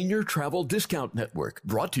the Senior Travel Discount Network,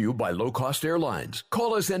 brought to you by Low Cost Airlines.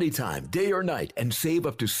 Call us anytime, day or night, and save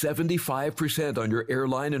up to 75% on your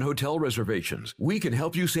airline and hotel reservations. We can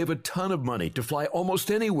help you save a ton of money to fly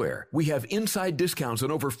almost anywhere. We have inside discounts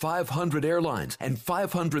on over 500 airlines and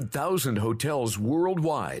 500,000 hotels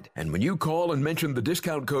worldwide. And when you call and mention the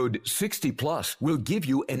discount code 60 plus, we'll give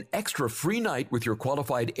you an extra free night with your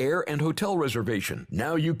qualified air and hotel reservation.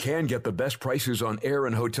 Now you can get the best prices on air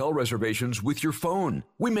and hotel reservations with your phone.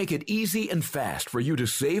 We make it easy and fast for you to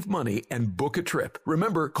save money and book a trip.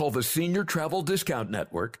 Remember, call the Senior Travel Discount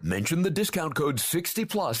Network, mention the discount code 60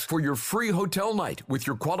 plus for your free hotel night with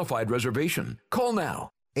your qualified reservation. Call now.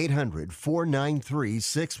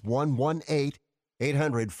 800-493-6118.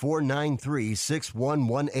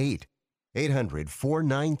 800-493-6118.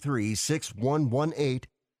 800-493-6118.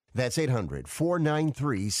 That's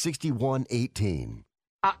 800-493-6118.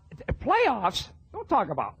 Playoffs? Don't talk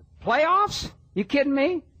about it. Playoffs? You kidding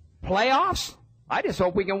me? Playoffs? I just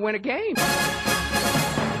hope we can win a game.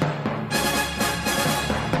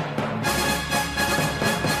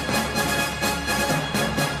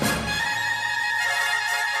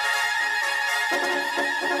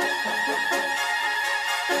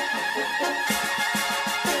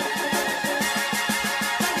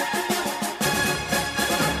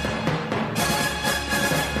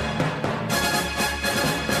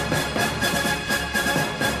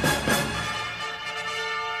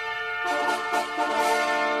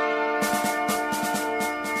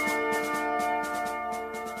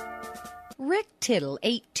 Tittle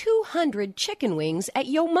ate 200 chicken wings at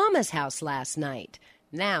Yo Mama's house last night.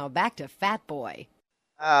 Now back to Fat Boy.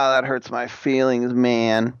 That hurts my feelings,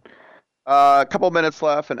 man. A couple minutes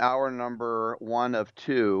left in hour number 1 of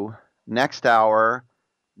 2. Next hour,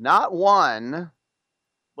 not 1,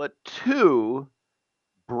 but 2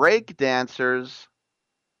 break dancers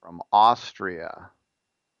from Austria.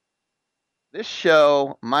 This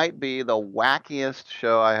show might be the wackiest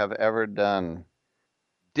show I have ever done.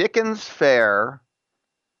 Dickens Fair,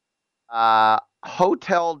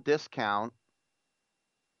 hotel discount,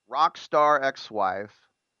 rock star ex-wife,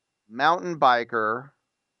 mountain biker,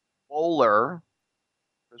 bowler,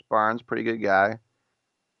 Chris Barnes, pretty good guy,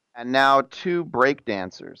 and now 2 break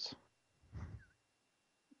dancers.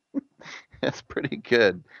 It's pretty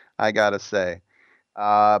good, I gotta say.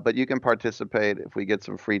 But you can participate if we get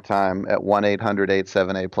some free time at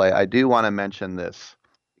 1-800-878-PLAY. I do want to mention this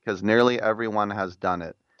because nearly everyone has done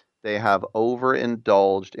it. They have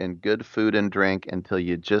overindulged in good food and drink until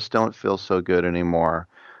you just don't feel so good anymore.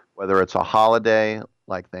 Whether it's a holiday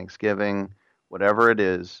like Thanksgiving, whatever it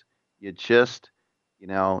is, you just,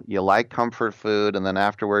 you like comfort food and then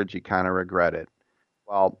afterwards you kind of regret it.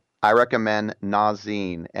 Well, I recommend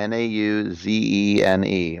Nauzene,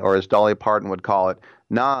 Nauzene, or as Dolly Parton would call it,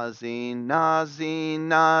 Nauzene, Nauzene,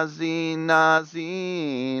 Nauzene,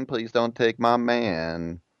 Nauzene. Please don't take my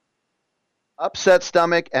man. Upset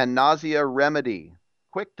stomach and nausea remedy.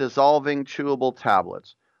 Quick dissolving chewable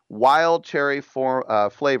tablets. Wild cherry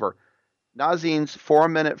flavor. Nauzene's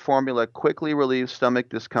 4-minute formula quickly relieves stomach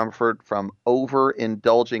discomfort from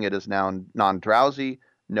overindulging. It is now non-drowsy,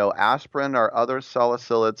 no aspirin or other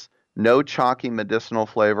salicylates, no chalky medicinal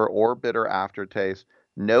flavor or bitter aftertaste,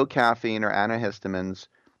 no caffeine or antihistamines.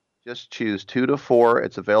 Just choose 2 to 4.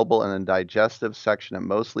 It's available in the digestive section at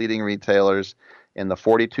most leading retailers in the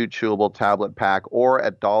 42 chewable tablet pack, or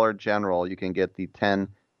at Dollar General, you can get the 10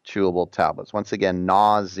 chewable tablets. Once again,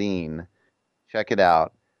 Nauzene. Check it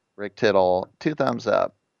out. Rick Tittle, 2 thumbs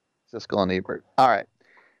up. Siskel and Ebert. All right.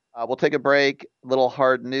 We'll take a break. Little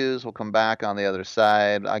hard news. We'll come back on the other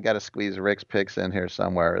side. I got to squeeze Rick's picks in here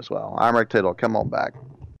somewhere as well. I'm Rick Tittle. Come on back.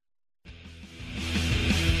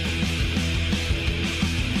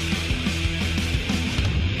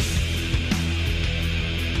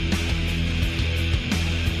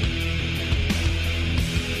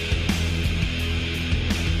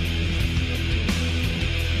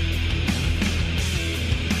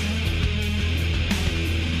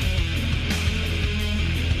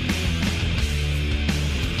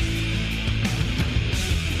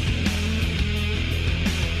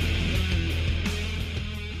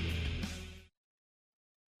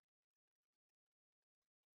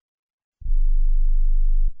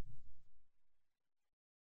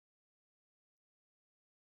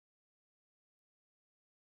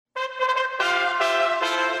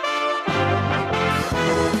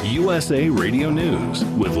 USA Radio News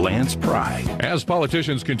with Lance Pry. As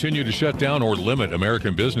politicians continue to shut down or limit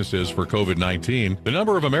American businesses for COVID-19, the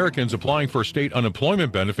number of Americans applying for state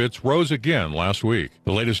unemployment benefits rose again last week.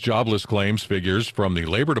 The latest jobless claims figures from the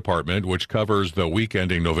Labor Department, which covers the week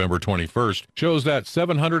ending November 21st, shows that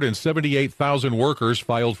 778,000 workers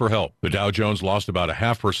filed for help. The Dow Jones lost about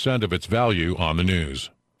 0.5% of its value on the news.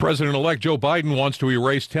 President-elect Joe Biden wants to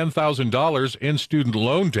erase $10,000 in student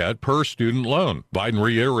loan debt per student loan. Biden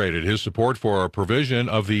reiterated his support for a provision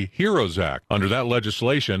of the HEROES Act. Under that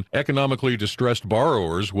legislation, economically distressed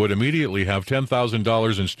borrowers would immediately have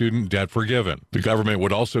 $10,000 in student debt forgiven. The government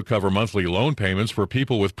would also cover monthly loan payments for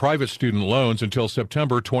people with private student loans until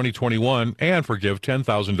September 2021 and forgive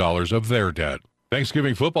 $10,000 of their debt.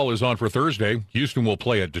 Thanksgiving football is on for Thursday. Houston will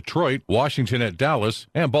play at Detroit, Washington at Dallas,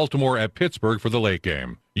 and Baltimore at Pittsburgh for the late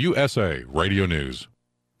game. USA Radio News.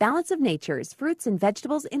 Balance of Nature's fruits and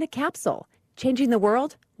vegetables in a capsule. Changing the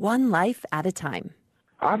world, one life at a time.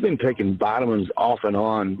 I've been taking vitamins off and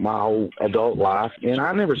on my whole adult life, and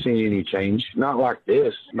I've never seen any change. Not like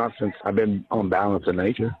this, not since I've been on Balance of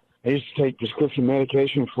Nature. I used to take prescription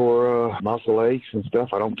medication for muscle aches and stuff.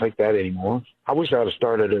 I don't take that anymore. I wish I would have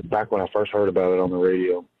started it back when I first heard about it on the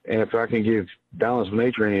radio. And if I can give Balance of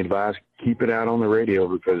Nature any advice, keep it out on the radio,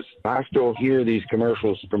 because I still hear these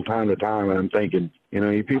commercials from time to time, and I'm thinking,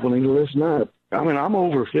 you people need to listen up. I mean, I'm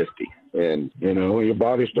over 50, and, your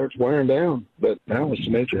body starts wearing down. But Balance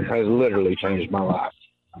of Nature has literally changed my life.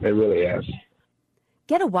 It really has.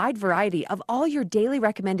 Get a wide variety of all your daily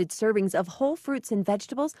recommended servings of whole fruits and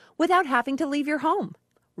vegetables without having to leave your home.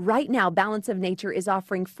 Right now, Balance of Nature is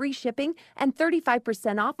offering free shipping and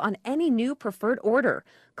 35% off on any new preferred order.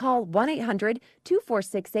 Call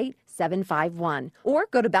 1-800-2468-751 or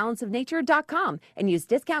go to balanceofnature.com and use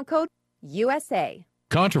discount code USA.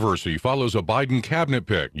 Controversy follows a Biden cabinet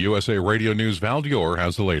pick. USA Radio News' Val Dior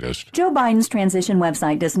has the latest. Joe Biden's transition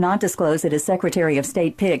website does not disclose that his Secretary of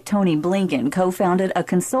State pick, Tony Blinken, co-founded a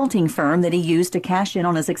consulting firm that he used to cash in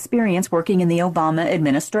on his experience working in the Obama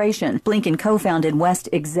administration. Blinken co-founded West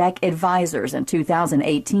Exec Advisors in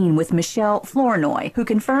 2018 with Michelle Flournoy, who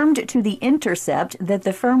confirmed to The Intercept that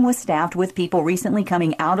the firm was staffed with people recently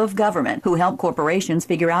coming out of government who help corporations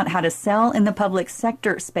figure out how to sell in the public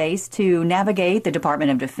sector space to navigate the Department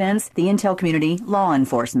of Defense, the intel community, law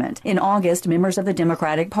enforcement. In August, members of the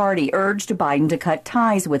Democratic Party urged Biden to cut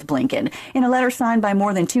ties with Blinken. In a letter signed by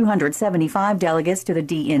more than 275 delegates to the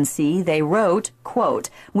DNC, they wrote, quote,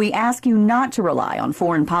 "We ask you not to rely on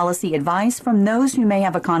foreign policy advice from those who may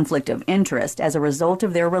have a conflict of interest as a result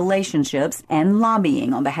of their relationships and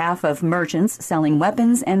lobbying on behalf of merchants selling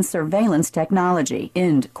weapons and surveillance technology."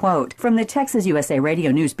 End quote. From the Texas USA Radio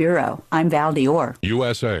News Bureau, I'm Val Dior.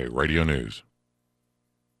 USA Radio News.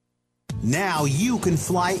 Now you can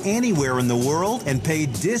fly anywhere in the world and pay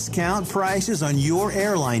discount prices on your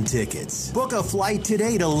airline tickets. Book a flight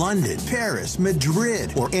today to London, Paris,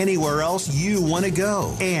 Madrid, or anywhere else you want to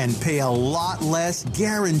go and pay a lot less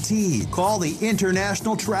guaranteed. Call the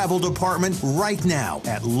International Travel Department right now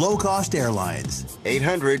at Low Cost Airlines.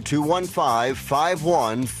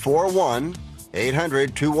 800-215-5141.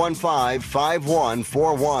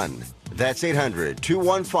 800-215-5141. That's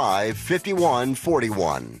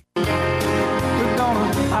 800-215-5141. We're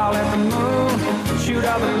gonna howl at the moon, shoot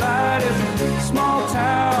out the light. It's a small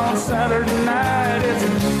town Saturday night. It's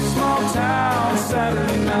a small town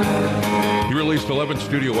Saturday night. He released 11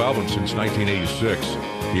 studio albums since 1986.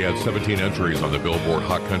 He had 17 entries on the Billboard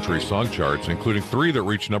Hot Country Song Charts, including 3 that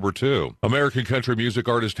reached number 2. American country music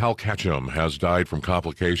artist Hal Ketchum has died from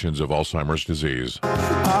complications of Alzheimer's disease.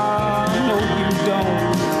 I know you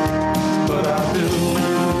don't, but I do.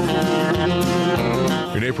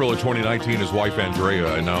 In April of 2019, his wife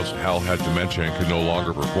Andrea announced Hal had dementia and could no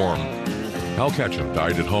longer perform. Hal Ketchum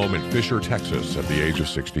died at home in Fisher, Texas at the age of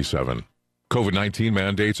 67. COVID-19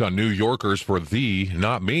 mandates on New Yorkers for thee,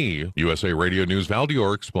 not me. USA Radio News' Val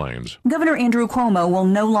Dior explains. Governor Andrew Cuomo will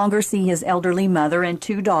no longer see his elderly mother and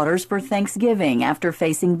 2 daughters for Thanksgiving after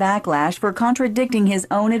facing backlash for contradicting his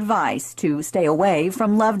own advice to stay away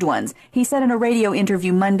from loved ones. He said in a radio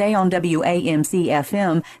interview Monday on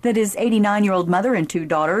WAMC-FM that his 89-year-old mother and 2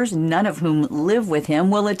 daughters, none of whom live with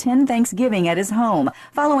him, will attend Thanksgiving at his home.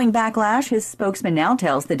 Following backlash, his spokesman now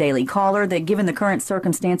tells the Daily Caller that given the current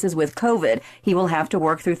circumstances with COVID, he will have to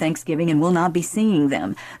work through Thanksgiving and will not be seeing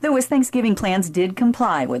them. Though his Thanksgiving plans did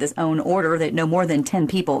comply with his own order that no more than 10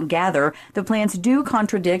 people gather, the plans do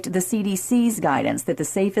contradict the CDC's guidance that the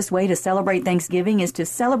safest way to celebrate Thanksgiving is to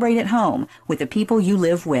celebrate at home with the people you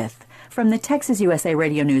live with. From the Texas USA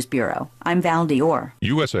Radio News Bureau, I'm Val Dior.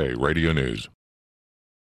 USA Radio News.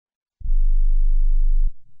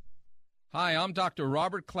 Hi, I'm Dr.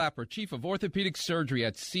 Robert Clapper, Chief of Orthopedic Surgery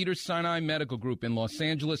at Cedars-Sinai Medical Group in Los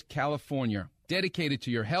Angeles, California. Dedicated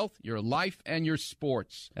to your health, your life, and your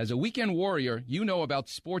sports. As a weekend warrior, you know about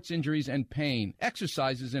sports injuries and pain.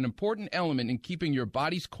 Exercise is an important element in keeping your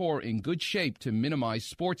body's core in good shape to minimize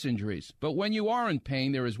sports injuries. But when you are in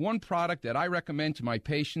pain, there is one product that I recommend to my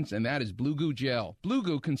patients, and that is Blue Goo Gel. Blue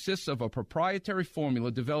Goo consists of a proprietary formula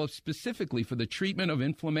developed specifically for the treatment of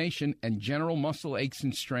inflammation and general muscle aches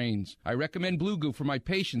and strains. I recommend Blue Goo for my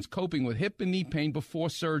patients coping with hip and knee pain before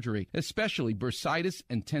surgery, especially bursitis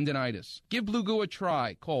and tendinitis. Give Blue Goo a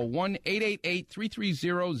try. Call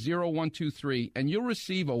 1-888-330-0123 and you'll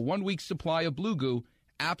receive a 1-week supply of Blue Goo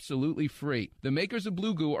absolutely free. The makers of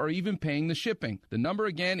Blue Goo are even paying the shipping. The number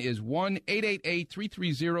again is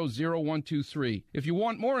 1-888-330-0123. If you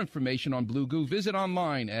want more information on Blue Goo, visit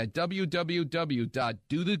online at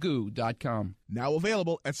www.dothegoo.com. Now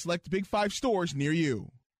available at select Big 5 stores near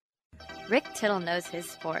you. Rick Tittle knows his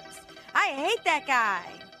sports. I hate that guy.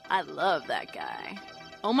 I love that guy.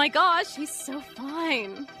 Oh my gosh, he's so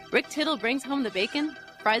fine. Rick Tittle brings home the bacon,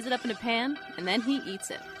 fries it up in a pan, and then he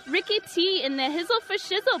eats it. Ricky T in the hizzle for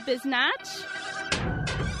shizzle, biznatch.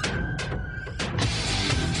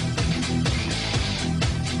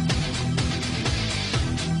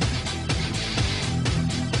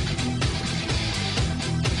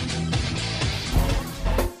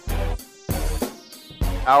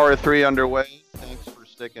 Hour 3 underway. Thanks for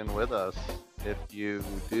sticking with us. If you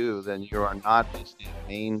do, then you are not just a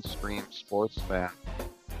mainstream sports fan. I'll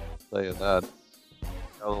tell you that.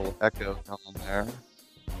 Got a little echo going there.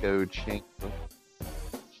 Echo chamber.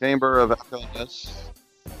 Chamber of echo-ness.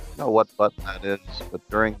 I don't know what button that is, but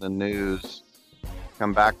during the news,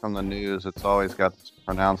 come back from the news, it's always got this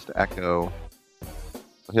pronounced echo.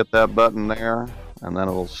 So hit that button there, and then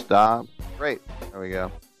it'll stop. Great. There we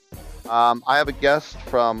go. I have a guest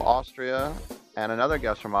from Austria and another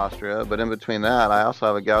guest from Austria, but in between that, I also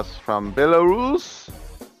have a guest from Belarus,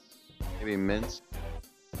 maybe Minsk.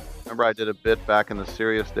 Remember I did a bit back in the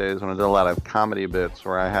serious days when I did a lot of comedy bits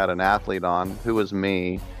where I had an athlete on, who was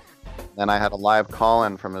me. Then I had a live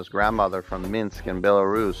call-in from his grandmother from Minsk in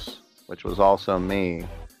Belarus, which was also me.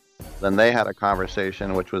 Then they had a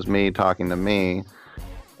conversation, which was me talking to me.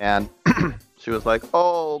 And she was like,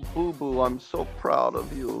 "Oh, Boo-Boo, I'm so proud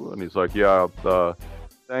of you." And he's like, "Yeah,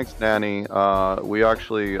 thanks, Nanny. We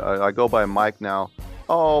actually, I go by Mike now."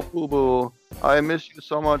 "Oh, Boo-Boo, I miss you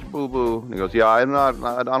so much, Boo-Boo." And he goes, "Yeah,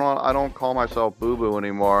 I don't call myself Boo-Boo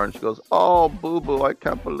anymore." And she goes, "Oh, Boo-Boo, I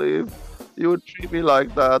can't believe you would treat me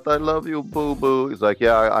like that. I love you, Boo-Boo." He's like,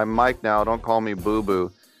 "Yeah, I'm Mike now. Don't call me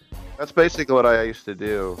Boo-Boo." That's basically what I used to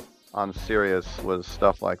do on Sirius, was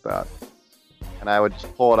stuff like that. and I would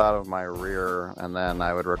just pull it out of my rear, and then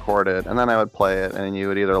I would record it, and then I would play it, and you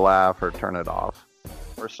would either laugh or turn it off,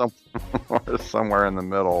 or or somewhere in the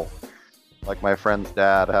middle. Like my friend's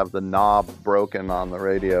dad, have the knob broken on the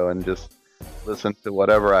radio and just listen to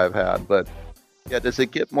whatever I've had. But yeah, does it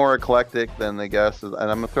get more eclectic than the guests? And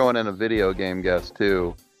I'm throwing in a video game guest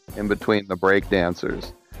too, in between the break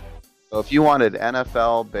dancers. So if you wanted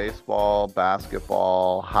NFL, baseball,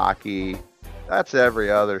 basketball, hockey, that's every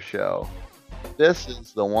other show. This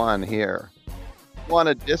is the one here. You want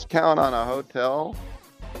a discount on a hotel?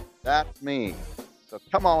 That's me. So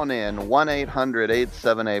come on in,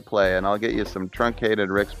 1-800-878-PLAY, and I'll get you some truncated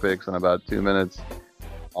Rick's Picks in about 2 minutes.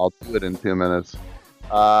 I'll do it in 2 minutes.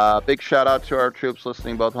 Big shout out to our troops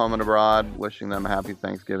listening both home and abroad. Wishing them a happy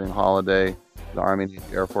Thanksgiving holiday. The Army, Navy,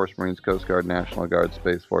 Air Force, Marines, Coast Guard, National Guard,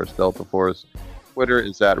 Space Force, Delta Force. Twitter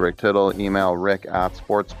is at Rick Tittle. Email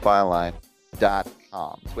rick@sportsbyline.com.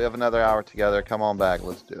 So we have another hour together. Come on back.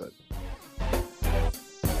 Let's do it.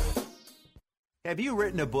 Have you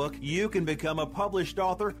written a book? You can become a published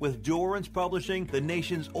author with Dorrance Publishing, the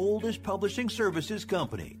nation's oldest publishing services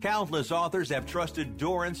company. Countless authors have trusted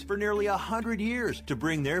Dorrance for nearly 100 years to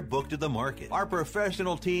bring their book to the market. Our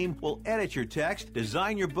professional team will edit your text,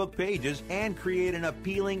 design your book pages, and create an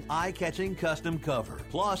appealing, eye-catching custom cover.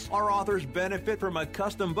 Plus, our authors benefit from a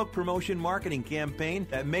custom book promotion marketing campaign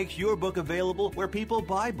that makes your book available where people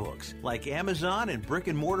buy books, like Amazon and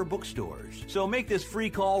brick-and-mortar bookstores. So make this free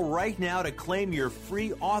call right now to claim your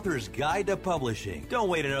free author's guide to publishing. Don't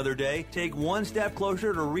wait another day. Take one step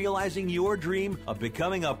closer to realizing your dream of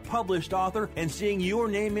becoming a published author and seeing your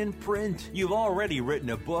name in print. You've already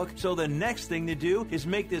written a book, so the next thing to do is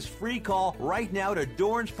make this free call right now to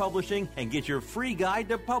Dorrance Publishing and get your free guide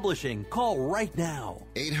to publishing. Call right now.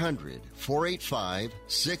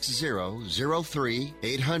 800-485-6003.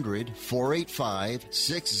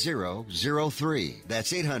 800-485-6003.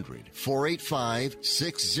 That's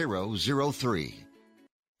 800-485-6003.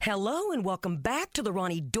 Hello and welcome back to the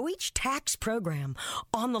Ronnie Deutsch Tax Program.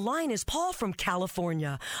 On the line is Paul from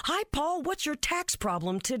California. Hi, Paul. What's your tax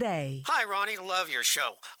problem today? Hi, Ronnie. Love your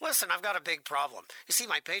show. Listen, I've got a big problem. You see,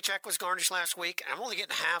 my paycheck was garnished last week, and I'm only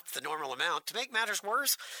getting half the normal amount. To make matters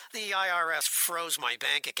worse, the IRS froze my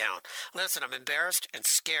bank account. Listen, I'm embarrassed and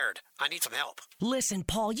scared. I need some help. Listen,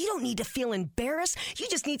 Paul, you don't need to feel embarrassed. You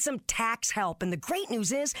just need some tax help. And the great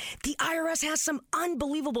news is the IRS has some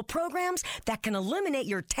unbelievable programs that can eliminate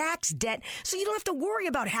your tax debt so you don't have to worry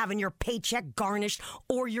about having your paycheck garnished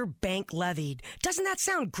or your bank levied. Doesn't that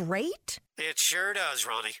sound great? It sure does,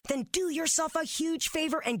 Ronnie. Then do yourself a huge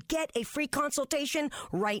favor and get a free consultation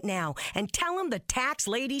right now and tell them the tax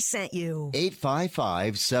lady sent you.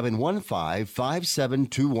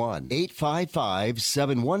 855-715-5721.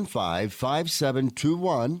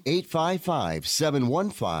 855-715-5721.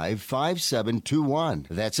 855-715-5721.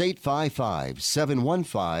 That's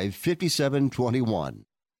 855-715-5721.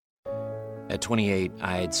 At 28,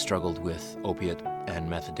 I had struggled with opiate and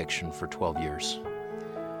meth addiction for 12 years.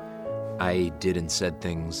 I did and said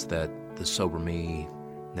things that the sober me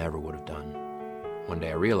never would have done. One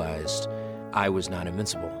day I realized I was not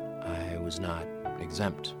invincible. I was not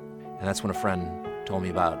exempt. And that's when a friend told me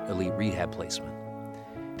about Elite Rehab Placement.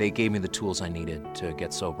 They gave me the tools I needed to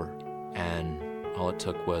get sober, and all it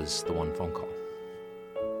took was the one phone call.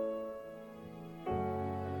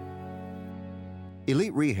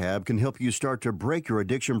 Elite Rehab can help you start to break your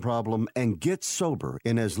addiction problem and get sober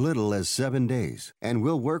in as little as 7 days. And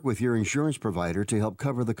we'll work with your insurance provider to help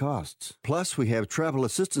cover the costs. Plus, we have travel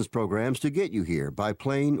assistance programs to get you here by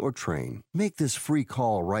plane or train. Make this free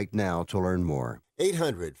call right now to learn more.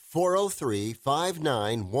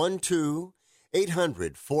 800-403-5912.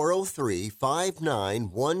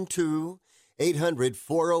 800-403-5912.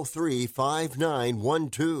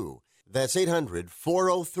 800-403-5912. That's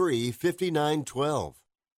 800-403-5912.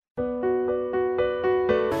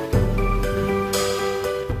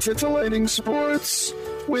 Titillating Sports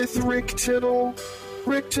with Rick Tittle.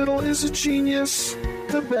 Rick Tittle is a genius,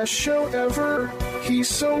 the best show ever. He's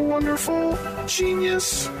so wonderful,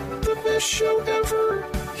 genius, the best show ever.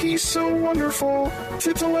 He's so wonderful.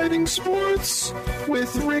 Titillating Sports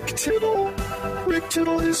with Rick Tittle. Rick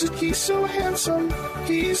Tittle he's so handsome,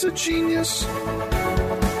 he's a genius.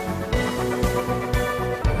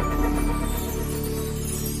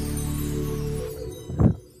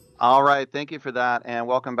 All right, thank you for that, and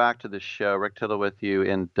welcome back to the show. Rick Tittle with you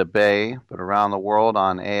in Debay, but around the world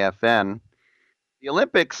on AFN. The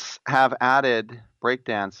Olympics have added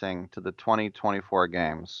breakdancing to the 2024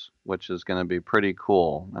 games, which is going to be pretty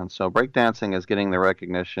cool. And so breakdancing is getting the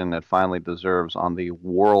recognition it finally deserves on the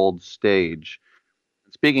world stage.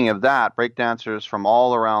 Speaking of that, breakdancers from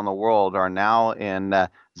all around the world are now in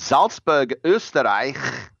Salzburg, Österreich.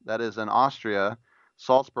 That is in Austria.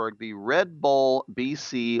 Salzburg, the Red Bull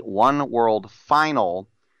BC One World Final,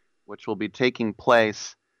 which will be taking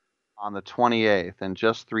place on the 28th in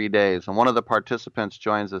just 3 days. And one of the participants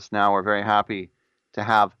joins us now. We're very happy to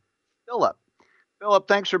have Philip. Philip,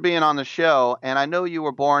 thanks for being on the show. And I know you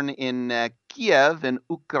were born in Kiev in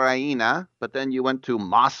Ukraine, but then you went to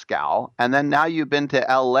Moscow, and then now you've been to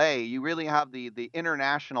LA. You really have the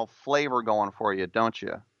international flavor going for you, don't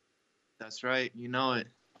you? That's right. You know it.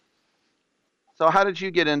 So how did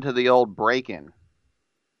you get into the old breaking?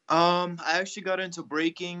 I actually got into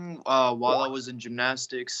breaking while I was in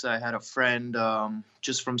gymnastics. I had a friend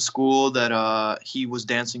just from school that he was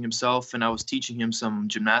dancing himself, and I was teaching him some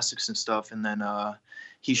gymnastics and stuff. And then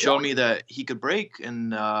he showed me that he could break,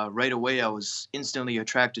 and right away I was instantly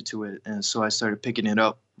attracted to it. And so I started picking it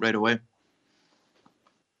up right away.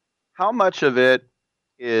 How much of it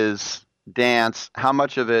is dance? How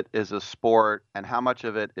much of it is a sport? And how much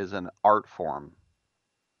of it is an art form?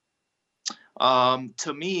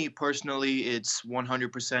 To me personally, it's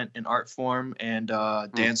 100% an art form and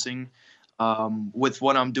dancing. With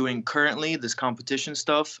what I'm doing currently, this competition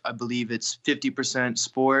stuff, I believe it's 50%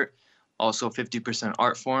 sport, also 50%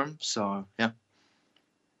 art form. So, yeah.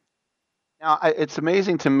 Now, it's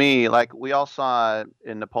amazing to me, like we all saw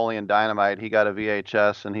in Napoleon Dynamite, he got a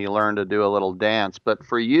VHS and he learned to do a little dance. But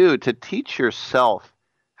for you to teach yourself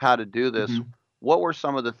how to do this, what were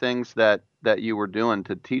some of the things that you were doing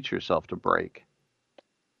to teach yourself to break?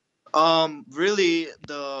 Really,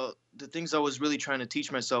 the things I was really trying to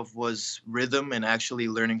teach myself was rhythm and actually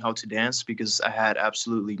learning how to dance, because I had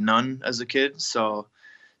absolutely none as a kid. So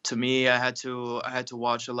to me, I had to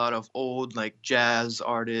watch a lot of old like jazz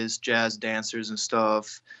artists, jazz dancers and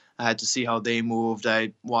stuff. I had to see how they moved.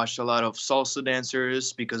 I watched a lot of salsa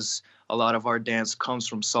dancers because a lot of our dance comes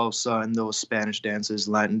from salsa and those Spanish dances,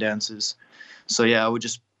 Latin dances. So yeah, I would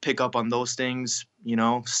just pick up on those things, you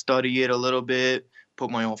know, study it a little bit, put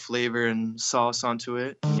my own flavor and sauce onto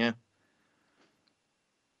it. Yeah.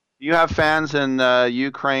 Do you have fans in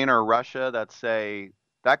Ukraine or Russia that say,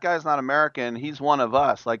 that guy's not American, he's one of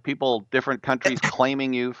us? Like people, different countries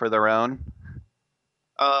claiming you for their own?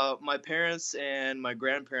 My parents and my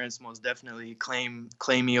grandparents most definitely claim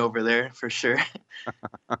me over there for sure.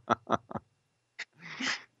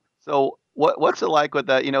 So what's it like with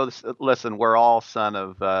that? You know, listen, we're all son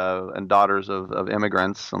of and daughters of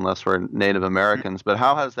immigrants, unless we're Native Americans. But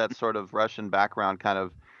how has that sort of Russian background kind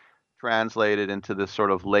of translated into this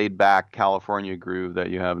sort of laid back California groove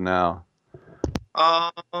that you have now?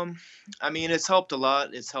 I mean, it's helped a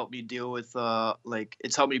lot. It's helped me deal with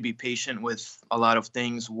it's helped me be patient with a lot of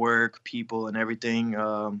things, work, people, and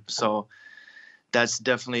everything. So that's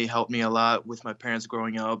definitely helped me a lot with my parents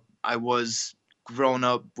growing up. I was grown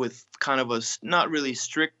up with kind of a not really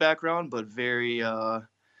strict background, but very,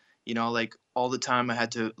 you know, like all the time I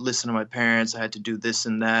had to listen to my parents. I had to do this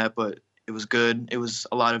and that, but it was good. It was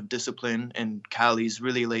a lot of discipline, and Cali's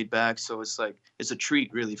really laid back. So it's like, it's a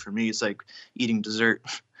treat really for me. It's like eating dessert.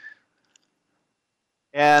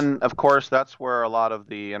 And of course, that's where a lot of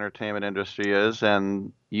the entertainment industry is.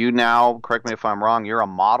 And you now, correct me if I'm wrong, you're a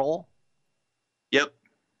model? Yep.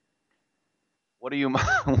 What do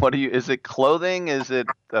you, is it clothing? Is it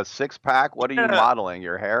a six pack? What are you modeling?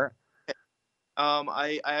 Your hair?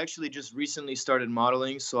 I actually just recently started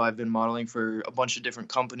modeling. So I've been modeling for a bunch of different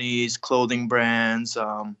companies, clothing brands.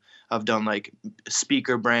 I've done like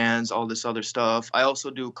speaker brands, all this other stuff. I also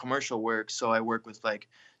do commercial work. So I work with like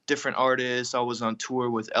different artists. I was on tour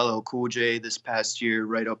with LL Cool J this past year,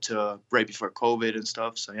 right before COVID and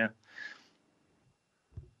stuff. So yeah.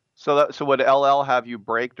 So would LL have you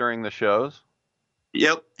break during the shows?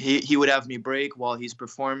 Yep, he would have me break while he's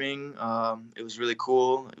performing. It was really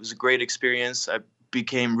cool. It was a great experience. I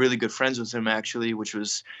became really good friends with him, actually, which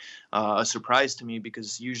was a surprise to me,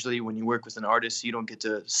 because usually when you work with an artist, you don't get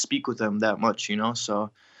to speak with them that much, you know? So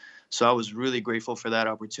I was really grateful for that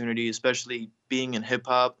opportunity, especially being in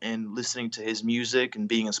hip-hop and listening to his music and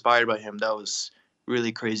being inspired by him. That was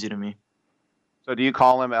really crazy to me. So do you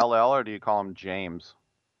call him LL or do you call him James?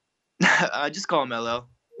 I just call him LL.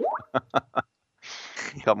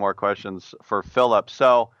 A couple more questions for Philip.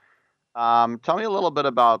 So tell me a little bit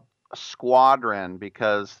about Squadron,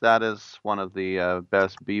 because that is one of the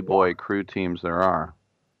best b-boy crew teams there are.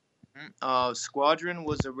 Squadron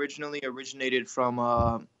was originated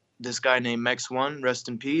from this guy named Mex1, rest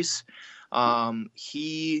in peace.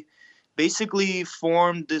 He basically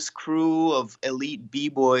formed this crew of elite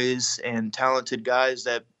b-boys and talented guys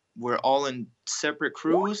that were all in separate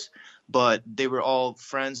crews, but they were all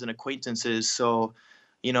friends and acquaintances. So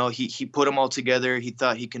you know, he put them all together. He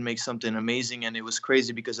thought he can make something amazing. And it was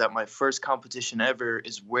crazy because at my first competition ever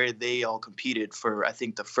is where they all competed for, I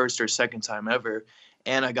think, the first or second time ever.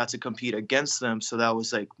 And I got to compete against them. So that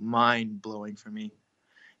was like mind blowing for me.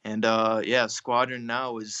 And yeah, Squadron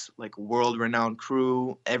now is like a world renowned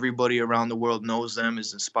crew. Everybody around the world knows them,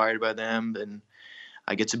 is inspired by them. And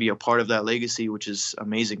I get to be a part of that legacy, which is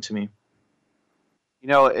amazing to me. You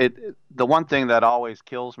know, the one thing that always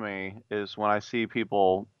kills me is when I see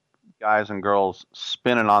people, guys and girls,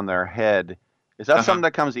 spinning on their head. Is that something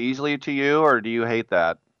that comes easily to you, or do you hate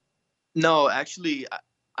that? No, actually,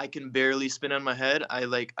 I can barely spin on my head.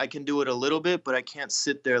 I can do it a little bit, but I can't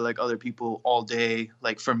sit there like other people all day,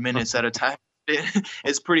 like for minutes at a time.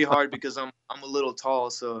 It's pretty hard because I'm a little tall,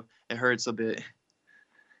 so it hurts a bit.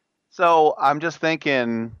 So I'm just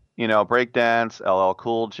thinking, you know, breakdance, LL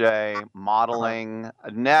Cool J, modeling.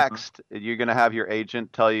 Next, you're going to have your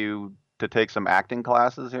agent tell you to take some acting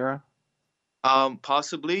classes here?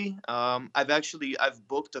 Possibly. I've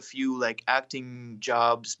booked a few like acting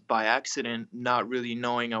jobs by accident, not really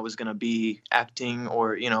knowing I was going to be acting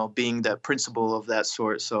or, you know, being the principal of that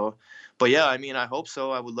sort. So, but yeah, I mean, I hope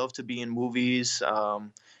so. I would love to be in movies.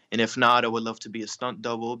 And if not, I would love to be a stunt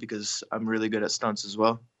double because I'm really good at stunts as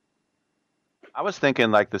well. I was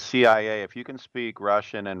thinking like the CIA, if you can speak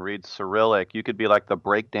Russian and read Cyrillic, you could be like the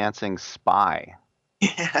breakdancing spy.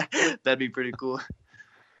 Yeah, that'd be pretty cool.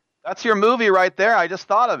 That's your movie right there. I just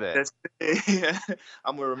thought of it. Yeah,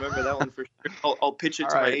 I'm going to remember that one for sure. I'll pitch it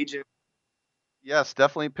to my agent. Yes,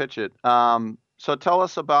 definitely pitch it. So tell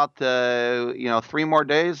us about the, 3 more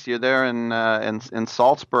days. You're there in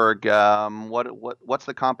Salzburg. What's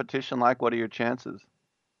the competition like? What are your chances?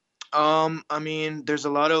 I mean, there's a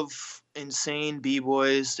lot of insane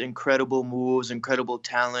b-boys, incredible moves, incredible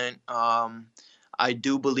talent. I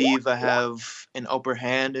do believe I have an upper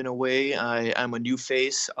hand in a way. I'm a new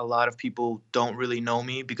face. A lot of people don't really know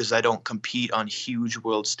me because I don't compete on huge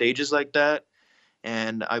world stages like that.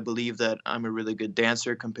 And I believe that I'm a really good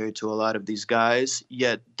dancer compared to a lot of these guys.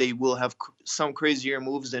 Yet they will have some crazier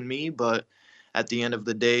moves than me. But at the end of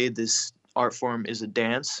the day, this art form is a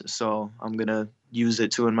dance. So I'm going to use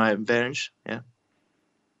it to my advantage. Yeah.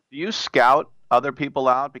 Do you scout other people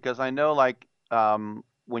out? Because I know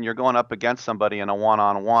when you're going up against somebody in a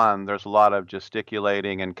one-on-one, there's a lot of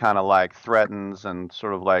gesticulating and kind of like threatens and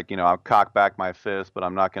sort of like, I'll cock back my fist, but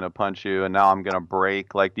I'm not going to punch you. And now I'm going to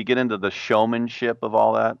break. Like, do you get into the showmanship of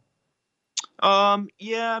all that?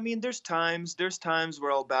 Yeah, I mean, there's times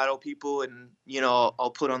where I'll battle people and,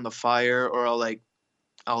 I'll put on the fire or I'll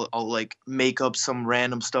make up some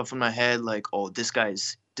random stuff in my head. Like, oh, this guy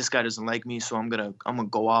doesn't like me. So I'm going to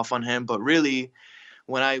go off on him. But really,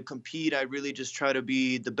 when I compete, I really just try to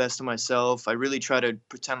be the best of myself. I really try to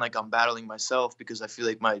pretend like I'm battling myself because I feel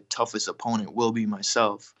like my toughest opponent will be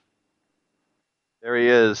myself. There he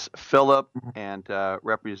is, Philip, and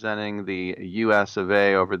representing the US of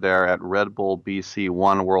A over there at Red Bull BC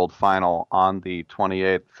One World Final on the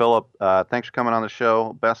 28th. Philip, thanks for coming on the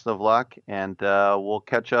show. Best of luck, and we'll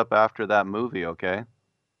catch up after that movie, okay?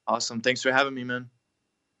 Awesome. Thanks for having me, man.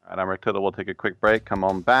 All right, I'm Rick Tittle. We'll take a quick break. Come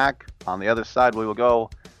on back. On the other side, we will go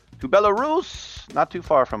to Belarus, not too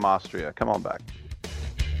far from Austria. Come on back.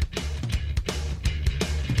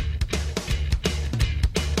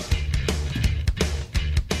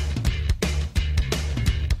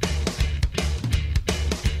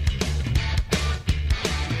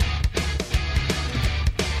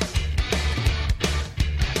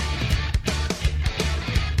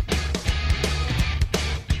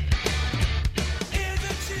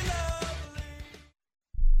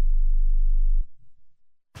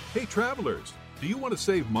 Hey travelers, do you want to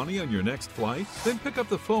save money on your next flight? Then pick up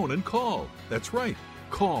the phone and call. That's right,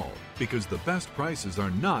 call, because the best prices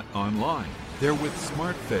are not online. They're with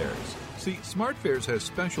SmartFares. See, SmartFares has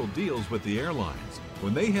special deals with the airlines.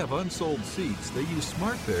 When they have unsold seats, they use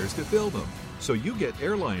SmartFares to fill them. So you get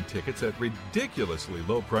airline tickets at ridiculously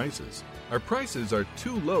low prices. Our prices are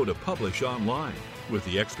too low to publish online. With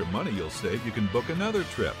the extra money you'll save, you can book another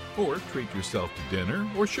trip or treat yourself to dinner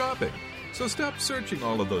or shopping. So stop searching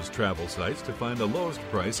all of those travel sites to find the lowest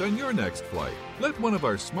price on your next flight. Let one of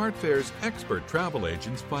our SmartFares expert travel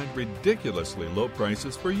agents find ridiculously low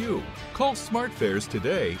prices for you. Call SmartFares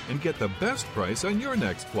today and get the best price on your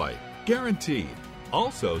next flight. Guaranteed.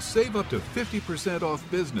 Also, save up to 50% off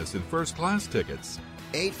business and first class tickets.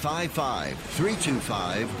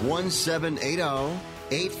 855-325-1780.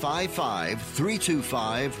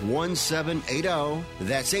 855-325-1780.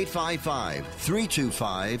 That's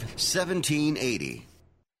 855-325-1780.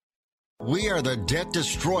 We are the Debt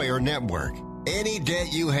Destroyer Network. Any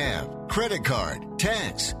debt you have, credit card,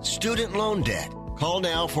 tax, student loan debt, Call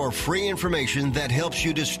now for free information that helps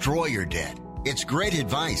you destroy your debt. It's great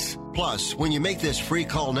advice. Plus, when you make this free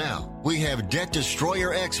call now, we have debt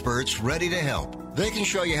destroyer experts ready to help. They can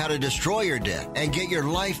show you how to destroy your debt and get your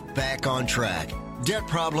life back on track. Debt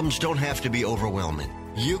problems don't have to be overwhelming.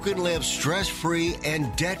 You can live stress-free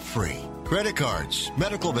and debt-free. Credit cards,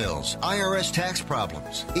 medical bills, IRS tax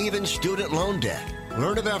problems, even student loan debt.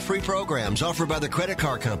 Learn about free programs offered by the credit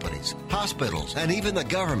card companies, hospitals, and even the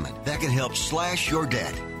government that can help slash your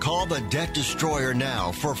debt. Call the Debt Destroyer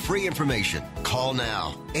now for free information. Call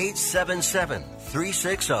now.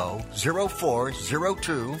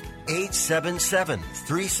 877-360-0402.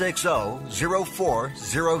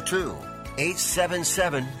 877-360-0402.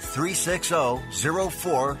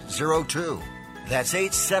 877-360-0402. That's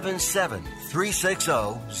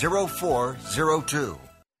 877-360-0402.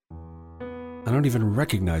 I don't even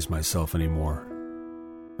recognize myself anymore.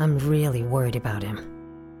 I'm really worried about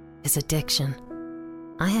him. His addiction.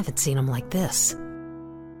 I haven't seen him like this.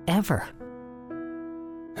 Ever.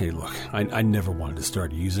 Hey, look, I never wanted to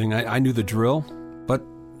start using. I knew the drill, but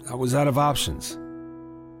I was out of options.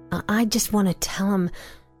 I just want to tell him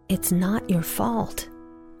it's not your fault.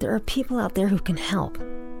 There are people out there who can help.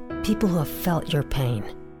 People who have felt your pain.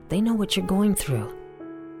 They know what you're going through.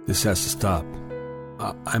 This has to stop.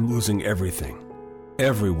 I'm losing everything.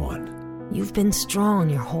 Everyone. You've been strong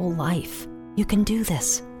your whole life. You can do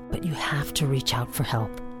this, but you have to reach out for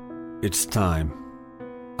help. It's time.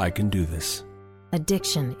 I can do this.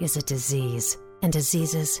 Addiction is a disease, and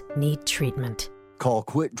diseases need treatment. Call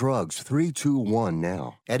Quit Drugs 321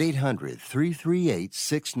 now at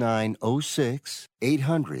 800-338-6906.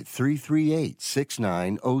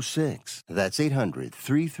 800-338-6906. That's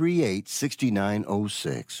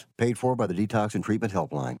 800-338-6906. Paid for by the Detox and Treatment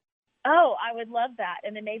Helpline. Oh, I would love that.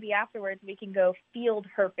 And then maybe afterwards we can go field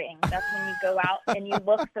herping. That's when you go out and you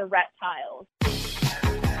look for reptiles.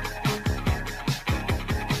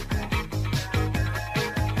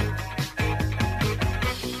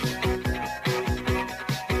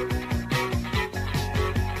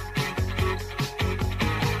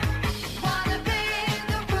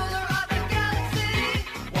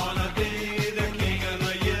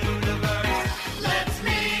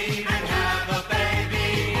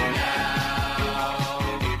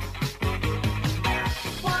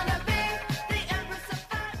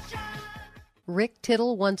 Rick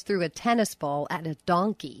Tittle once threw a tennis ball at a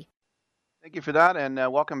donkey. Thank you for that, and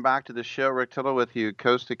welcome back to the show. Rick Tittle with you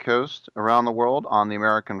coast to coast around the world on the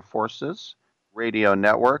American Forces Radio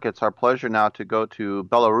Network. It's our pleasure now to go to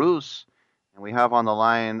Belarus, and we have on the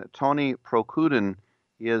line Tony Prokudin.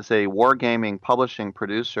 He is a wargaming publishing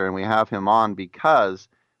producer, and we have him on because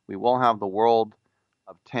we will have the World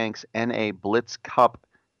of Tanks NA Blitz Cup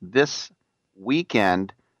this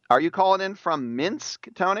weekend. Are you calling in from Minsk,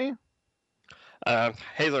 Tony?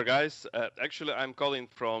 Hey there, guys. Actually, I'm calling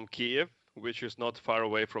from Kiev, which is not far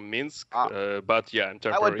away from Minsk. But yeah, I'm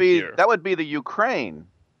temporarily here. That would be the Ukraine.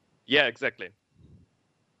 Yeah, exactly.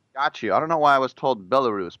 Got you. I don't know why I was told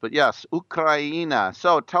Belarus, but yes, Ukraine.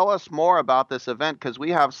 So tell us more about this event, because we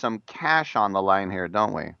have some cash on the line here,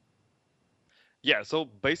 don't we? Yeah, so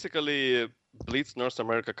basically, Blitz North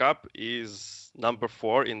America Cup is number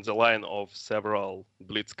 4 in the line of several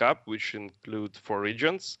Blitz Cup, which include 4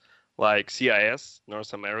 regions, like CIS,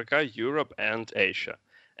 North America, Europe, and Asia.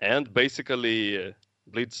 And basically,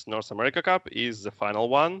 Blitz North America Cup is the final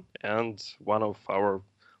one and one of our,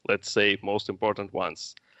 let's say, most important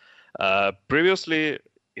ones. In previous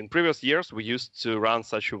years, we used to run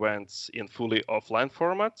such events in fully offline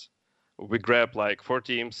format. We grab like 4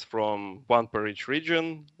 teams from 1 per each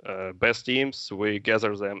region, best teams, we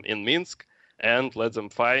gather them in Minsk and let them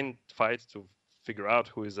fight to figure out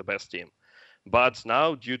who is the best team. But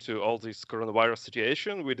now, due to all this coronavirus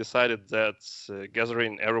situation, we decided that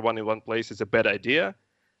gathering everyone in one place is a bad idea,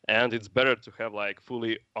 and it's better to have like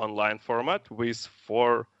fully online format with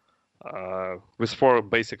four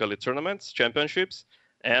basically tournaments, championships,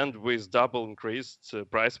 and with double increased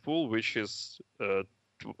prize pool, which is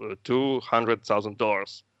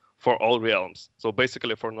 $200,000 for all realms. So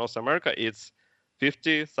basically, for North America, it's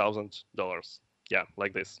 $50,000. Yeah,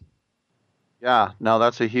 like this. Yeah, no,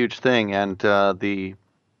 that's a huge thing. And the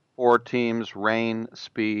 4 teams, Rain,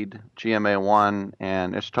 Speed, GMA1,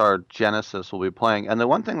 and Ishtar Genesis will be playing. And the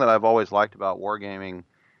one thing that I've always liked about Wargaming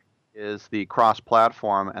is the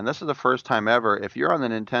cross-platform. And this is the first time ever. If you're on the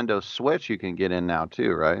Nintendo Switch, you can get in now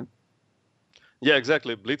too, right? Yeah,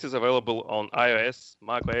 exactly. Blitz is available on iOS,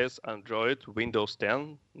 macOS, Android, Windows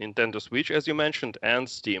 10, Nintendo Switch, as you mentioned, and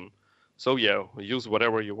Steam. So yeah, use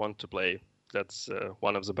whatever you want to play. That's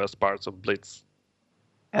one of the best parts of Blitz.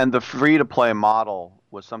 And the free-to-play model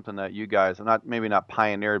was something that you guys, maybe not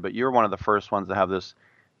pioneered, but you're one of the first ones to have this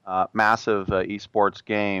massive esports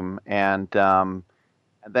game, and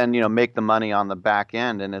then make the money on the back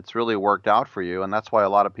end, and it's really worked out for you, and that's why a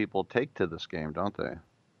lot of people take to this game, don't they?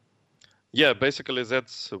 Yeah, basically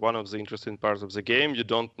that's one of the interesting parts of the game. You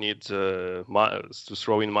don't need to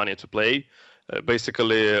throw in money to play.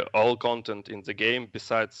 Basically, all content in the game,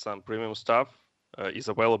 besides some premium stuff, is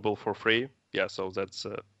available for free. Yeah, so that's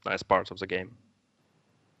a nice part of the game.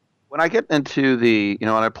 When I get into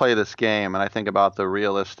when I play this game and I think about the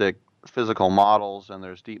realistic physical models and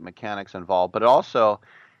there's deep mechanics involved, but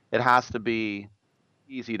it has to be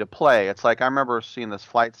easy to play. It's like I remember seeing this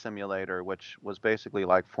flight simulator, which was basically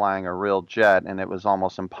like flying a real jet, and it was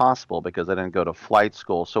almost impossible because I didn't go to flight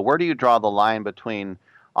school. So where do you draw the line between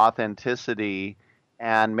authenticity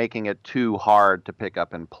and making it too hard to pick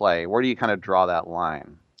up and play? Where do you kind of draw that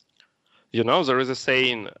line? There is a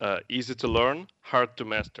saying, easy to learn, hard to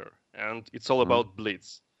master. And it's all about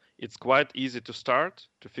Blitz. It's quite easy to start,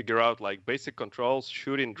 to figure out like basic controls,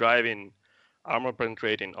 shooting, driving, armor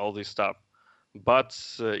penetrating, all this stuff. But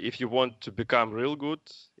if you want to become real good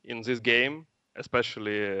in this game,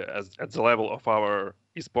 especially at the level of our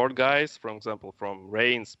esport guys, for example, from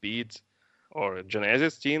Rain, Speed, or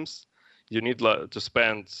Genesis teams, you need to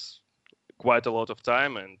spend quite a lot of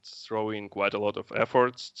time and throw in quite a lot of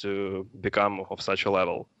efforts to become of such a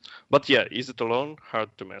level. But yeah, easy to learn, hard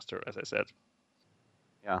to master, as I said.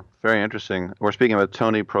 Yeah, very interesting. We're speaking with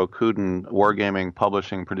Tony Prokudin, Wargaming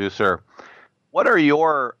publishing producer. What are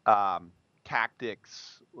your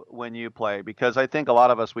tactics when you play? Because I think a lot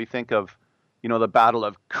of us, we think of, the Battle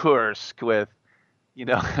of Kursk with,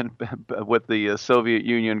 with the Soviet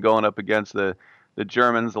Union going up against the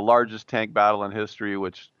Germans, the largest tank battle in history,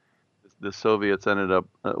 which the Soviets ended up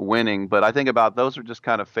winning. But I think about those are just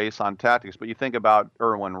kind of face-on tactics. But you think about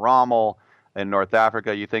Erwin Rommel in North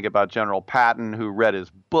Africa. You think about General Patton, who read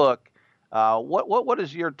his book. What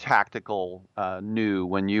is your tactical new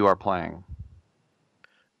when you are playing?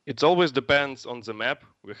 It always depends on the map.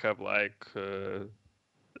 We have like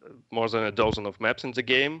more than a dozen of maps in the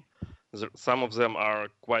game. Some of them are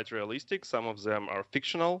quite realistic. Some of them are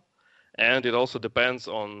fictional. And it also depends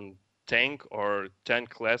on tank or tank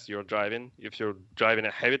class you're driving. If you're driving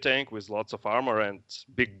a heavy tank with lots of armor and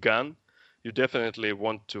big gun, you definitely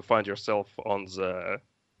want to find yourself on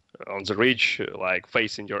the ridge, like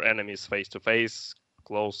facing your enemies face to face,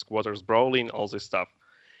 close quarters brawling, all this stuff.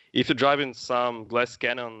 If you're driving some glass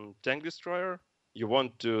cannon tank destroyer, you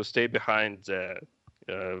want to stay behind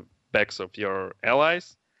the backs of your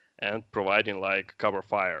allies and providing like cover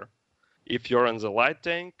fire. If you're on the light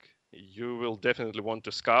tank, you will definitely want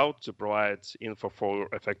to scout to provide info for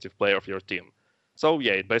effective play of your team. So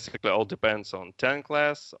yeah, it basically all depends on tank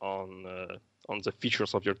class, on the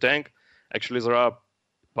features of your tank. Actually, there are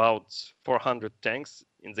about 400 tanks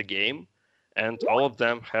in the game, and all of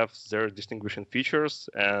them have their distinguishing features,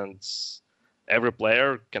 and every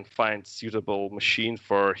player can find suitable machine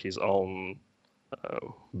for his own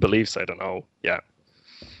beliefs. I don't know. Yeah.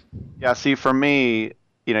 Yeah. See, for me,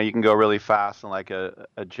 you can go really fast in like a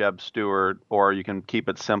Jeb Stuart, or you can keep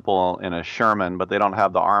it simple in a Sherman, but they don't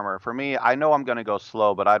have the armor. For me, I know I'm going to go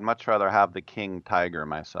slow, but I'd much rather have the King Tiger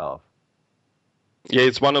myself. Yeah,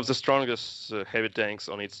 it's one of the strongest heavy tanks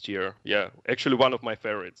on its tier. Yeah, actually one of my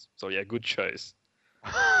favorites. So yeah, good choice.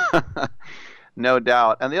 No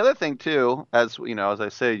doubt. And the other thing too, as I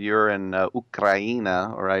said, you're in Ukraine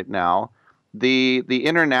right now. The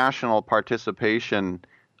international participation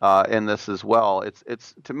in this as well.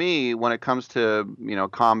 It's to me, when it comes to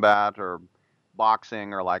combat or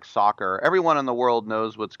boxing or like soccer, everyone in the world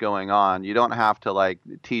knows what's going on. You don't have to like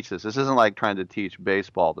teach this. This isn't like trying to teach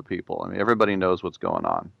baseball to people. I mean, everybody knows what's going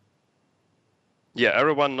on. Yeah,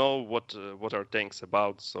 everyone knows what our tank's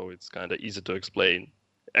about, so it's kind of easy to explain.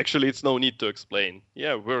 Actually, it's no need to explain.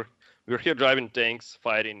 Yeah, we're here driving tanks,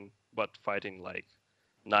 fighting like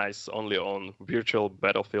nice only on virtual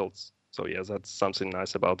battlefields. So yeah, that's something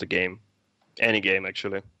nice about the game. Any game,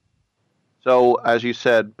 actually. So, as you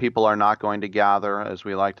said, people are not going to gather, as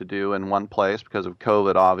we like to do, in one place because of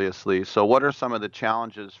COVID, obviously. So what are some of the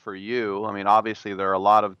challenges for you? I mean, obviously, there are a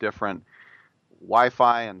lot of different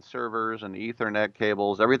Wi-Fi and servers and Ethernet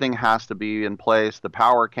cables. Everything has to be in place. The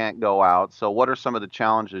power can't go out. So what are some of the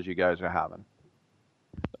challenges you guys are having?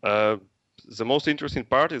 The most interesting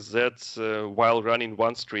part is that while running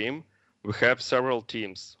one stream, we have several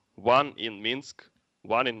teams. One in Minsk,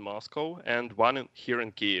 one in Moscow, and one here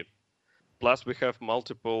in Kyiv. Plus, we have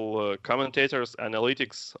multiple commentators,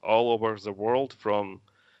 analytics all over the world, from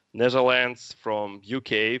Netherlands, from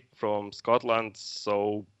UK, from Scotland.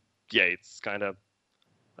 So, yeah, it's kind of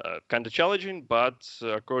kind of challenging, but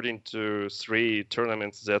according to 3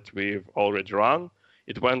 tournaments that we've already run,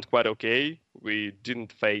 it went quite okay. We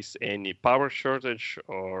didn't face any power shortage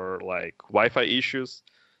or like Wi-Fi issues.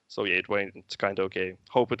 So yeah, it went kind of okay.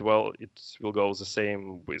 Hope it will go the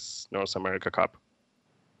same with North America Cup.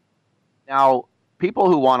 Now, people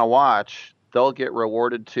who want to watch, they'll get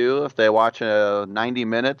rewarded too if they watch 90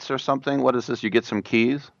 minutes or something. What is this? You get some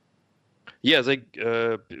keys? Yeah,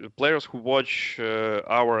 players who watch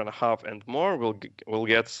hour and a half and more will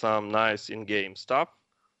get some nice in-game stuff,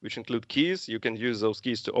 which include keys. You can use those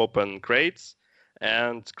keys to open crates,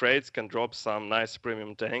 and crates can drop some nice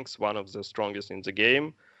premium tanks, one of the strongest in the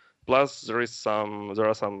game. Plus, there are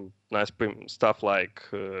some nice premium stuff like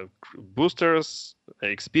boosters,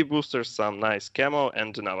 XP boosters, some nice camo,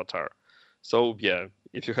 and an avatar. So yeah,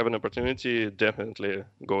 if you have an opportunity, definitely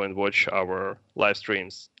go and watch our live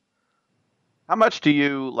streams. How much do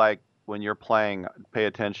you, like, when you're playing, pay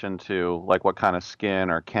attention to, like, what kind of skin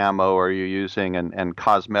or camo are you using and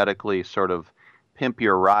cosmetically sort of pimp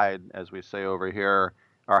your ride, as we say over here?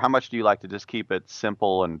 Or how much do you like to just keep it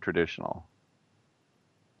simple and traditional?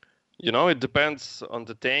 You know, it depends on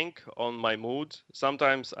the tank, on my mood.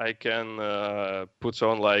 Sometimes I can put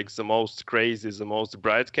on, like, the most crazy, the most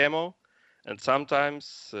bright camo. And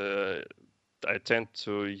sometimes I tend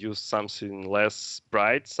to use something less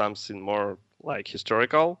bright, something more like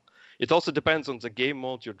historical. It also depends on the game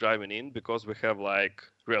mode you're driving in, because we have like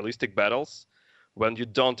realistic battles when you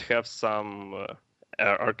don't have some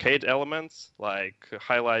arcade elements like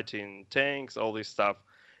highlighting tanks, all this stuff.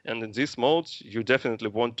 And in this mode, you definitely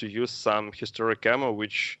want to use some historic camo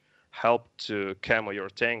which help to camo your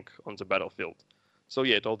tank on the battlefield. So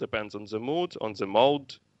yeah, it all depends on the mood, on the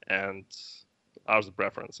mode, and our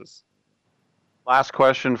preferences. Last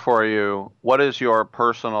question for you. What is your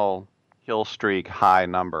personal kill streak high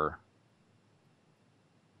number?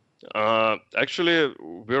 Actually,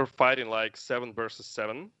 we're fighting like 7 versus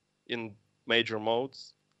 7 in major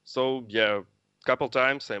modes. So yeah, a couple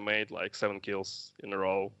times I made like 7 kills in a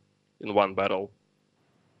row in one battle.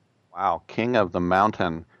 Wow, King of the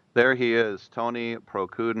Mountain. There he is, Tony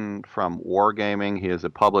Prokudin from Wargaming. He is a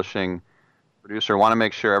publishing producer. Want to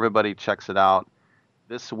make sure everybody checks it out.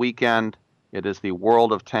 This weekend, it is the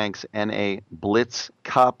World of Tanks NA Blitz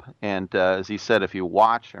Cup. And as he said, if you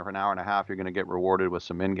watch for an hour and a half, you're going to get rewarded with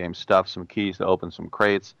some in-game stuff, some keys to open some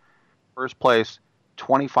crates. First place,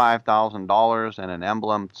 $25,000 and an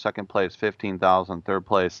emblem. Second place, $15,000. Third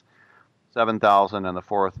place, $7,000. And the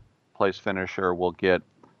fourth place finisher will get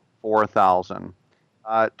 $4,000.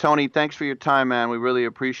 Tony, thanks for your time, man. We really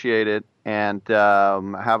appreciate it. And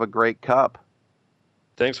have a great cup.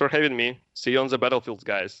 Thanks for having me. See you on the battlefields,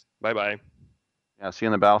 guys. Bye-bye. Yeah, see you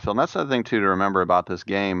on the battlefield. And that's the thing, too, to remember about this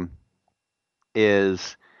game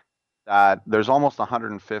is that there's almost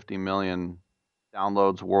 150 million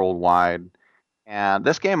downloads worldwide. And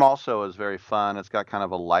this game also is very fun. It's got kind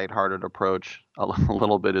of a lighthearted approach a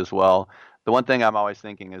little bit as well. The one thing I'm always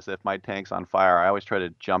thinking is if my tank's on fire, I always try to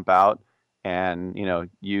jump out and, you know,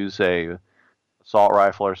 use a assault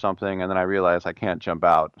rifle or something, and then I realize I can't jump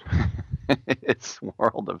out. It's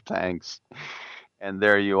World of Tanks. And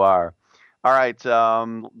there you are. All right,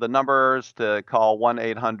 the numbers to call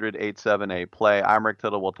 1-800-878-PLAY. I'm Rick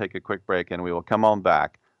Tittle. We'll take a quick break, and we will come on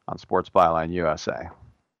back on Sports Byline USA.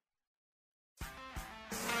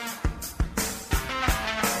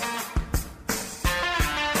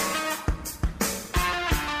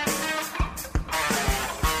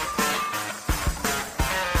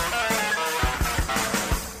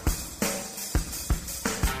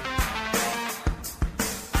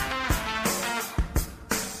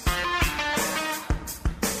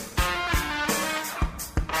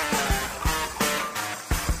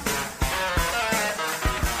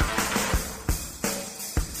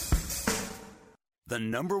 The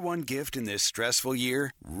number one gift in this stressful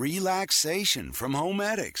year? Relaxation from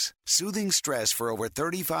Homedics. Soothing stress for over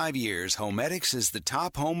 35 years, Homedics is the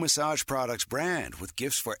top home massage products brand with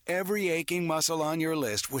gifts for every aching muscle on your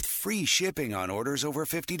list with free shipping on orders over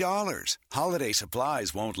 $50. Holiday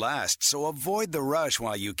supplies won't last, so avoid the rush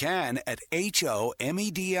while you can at HOMEDICS.com.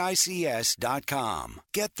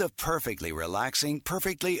 Get the perfectly relaxing,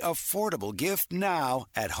 perfectly affordable gift now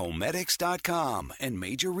at Homedics.com and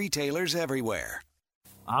major retailers everywhere.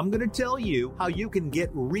 I'm going to tell you how you can get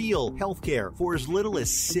real health care for as little as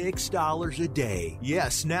 $6 a day.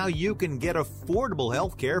 Yes, now you can get affordable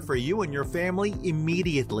health care for you and your family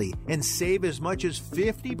immediately and save as much as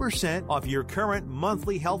 50% off your current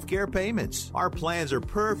monthly health care payments. Our plans are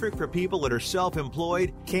perfect for people that are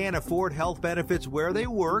self-employed, can't afford health benefits where they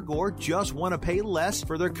work, or just want to pay less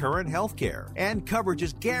for their current health care. And coverage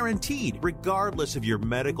is guaranteed regardless of your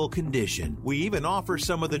medical condition. We even offer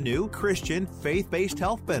some of the new Christian faith-based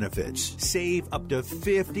health benefits. Save up to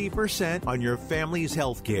 50% on your family's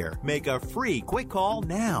health care. Make a free quick call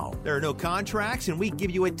now. There are no contracts, and we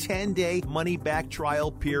give you a 10-day money-back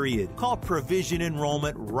trial period. Call Provision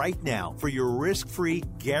Enrollment right now for your risk-free,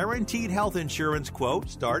 guaranteed health insurance quote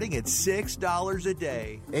starting at $6 a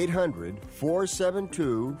day.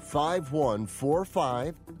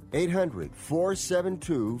 800-472-5145.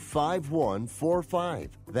 800-472-5145.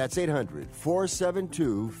 That's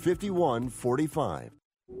 800-472-5145.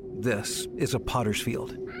 This is a potter's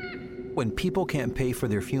field. When people can't pay for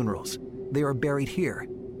their funerals, they are buried here.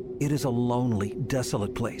 It is a lonely,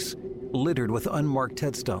 desolate place, littered with unmarked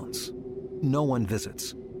headstones. No one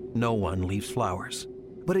visits. No one leaves flowers.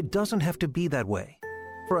 But it doesn't have to be that way.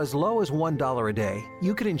 For as low as $1 a day,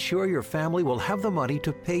 you can ensure your family will have the money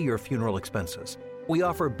to pay your funeral expenses. We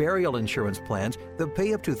offer burial insurance plans that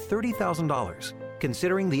pay up to $30,000.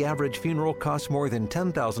 Considering the average funeral costs more than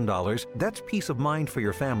 $10,000, that's peace of mind for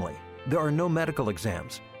your family. There are no medical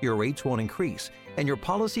exams, your rates won't increase, and your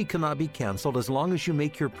policy cannot be canceled as long as you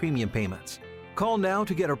make your premium payments. Call now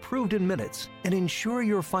to get approved in minutes and ensure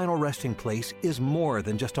your final resting place is more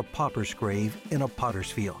than just a pauper's grave in a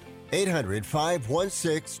potter's field.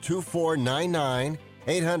 800-516-2499.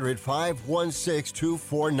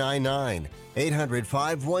 800-516-2499.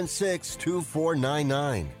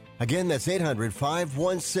 800-516-2499. Again, that's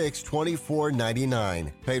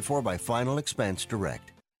 800-516-2499. Paid for by Final Expense Direct.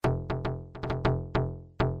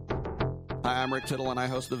 Hi, I'm Rick Tittle, and I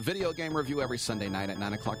host the Video Game Review every Sunday night at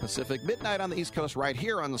 9 o'clock Pacific, midnight on the East Coast, right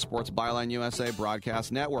here on the Sports Byline USA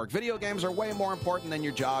Broadcast Network. Video games are way more important than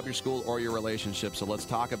your job, your school, or your relationship, so let's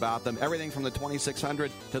talk about them. Everything from the 2600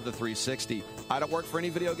 to the 360. I don't work for any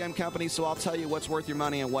video game company, so I'll tell you what's worth your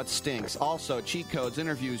money and what stinks. Also, cheat codes,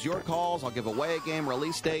 interviews, your calls. I'll give away a game,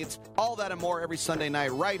 release dates, all that and more every Sunday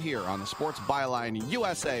night right here on the Sports Byline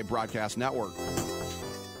USA Broadcast Network.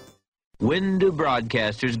 When do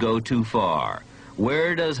broadcasters go too far?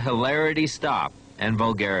 Where does hilarity stop and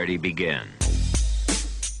vulgarity begin?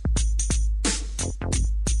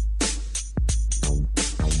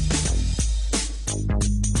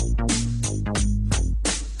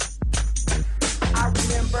 I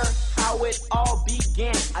remember how it all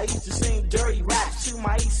began. I used to sing dirty raps to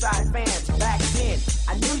my East Side fans. Back then,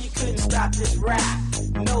 I knew you couldn't stop this rap.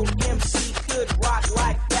 No MC could rock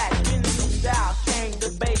like that. Then new style came,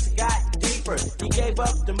 the bass got deeper. He gave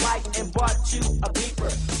up the mic and bought you a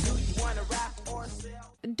beeper. Do you want to rap or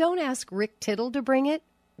sell? Don't ask Rick Tittle to bring it,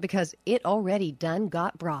 because it already done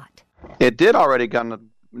got brought. It did already got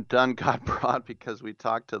brought because we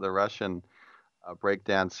talked to the Russian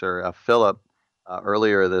breakdancer Philip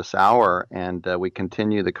earlier this hour, and we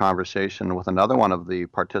continue the conversation with another one of the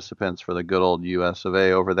participants for the good old US of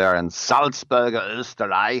A over there in Salzburg,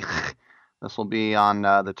 Österreich. This will be on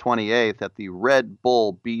the 28th at the Red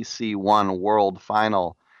Bull BC1 World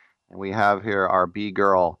Final. And we have here our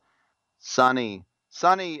B-girl, Sunny.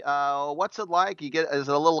 Sunny, what's it like? Is it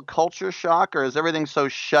a little culture shock, or is everything so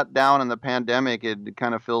shut down in the pandemic it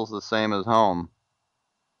kind of feels the same as home?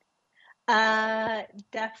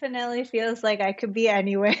 Definitely feels like I could be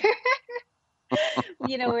anywhere.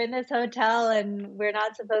 We're in this hotel and we're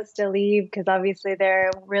not supposed to leave because obviously they're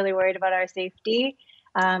really worried about our safety.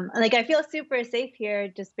 I feel super safe here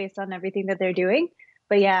just based on everything that they're doing.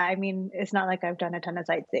 But yeah, I mean, it's not like I've done a ton of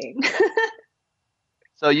sightseeing.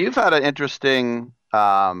 So you've had an interesting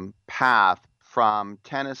path from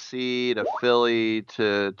Tennessee to Philly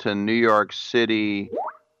to New York City.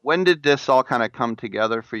 When did this all kind of come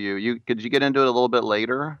together for you? Could you get into it a little bit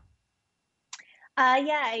later?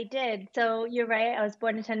 Yeah, I did. So you're right. I was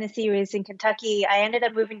born in Tennessee, raised in Kentucky. I ended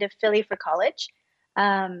up moving to Philly for college.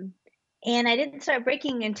 And I didn't start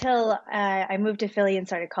breaking until I moved to Philly and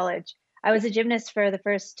started college. I was a gymnast for the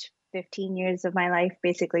first 15 years of my life,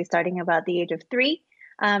 basically starting about the age of 3.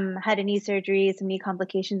 Had a knee surgery, some knee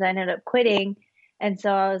complications. I ended up quitting. And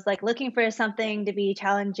so I was looking for something to be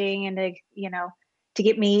challenging and to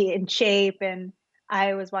get me in shape. And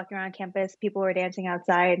I was walking around campus, people were dancing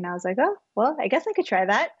outside, and I was like, oh, well, I guess I could try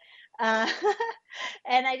that.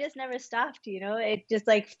 And I just never stopped, it just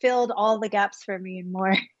filled all the gaps for me and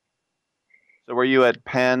more. So were you at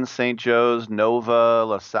Penn, St. Joe's, Nova,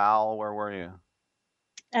 LaSalle? Where were you?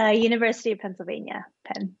 University of Pennsylvania,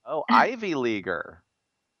 Penn. Oh, Ivy Leaguer.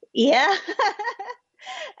 Yeah.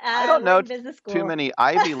 I don't know business too school. many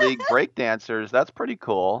Ivy League breakdancers. That's pretty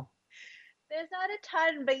cool. There's not a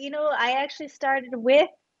ton, but I actually started with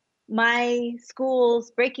my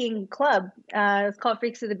school's breaking club. It's called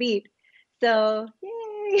Freaks of the Beat. So,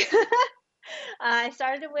 yay! I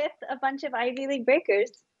started with a bunch of Ivy League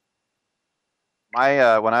breakers.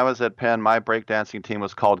 My when I was at Penn, my breakdancing team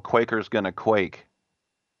was called Quakers Gonna Quake.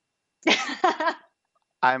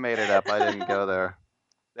 I made it up. I didn't go there.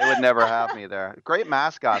 They would never have me there. Great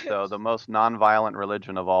mascot, though. The most nonviolent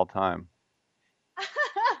religion of all time.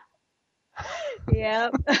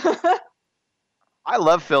 Yep. I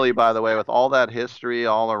love Philly, by the way, with all that history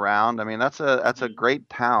all around. I mean, that's a great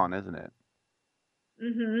town, isn't it?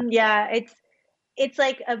 Yeah, it's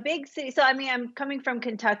like a big city. So I mean, I'm coming from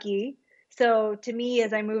Kentucky. So to me,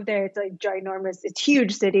 as I moved there, it's like ginormous. It's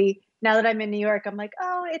huge city. Now that I'm in New York, I'm like,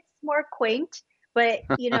 oh, it's more quaint. But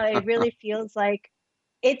it really feels like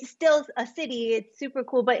it's still a city. It's super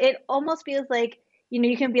cool, but it almost feels like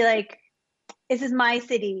you can be like, this is my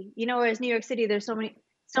city. Whereas New York City, there's so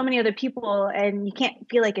many other people, and you can't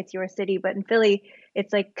feel like it's your city. But in Philly,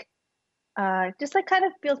 it's like just like kind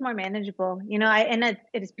of feels more manageable. And it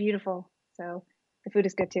is beautiful. So the food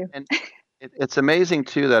is good too. And it's amazing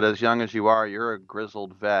too that as young as you are, you're a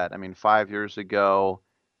grizzled vet. I mean, 5 years ago,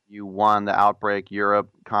 you won the Outbreak Europe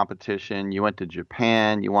competition. You went to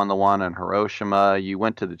Japan. You won the one in Hiroshima. You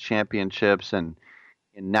went to the championships in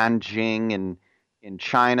Nanjing and in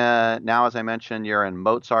China. Now, as I mentioned, you're in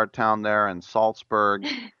Mozart Town there in Salzburg.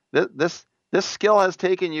 This skill has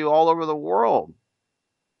taken you all over the world.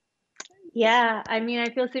 Yeah, I mean, I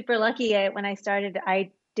feel super lucky. When I started,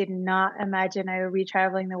 I did not imagine I would be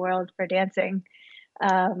traveling the world for dancing.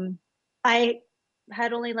 I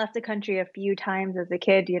had only left the country a few times as a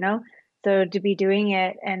kid, so to be doing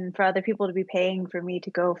it and for other people to be paying for me to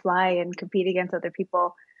go fly and compete against other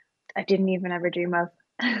people, I didn't even ever dream of.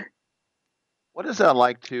 What is that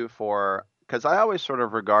like too because I always sort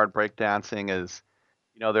of regard breakdancing as,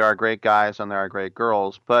 there are great guys and there are great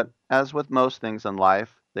girls, but as with most things in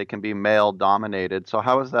life, they can be male dominated. So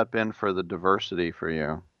how has that been for the diversity for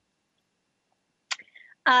you?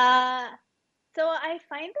 So I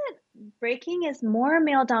find that breaking is more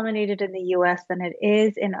male dominated in the US than it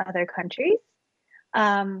is in other countries,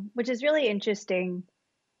 which is really interesting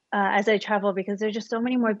as I travel because there's just so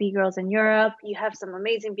many more B-girls in Europe. You have some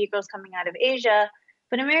amazing B-girls coming out of Asia,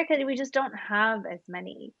 but in America, we just don't have as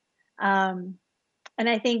many. And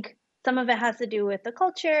I think some of it has to do with the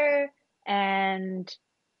culture and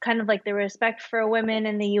kind of like the respect for women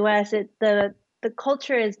in the US. The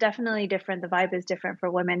culture is definitely different. The vibe is different for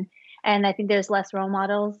women. And I think there's less role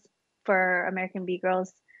models for American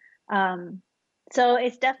B-girls. So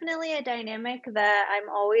it's definitely a dynamic that I'm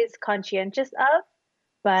always conscientious of,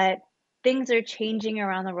 but things are changing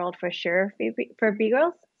around the world for sure for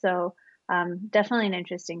B-girls. So definitely an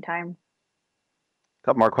interesting time. A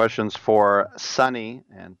couple more questions for Sunny,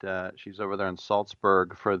 and she's over there in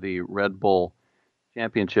Salzburg for the Red Bull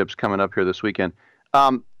Championships coming up here this weekend.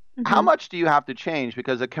 How much do you have to change?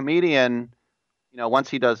 Because a comedian, once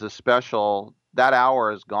he does a special, that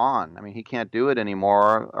hour is gone. I mean, he can't do it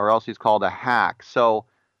anymore, or else he's called a hack. So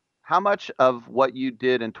how much of what you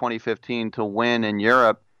did in 2015 to win in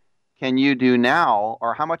Europe can you do now,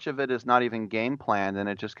 or how much of it is not even game planned and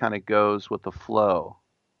it just kind of goes with the flow?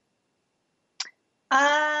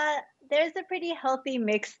 There's a pretty healthy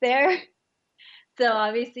mix there. So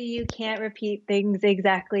obviously you can't repeat things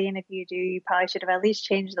exactly. And if you do, you probably should have at least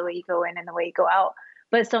changed the way you go in and the way you go out.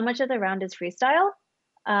 But so much of the round is freestyle.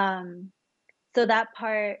 So that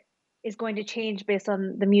part is going to change based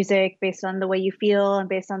on the music, based on the way you feel, and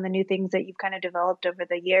based on the new things that you've kind of developed over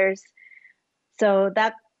the years. So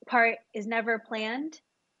that part is never planned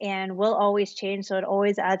and will always change. So it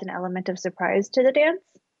always adds an element of surprise to the dance.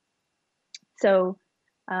 So,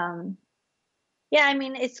 yeah, I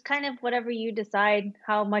mean, it's kind of whatever you decide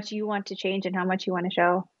how much you want to change and how much you want to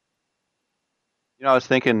show. I was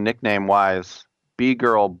thinking nickname-wise,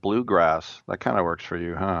 B-Girl Bluegrass. That kind of works for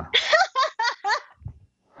you, huh?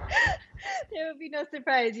 There would be no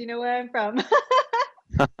surprise. You know where I'm from.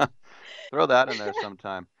 Throw that in there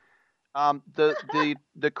sometime.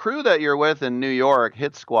 The crew that you're with in New York,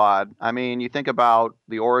 Hit Squad, I mean, you think about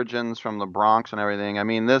the origins from the Bronx and everything. I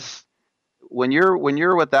mean, when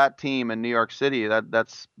you're with that team in New York City,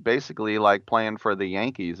 that's basically like playing for the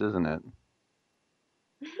Yankees, isn't it?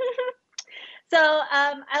 So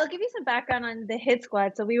I'll give you some background on the Hit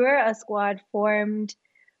Squad. So we were a squad formed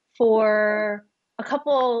for a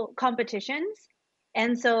couple competitions.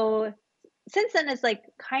 And so since then it's like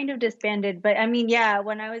kind of disbanded. But I mean, yeah,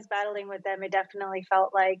 when I was battling with them, it definitely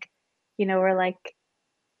felt like, we're like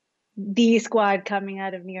the squad coming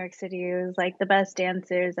out of New York City. It was like the best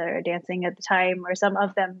dancers that are dancing at the time, or some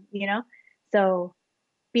of them, So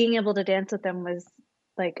being able to dance with them was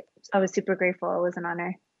like, I was super grateful. It was an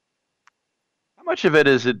honor. How much of it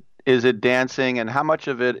is it dancing, and how much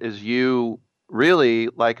of it is you really,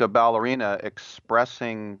 like a ballerina,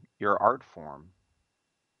 expressing your art form?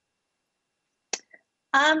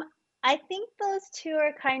 I think those two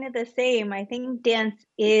are kind of the same. I think dance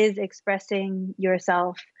is expressing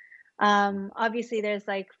yourself. Obviously there's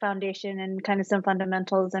like foundation and kind of some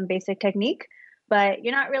fundamentals and basic technique, but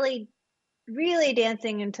you're not really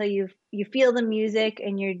dancing until you feel the music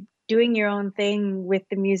and you're doing your own thing with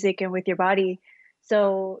the music and with your body.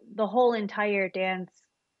 So the whole entire dance,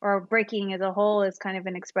 or breaking as a whole, is kind of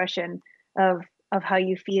an expression of how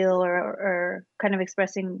you feel, or kind of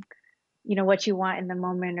expressing what you want in the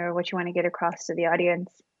moment, or what you want to get across to the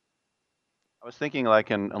audience. I was thinking,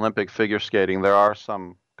 like in Olympic figure skating, there are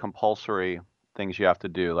some compulsory things you have to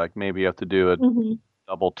do. Like maybe you have to do a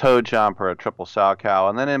double toe jump or a triple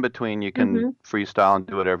Salchow, and then in between you can freestyle and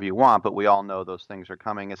do whatever you want, but we all know those things are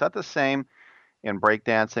coming. Is that the same in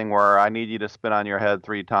breakdancing, where I need you to spin on your head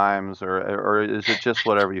 3 times, or is it just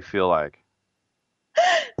whatever you feel like?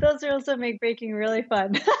 Those also make breaking really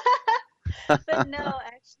fun. But no,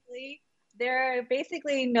 actually, there are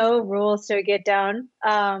basically no rules to get down.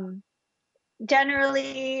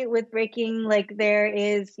 Generally, with breaking, like there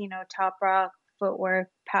is, top rock, footwork,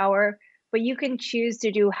 power, but you can choose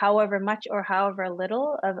to do however much or however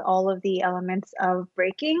little of all of the elements of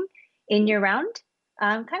breaking in your round,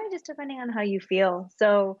 kind of just depending on how you feel.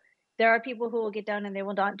 So there are people who will get down and they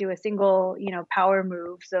will not do a single, power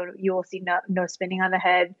move. So you will see no spinning on the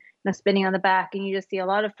head, no spinning on the back, and you just see a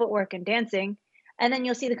lot of footwork and dancing. And then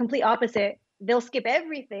you'll see the complete opposite. They'll skip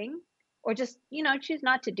everything, or just, choose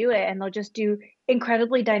not to do it. And they'll just do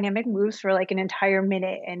incredibly dynamic moves for like an entire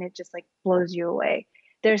minute, and it just like blows you away.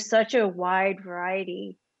 There's such a wide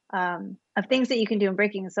variety of things that you can do in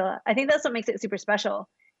breaking. So I think that's what makes it super special,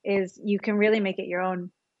 is you can really make it your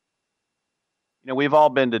own. We've all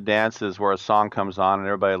been to dances where a song comes on and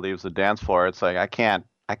everybody leaves the dance floor. It's like, I can't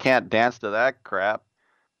dance to that crap.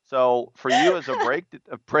 So for you as a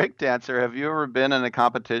break dancer, have you ever been in a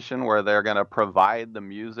competition where they're going to provide the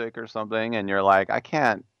music or something, and you're like, I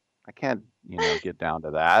can't, get down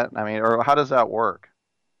to that? I mean, or how does that work?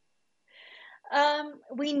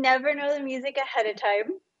 We never know the music ahead of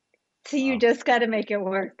time, so you just got to make it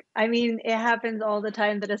work. I mean, it happens all the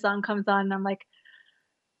time that a song comes on and I'm like,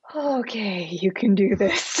 okay, you can do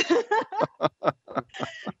this.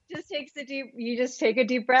 You just take a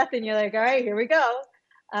deep breath and you're like, all right, here we go.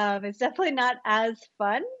 It's definitely not as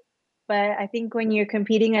fun, but I think when you're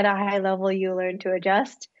competing at a high level, you learn to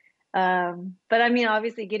adjust. But I mean,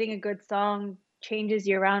 obviously getting a good song changes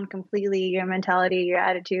you around completely, your mentality, your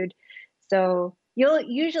attitude. So you'll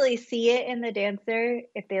usually see it in the dancer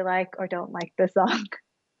if they like or don't like the song.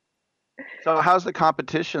 So how's the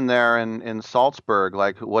competition there in Salzburg?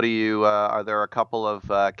 Like, what do you, are there a couple of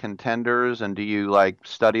contenders, and do you like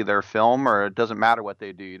study their film, or it doesn't matter what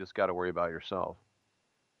they do, you just got to worry about yourself?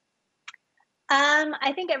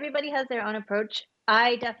 I think everybody has their own approach.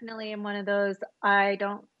 I definitely am one of those. I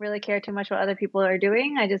don't really care too much what other people are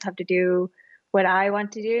doing. I just have to do what I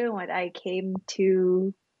want to do, what I came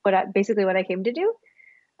to do.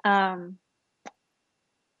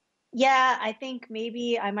 Yeah, I think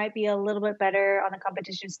maybe I might be a little bit better on the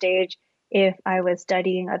competition stage if I was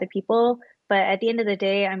studying other people. But at the end of the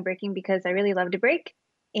day, I'm breaking because I really love to break,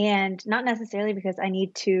 and not necessarily because I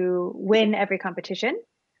need to win every competition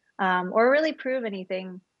or really prove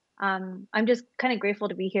anything. I'm just kind of grateful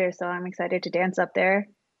to be here, so I'm excited to dance up there.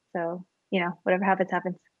 So, whatever happens,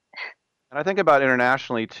 happens. And I think about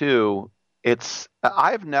internationally too.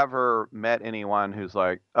 I've never met anyone who's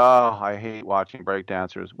like, oh, I hate watching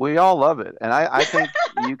breakdancers. We all love it. And I think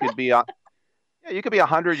you could be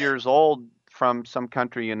 100 years old from some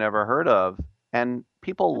country you never heard of, and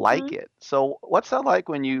people like it. So what's that like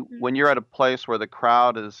when you're at a place where the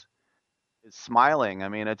crowd is smiling? I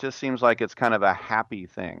mean, it just seems like it's kind of a happy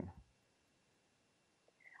thing.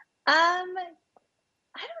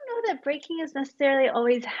 I don't know that breaking is necessarily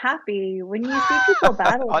always happy. When you see people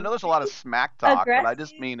battle, I know there's a lot of smack talk, but I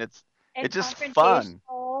just mean it's just fun.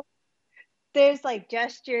 There's like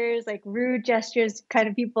gestures, like rude gestures, kind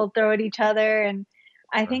of people throw at each other, and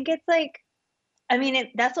I think it's like, I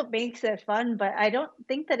mean, that's what makes it fun. But I don't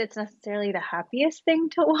think that it's necessarily the happiest thing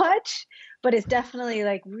to watch. But it's definitely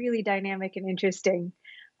like really dynamic and interesting.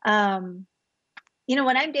 When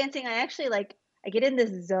I'm dancing, I actually I get in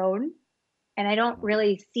this zone and I don't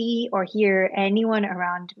really see or hear anyone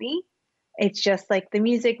around me. It's just like the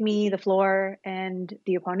music, me, the floor, and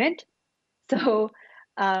the opponent. So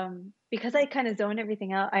because I kind of zone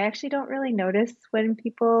everything out, I actually don't really notice when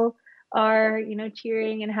people are,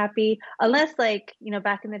 cheering and happy, unless like,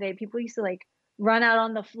 back in the day, people used to like run out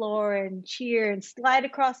on the floor and cheer and slide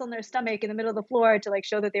across on their stomach in the middle of the floor to like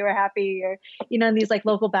show that they were happy, or, in these like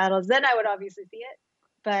local battles. Then I would obviously see it.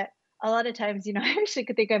 But a lot of times, I actually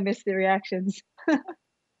could think I missed the reactions.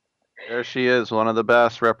 There she is, one of the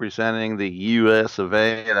best representing the U.S. of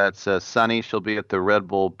A. That's Sunny. She'll be at the Red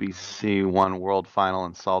Bull BC1 World Final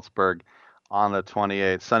in Salzburg on the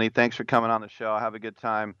 28th. Sunny, thanks for coming on the show. Have a good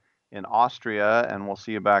time in Austria, and we'll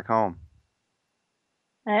see you back home.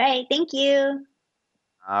 All right. Thank you.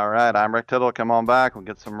 All right. I'm Rick Tittle. Come on back. We'll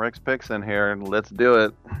get some Rick's picks in here, and let's do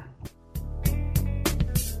it.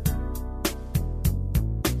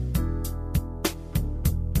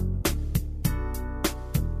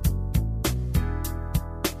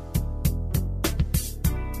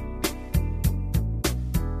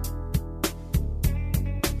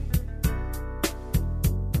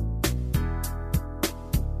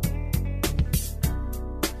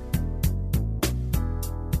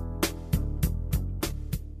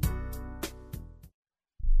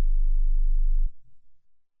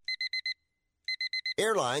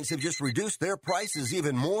 Airlines have just reduced their prices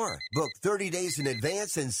even more. Book 30 days in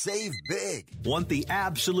advance and save big. Want the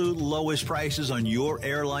absolute lowest prices on your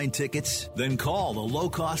airline tickets? Then call the Low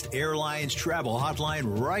Cost Airlines Travel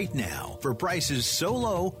Hotline right now for prices so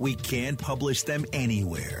low we can't publish them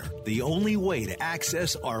anywhere. The only way to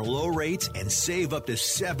access our low rates and save up to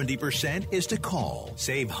 70% is to call.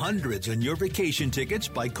 Save hundreds on your vacation tickets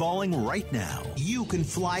by calling right now. You can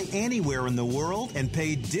fly anywhere in the world and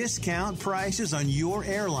pay discount prices on your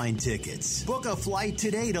airline tickets. Book a flight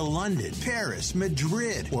today to London, Paris,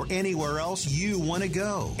 Madrid, or anywhere else you want to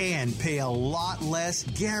go and pay a lot less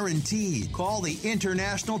guaranteed. Call the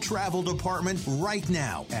International Travel Department right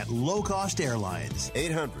now at Low Cost Airlines.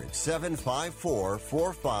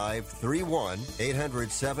 800-754-4531.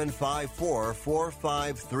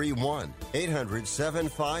 800-754-4531.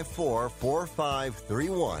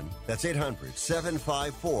 800-754-4531. That's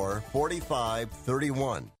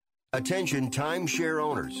 800-754-4531. Attention timeshare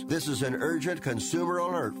owners. This is an urgent consumer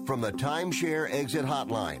alert from the Timeshare Exit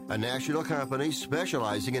Hotline, a national company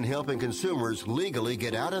specializing in helping consumers legally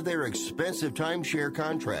get out of their expensive timeshare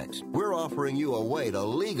contracts. We're offering you a way to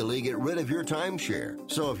legally get rid of your timeshare.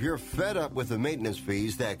 So if you're fed up with the maintenance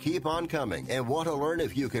fees that keep on coming and want to learn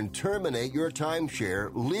if you can terminate your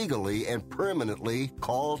timeshare legally and permanently,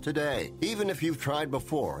 call today. Even if you've tried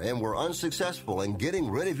before and were unsuccessful in getting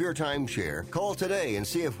rid of your timeshare, call today and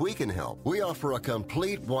see if we can help. We offer a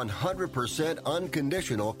complete 100%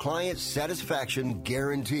 unconditional client satisfaction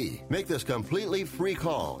guarantee. Make this completely free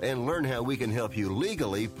call and learn how we can help you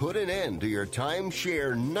legally put an end to your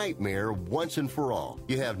timeshare nightmare once and for all.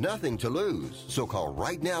 You have nothing to lose, so call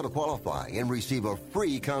right now to qualify and receive a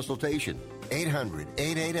free consultation.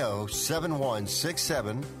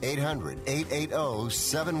 800-880-7167.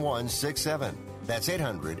 800-880-7167. That's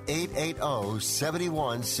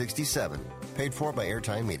 800-880-7167. Paid for by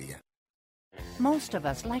Airtime Media. Most of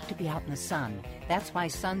us like to be out in the sun. That's why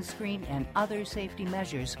sunscreen and other safety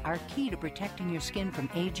measures are key to protecting your skin from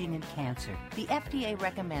aging and cancer. The FDA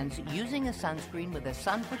recommends using a sunscreen with a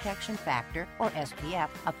sun protection factor, or SPF,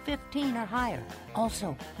 of 15 or higher.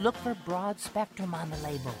 Also, look for broad spectrum on the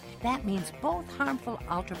label. That means both harmful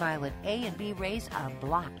ultraviolet A and B rays are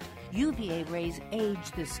blocked. UVA rays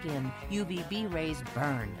age the skin, UVB rays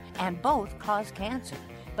burn, and both cause cancer.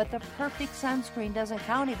 But the perfect sunscreen doesn't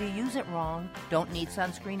count if you use it wrong. Don't need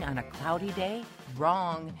sunscreen on a cloudy day?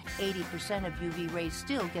 Wrong. 80% of UV rays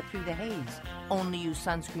still get through the haze. Only use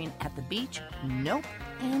sunscreen at the beach? Nope.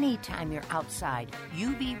 Anytime you're outside,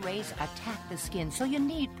 UV rays attack the skin, so you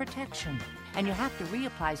need protection. And you have to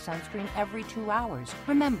reapply sunscreen every 2 hours.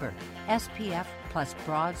 Remember, SPF plus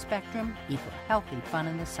broad spectrum equal healthy fun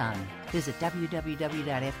in the sun. Visit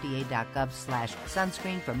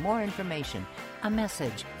www.fda.gov/sunscreen for more information. A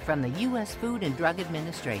message from the U.S. Food and Drug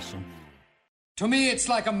Administration. To me, it's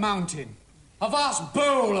like a mountain, a vast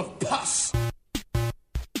bowl of pus.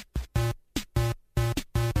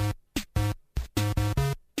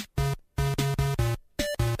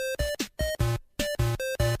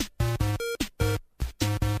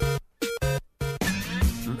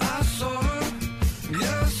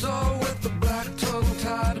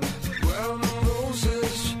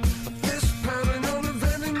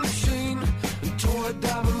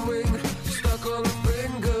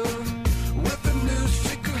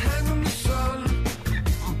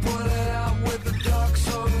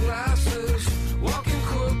 Sunglasses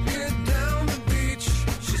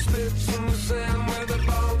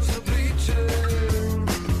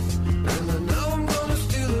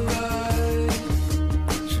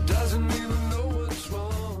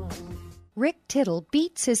Rick Tittle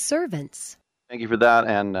beats his servants. Thank you for that,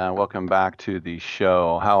 and welcome back to the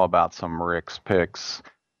show. How about some Rick's Picks?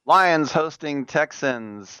 Lions hosting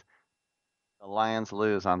Texans. The Lions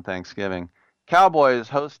lose on Thanksgiving. Cowboys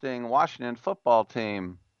hosting Washington football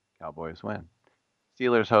team. Cowboys win.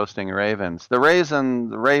 Steelers hosting Ravens. The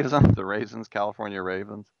Raisins, California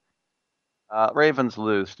Ravens. Ravens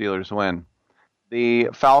lose. Steelers win. The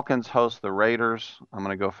Falcons host the Raiders. I'm going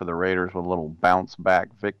to go for the Raiders with a little bounce back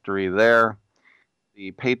victory there.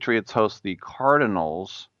 The Patriots host the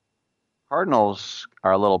Cardinals. Cardinals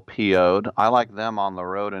are a little PO'd. I like them on the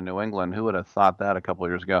road in New England. Who would have thought that a couple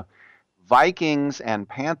of years ago? Vikings and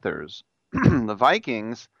Panthers. The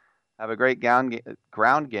Vikings have a great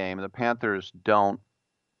ground game. The Panthers don't.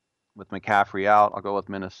 With McCaffrey out, I'll go with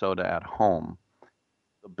Minnesota at home.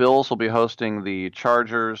 The Bills will be hosting the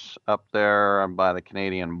Chargers up there by the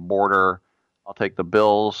Canadian border. I'll take the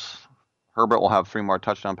Bills. Herbert will have 3 more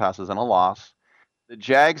touchdown passes and a loss. The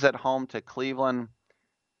Jags at home to Cleveland.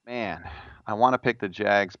 Man, I want to pick the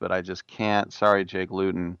Jags, but I just can't. Sorry, Jake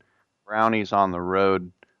Luton. Brownies on the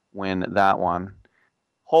road win that one.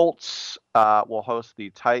 Colts will host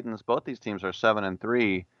the Titans. Both these teams are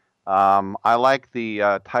 7-3. I like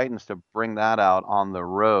the Titans to bring that out on the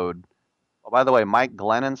road. Oh, by the way, Mike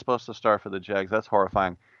Glennon's supposed to start for the Jags. That's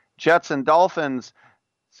horrifying. Jets and Dolphins.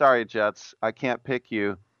 Sorry, Jets. I can't pick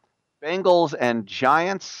you. Bengals and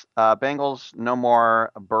Giants. Bengals, no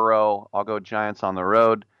more Burrow. I'll go Giants on the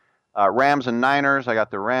road. Rams and Niners. I got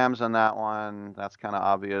the Rams in that one. That's kind of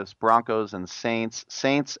obvious. Broncos and Saints.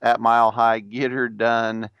 Saints at Mile High. Get her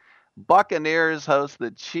done. Buccaneers host the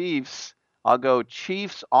Chiefs. I'll go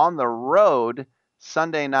Chiefs on the road.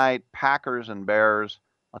 Sunday night, Packers and Bears.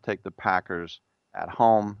 I'll take the Packers at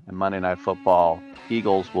home. And Monday Night Football,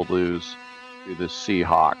 Eagles will lose to the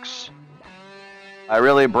Seahawks. I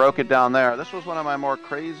really broke it down there. This was one of my more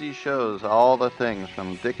crazy shows. All the things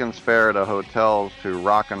from Dickens Fair to hotels to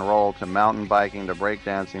rock and roll to mountain biking to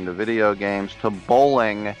breakdancing to video games to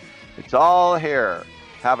bowling. It's all here.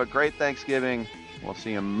 Have a great Thanksgiving. We'll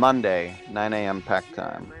see you Monday, 9 a.m. pack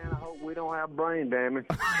time. Man, I hope we don't have brain damage.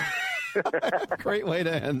 Great way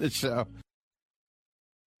to end the show.